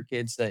the other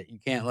kids that you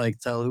can't like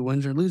tell who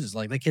wins or loses?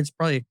 Like, that kid's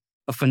probably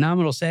a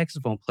phenomenal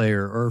saxophone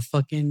player or a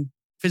fucking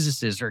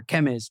physicist or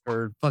chemist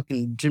or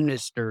fucking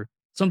gymnast or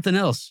something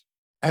else.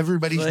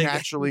 Everybody's Like-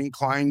 naturally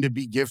inclined to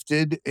be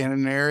gifted in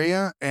an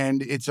area,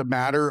 and it's a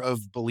matter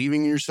of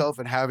believing in yourself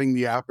and having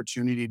the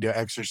opportunity to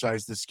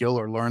exercise the skill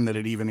or learn that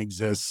it even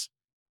exists.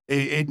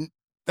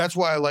 That's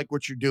why I like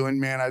what you're doing,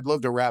 man. I'd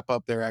love to wrap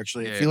up there.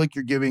 Actually, I Yeah. feel like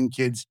you're giving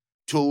kids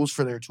tools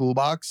for their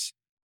toolbox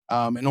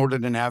in order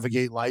to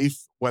navigate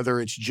life, whether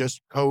it's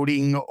just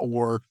coding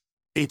or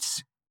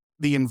it's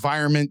the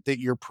environment that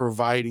you're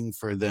providing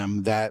for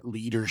them, that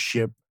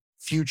leadership,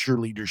 future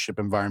leadership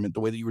environment,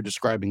 the way that you were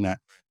describing that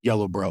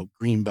yellow belt,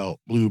 green belt,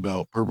 blue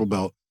belt, purple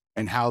belt,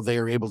 and how they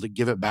are able to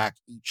give it back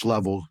each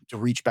level to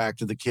reach back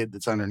to the kid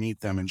that's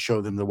underneath them and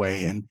show them the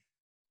way. And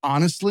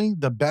honestly,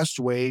 the best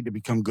way to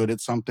become good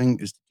at something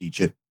is to teach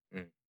it.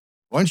 Mm.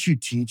 Once you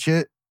teach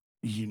it,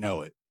 you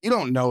know it. You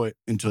don't know it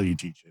until you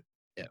teach it.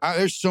 Yeah.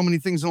 There's so many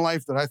things in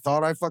life that I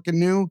thought I fucking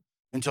knew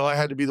until I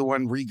had to be the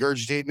one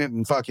regurgitating it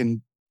and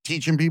fucking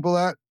teaching people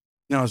that.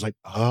 And I was like,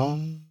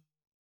 oh,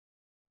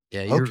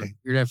 Yeah, you're Okay.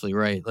 you're definitely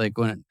right. Like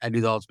when I do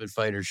the Ultimate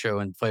Fighter show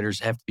and fighters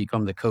have to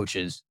become the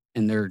coaches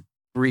and they're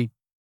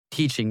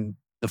re-teaching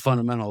the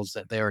fundamentals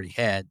that they already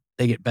had,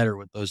 they get better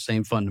with those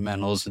same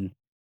fundamentals and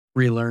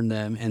relearn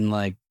them and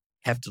like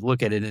have to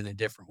look at it in a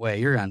different way.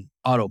 You're on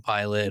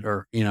autopilot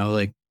or,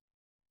 like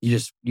you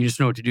just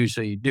know what to do,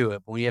 so you do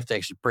it. But when you have to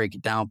actually break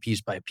it down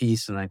piece by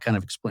piece and then kind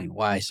of explain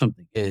why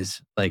something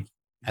is, like,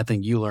 I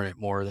think you learn it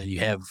more than you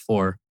have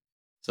before.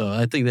 So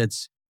I think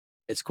it's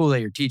cool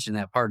that you're teaching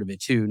that part of it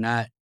too.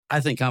 I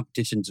think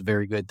competition is a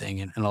very good thing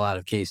in a lot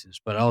of cases,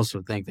 but I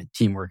also think that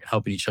teamwork and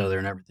helping each other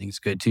and everything's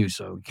good too.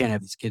 So we can't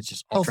have these kids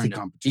just all Healthy trying to beat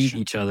competition.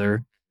 each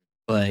other,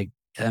 like,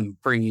 and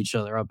bring each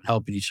other up and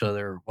helping each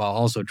other while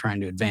also trying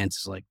to advance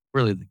is like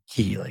really the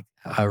key, like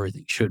how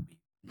everything should be,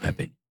 in my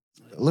opinion.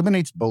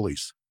 eliminates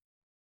bullies.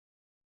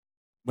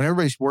 When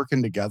everybody's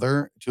working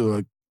together to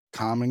a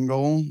common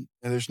goal,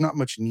 there's not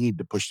much need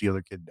to push the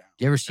other kid down.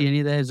 You ever see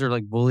any of that? Is there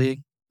like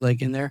bullying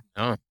like in there?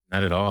 No,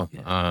 not at all.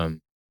 Yeah.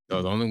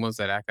 So the only ones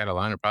that act out of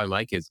line are probably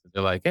my kids. 'Cause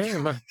they're like, hey,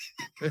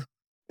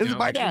 This is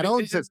my dad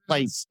owns this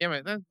place. Yeah,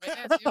 but my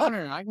dad's the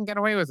owner. I can get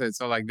away with it.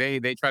 So like they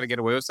try to get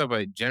away with stuff,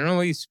 but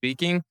generally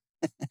speaking,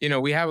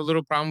 we have a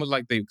little problem with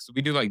like so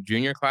we do like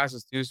junior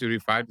classes too. So we do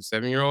 5 to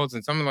 7 year olds,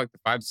 and some of like the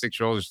 5 to 6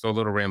 year olds are still a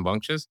little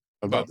rambunctious.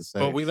 About to say.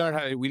 But we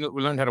learned we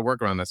learned how to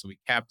work around that. So we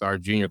capped our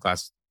junior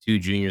class 2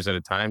 juniors at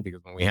a time,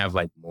 because when we have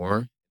like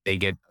more, they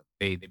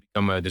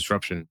become a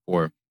disruption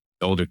for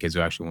the older kids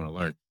who actually want to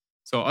learn.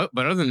 So,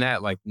 but other than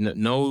that, like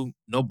no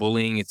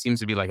bullying. It seems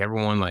to be like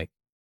everyone, like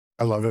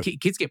I love it.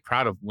 kids get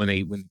proud of when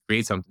they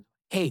create something.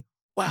 Hey,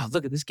 wow,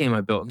 look at this game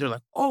I built. And they're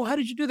like, oh, how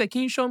did you do that?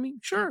 Can you show me?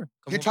 Sure. Come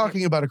You're over.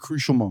 talking about a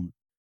crucial moment.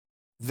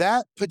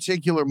 That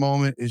particular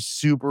moment is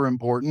super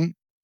important.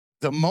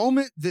 The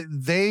moment that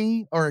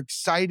they are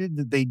excited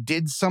that they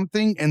did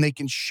something and they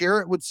can share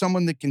it with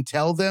someone that can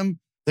tell them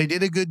they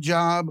did a good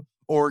job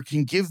or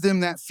can give them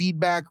that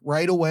feedback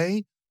right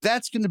away,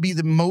 that's going to be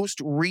the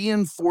most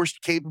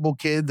reinforced, capable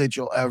kid that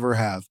you'll ever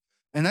have.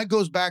 And that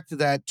goes back to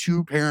that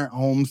 2-parent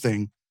home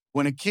thing.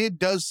 When a kid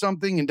does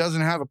something and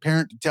doesn't have a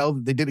parent to tell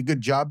that they did a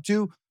good job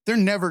to, they're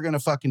never going to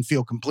fucking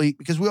feel complete,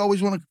 because we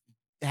always want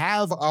to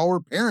have our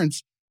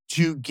parents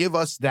to give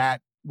us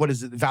that,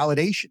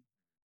 validation.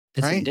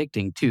 It's Right?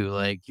 addicting too.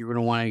 Like you're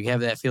gonna want to have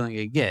that feeling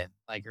again.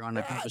 Like you're on to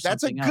accomplish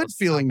That's a something good else,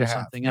 feeling to accomplish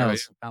have. Something Yeah,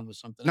 else, accomplish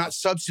something Not else.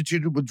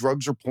 substituted with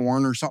drugs or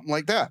porn or something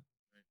like that.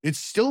 They're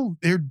still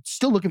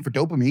looking for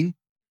dopamine.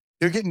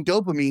 They're getting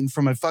dopamine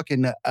from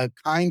a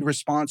kind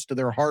response to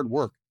their hard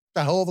work.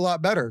 It's a hell of a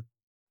lot better,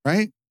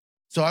 right?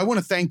 So I want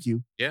to thank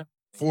you Yeah.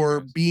 for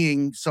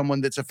being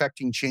someone that's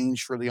affecting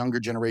change for the younger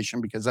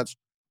generation, because that's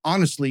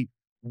honestly,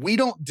 we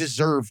don't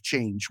deserve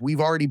change. We've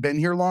already been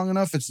here long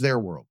enough. It's their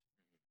world.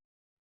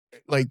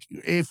 Like,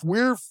 if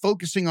we're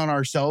focusing on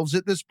ourselves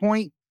at this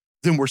point,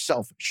 then we're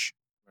selfish,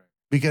 Right.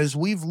 because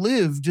we've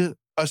lived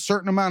a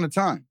certain amount of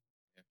time,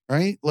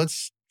 right?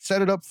 Let's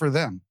set it up for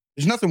them.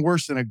 There's nothing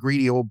worse than a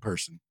greedy old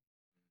person.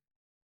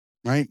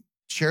 right?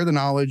 Share the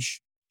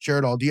knowledge, share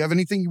it all. Do you have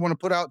anything you want to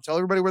put out? Tell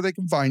everybody where they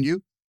can find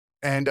you.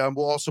 And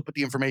we'll also put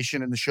the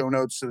information in the show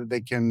notes so that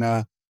they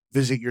can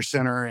visit your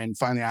center and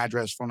find the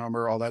address, phone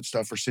number, all that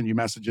stuff, or send you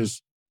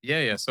messages.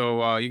 Yeah.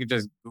 So you can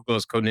just Google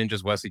us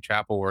CodeNinja's Wesley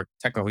Chapel. We're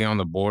technically on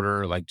the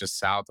border, like just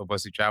south of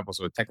Wesley Chapel.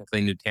 So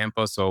technically New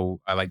Tampa. So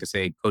I like to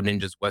say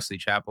CodeNinja's Wesley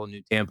Chapel,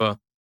 New Tampa.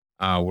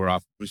 We're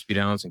off Bruce B.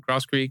 Downs and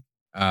Cross Creek.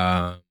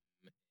 Yeah,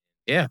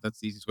 that's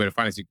the easiest way to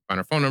find us. You can find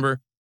our phone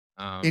number.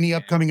 Any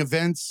upcoming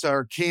events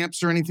or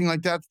camps or anything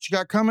like that you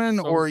got coming,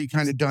 or are you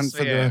kind of done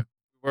for the?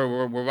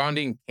 We're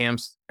rounding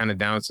camps kind of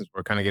down since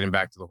we're kind of getting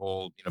back to the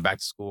whole back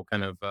to school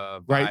kind of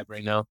vibe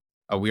right now.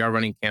 We are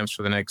running camps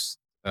for the next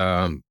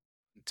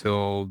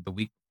until the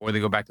week before they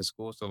go back to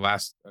school. So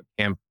last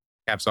camp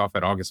caps off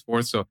at August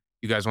 4th. So if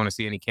you guys want to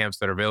see any camps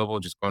that are available,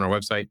 just go on our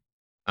website.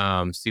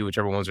 See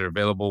whichever ones are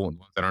available and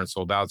ones that aren't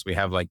sold out. So we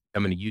have like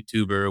becoming a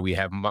YouTuber. We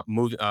have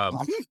moved.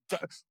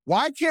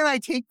 Why can't I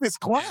take this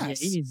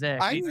class?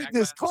 I need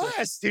this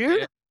class,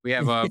 dude. Yeah. We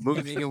have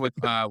moving with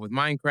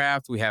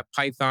Minecraft. We have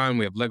Python.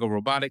 We have Lego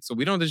robotics. So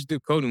we don't just do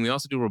coding. We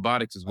also do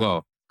robotics as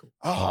well.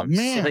 Oh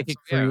man! So they could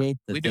create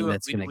the we thing do,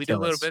 that's going to we kill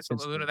do a little us. bit, so a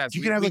little of that.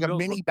 You can have like a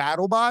mini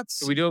battle bots.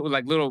 So we do it with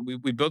like little.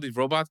 We build these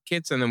robot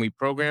kits and then we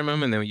program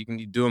them, and then you can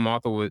do them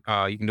also with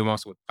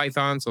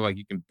Python. So like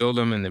you can build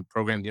them and then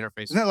program the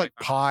interface. Isn't that like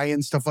Pi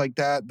and stuff like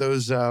that?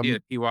 Those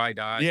PY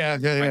dot. Yeah.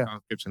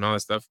 Python scripts and all that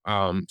stuff.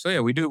 So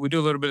yeah, we do a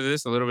little bit of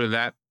this, a little bit of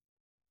that,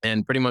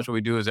 and pretty much what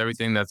we do is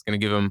everything that's going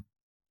to give them,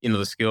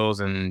 the skills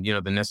and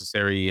the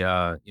necessary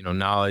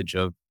knowledge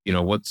of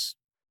what's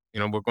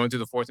we're going through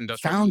the fourth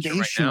industrial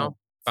revolution right now.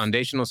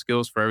 Foundational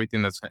skills for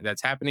everything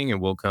that's happening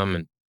and will come,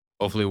 and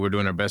hopefully we're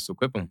doing our best to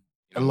equip them.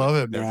 I love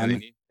it, man.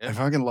 Yeah. I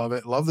fucking love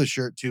it. Love the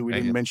shirt too. We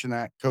didn't mention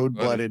that. Code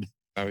blooded.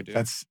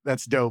 That's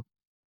dope.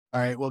 All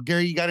right. Well,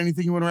 Gary, you got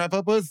anything you want to wrap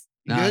up with?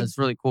 No, it's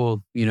really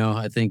cool.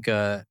 I think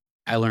I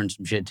learned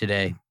some shit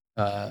today.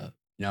 And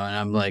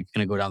I'm like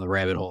gonna go down the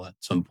rabbit hole at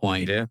some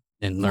point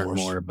and learn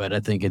more. But I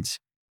think it's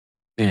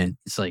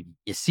like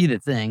you see the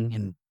thing,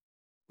 and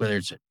whether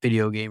it's a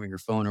video game or your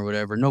phone or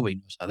whatever, nobody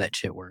knows how that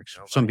shit works.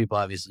 Some people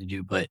obviously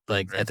do, but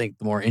I think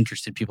the more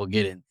interested people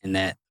get in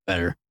that, the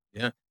better.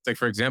 Yeah. It's like,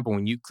 for example,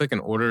 when you click an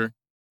order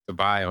to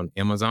buy on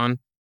Amazon,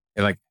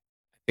 I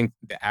think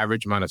the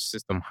average amount of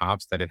system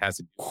hops that it has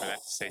to do for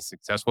that to say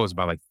successful is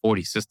about like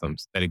 40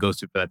 systems that it goes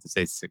through for that to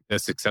say a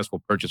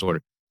successful purchase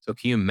order. So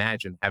can you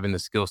imagine having the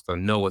skills to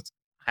know what's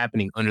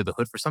happening under the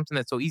hood for something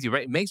that's so easy,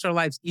 right? It makes our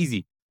lives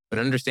easy. But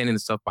understanding the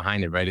stuff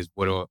behind it, right, is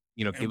what will,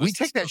 give we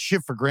take that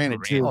shit for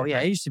granted too. Oh yeah,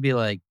 it used to be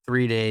like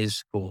 3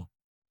 days. Cool.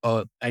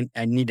 Oh, I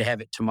need to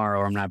have it tomorrow,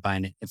 or I'm not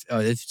buying it. If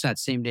it's not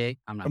same day,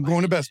 I'm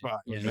going to Best Buy.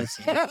 Yeah, it's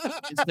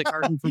the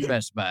carton from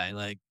Best Buy.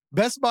 Like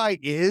Best Buy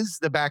is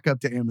the backup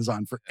to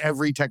Amazon for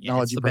every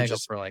technology it's the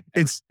purchase. For like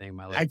it's in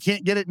my life. I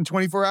can't get it in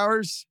 24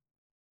 hours.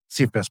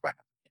 See if Best Buy.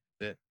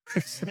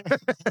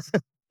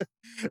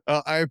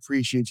 I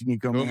appreciate you,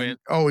 Nico. Cool, man.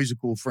 Always a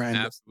cool friend.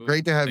 Absolutely.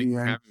 Great to have Thanks you,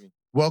 for man. having me.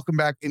 Welcome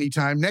back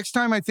anytime. Next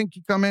time, I think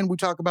you come in, we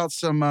talk about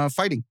some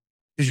fighting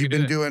because you've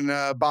been doing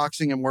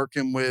boxing and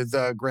working with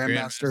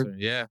Grandmaster.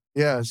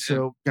 Yeah.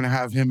 So gonna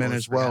have him in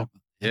as well.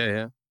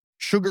 Yeah.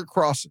 Sugar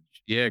Crossing.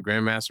 Yeah,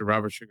 Grandmaster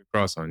Robert Sugar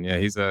Crosson. Yeah,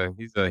 he's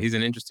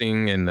an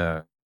interesting and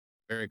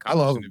very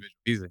accomplished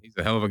individual. He's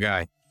a hell of a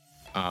guy.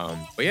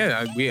 But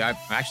yeah,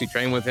 I've actually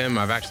trained with him.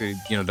 I've actually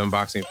done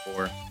boxing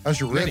for how's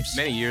your ribs?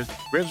 Many years.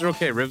 Ribs are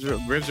okay. Ribs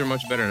are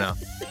much better now.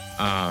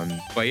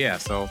 But yeah,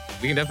 so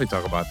we can definitely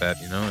talk about that,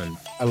 and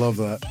I love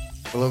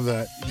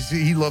that. You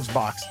see, he loves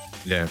boxing.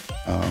 Yeah.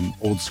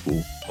 Old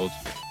school.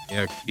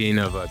 Yeah, being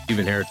of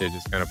Cuban heritage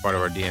is kind of part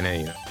of our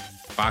DNA,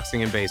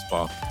 Boxing and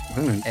baseball.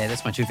 Hey,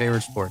 that's my two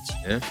favorite sports.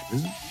 Yeah.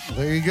 Well,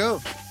 there you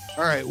go.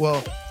 All right.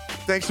 Well,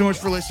 thanks so much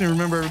for listening.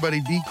 Remember,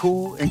 everybody, be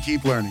cool and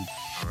keep learning.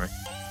 All right.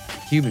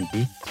 Cuban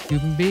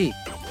B.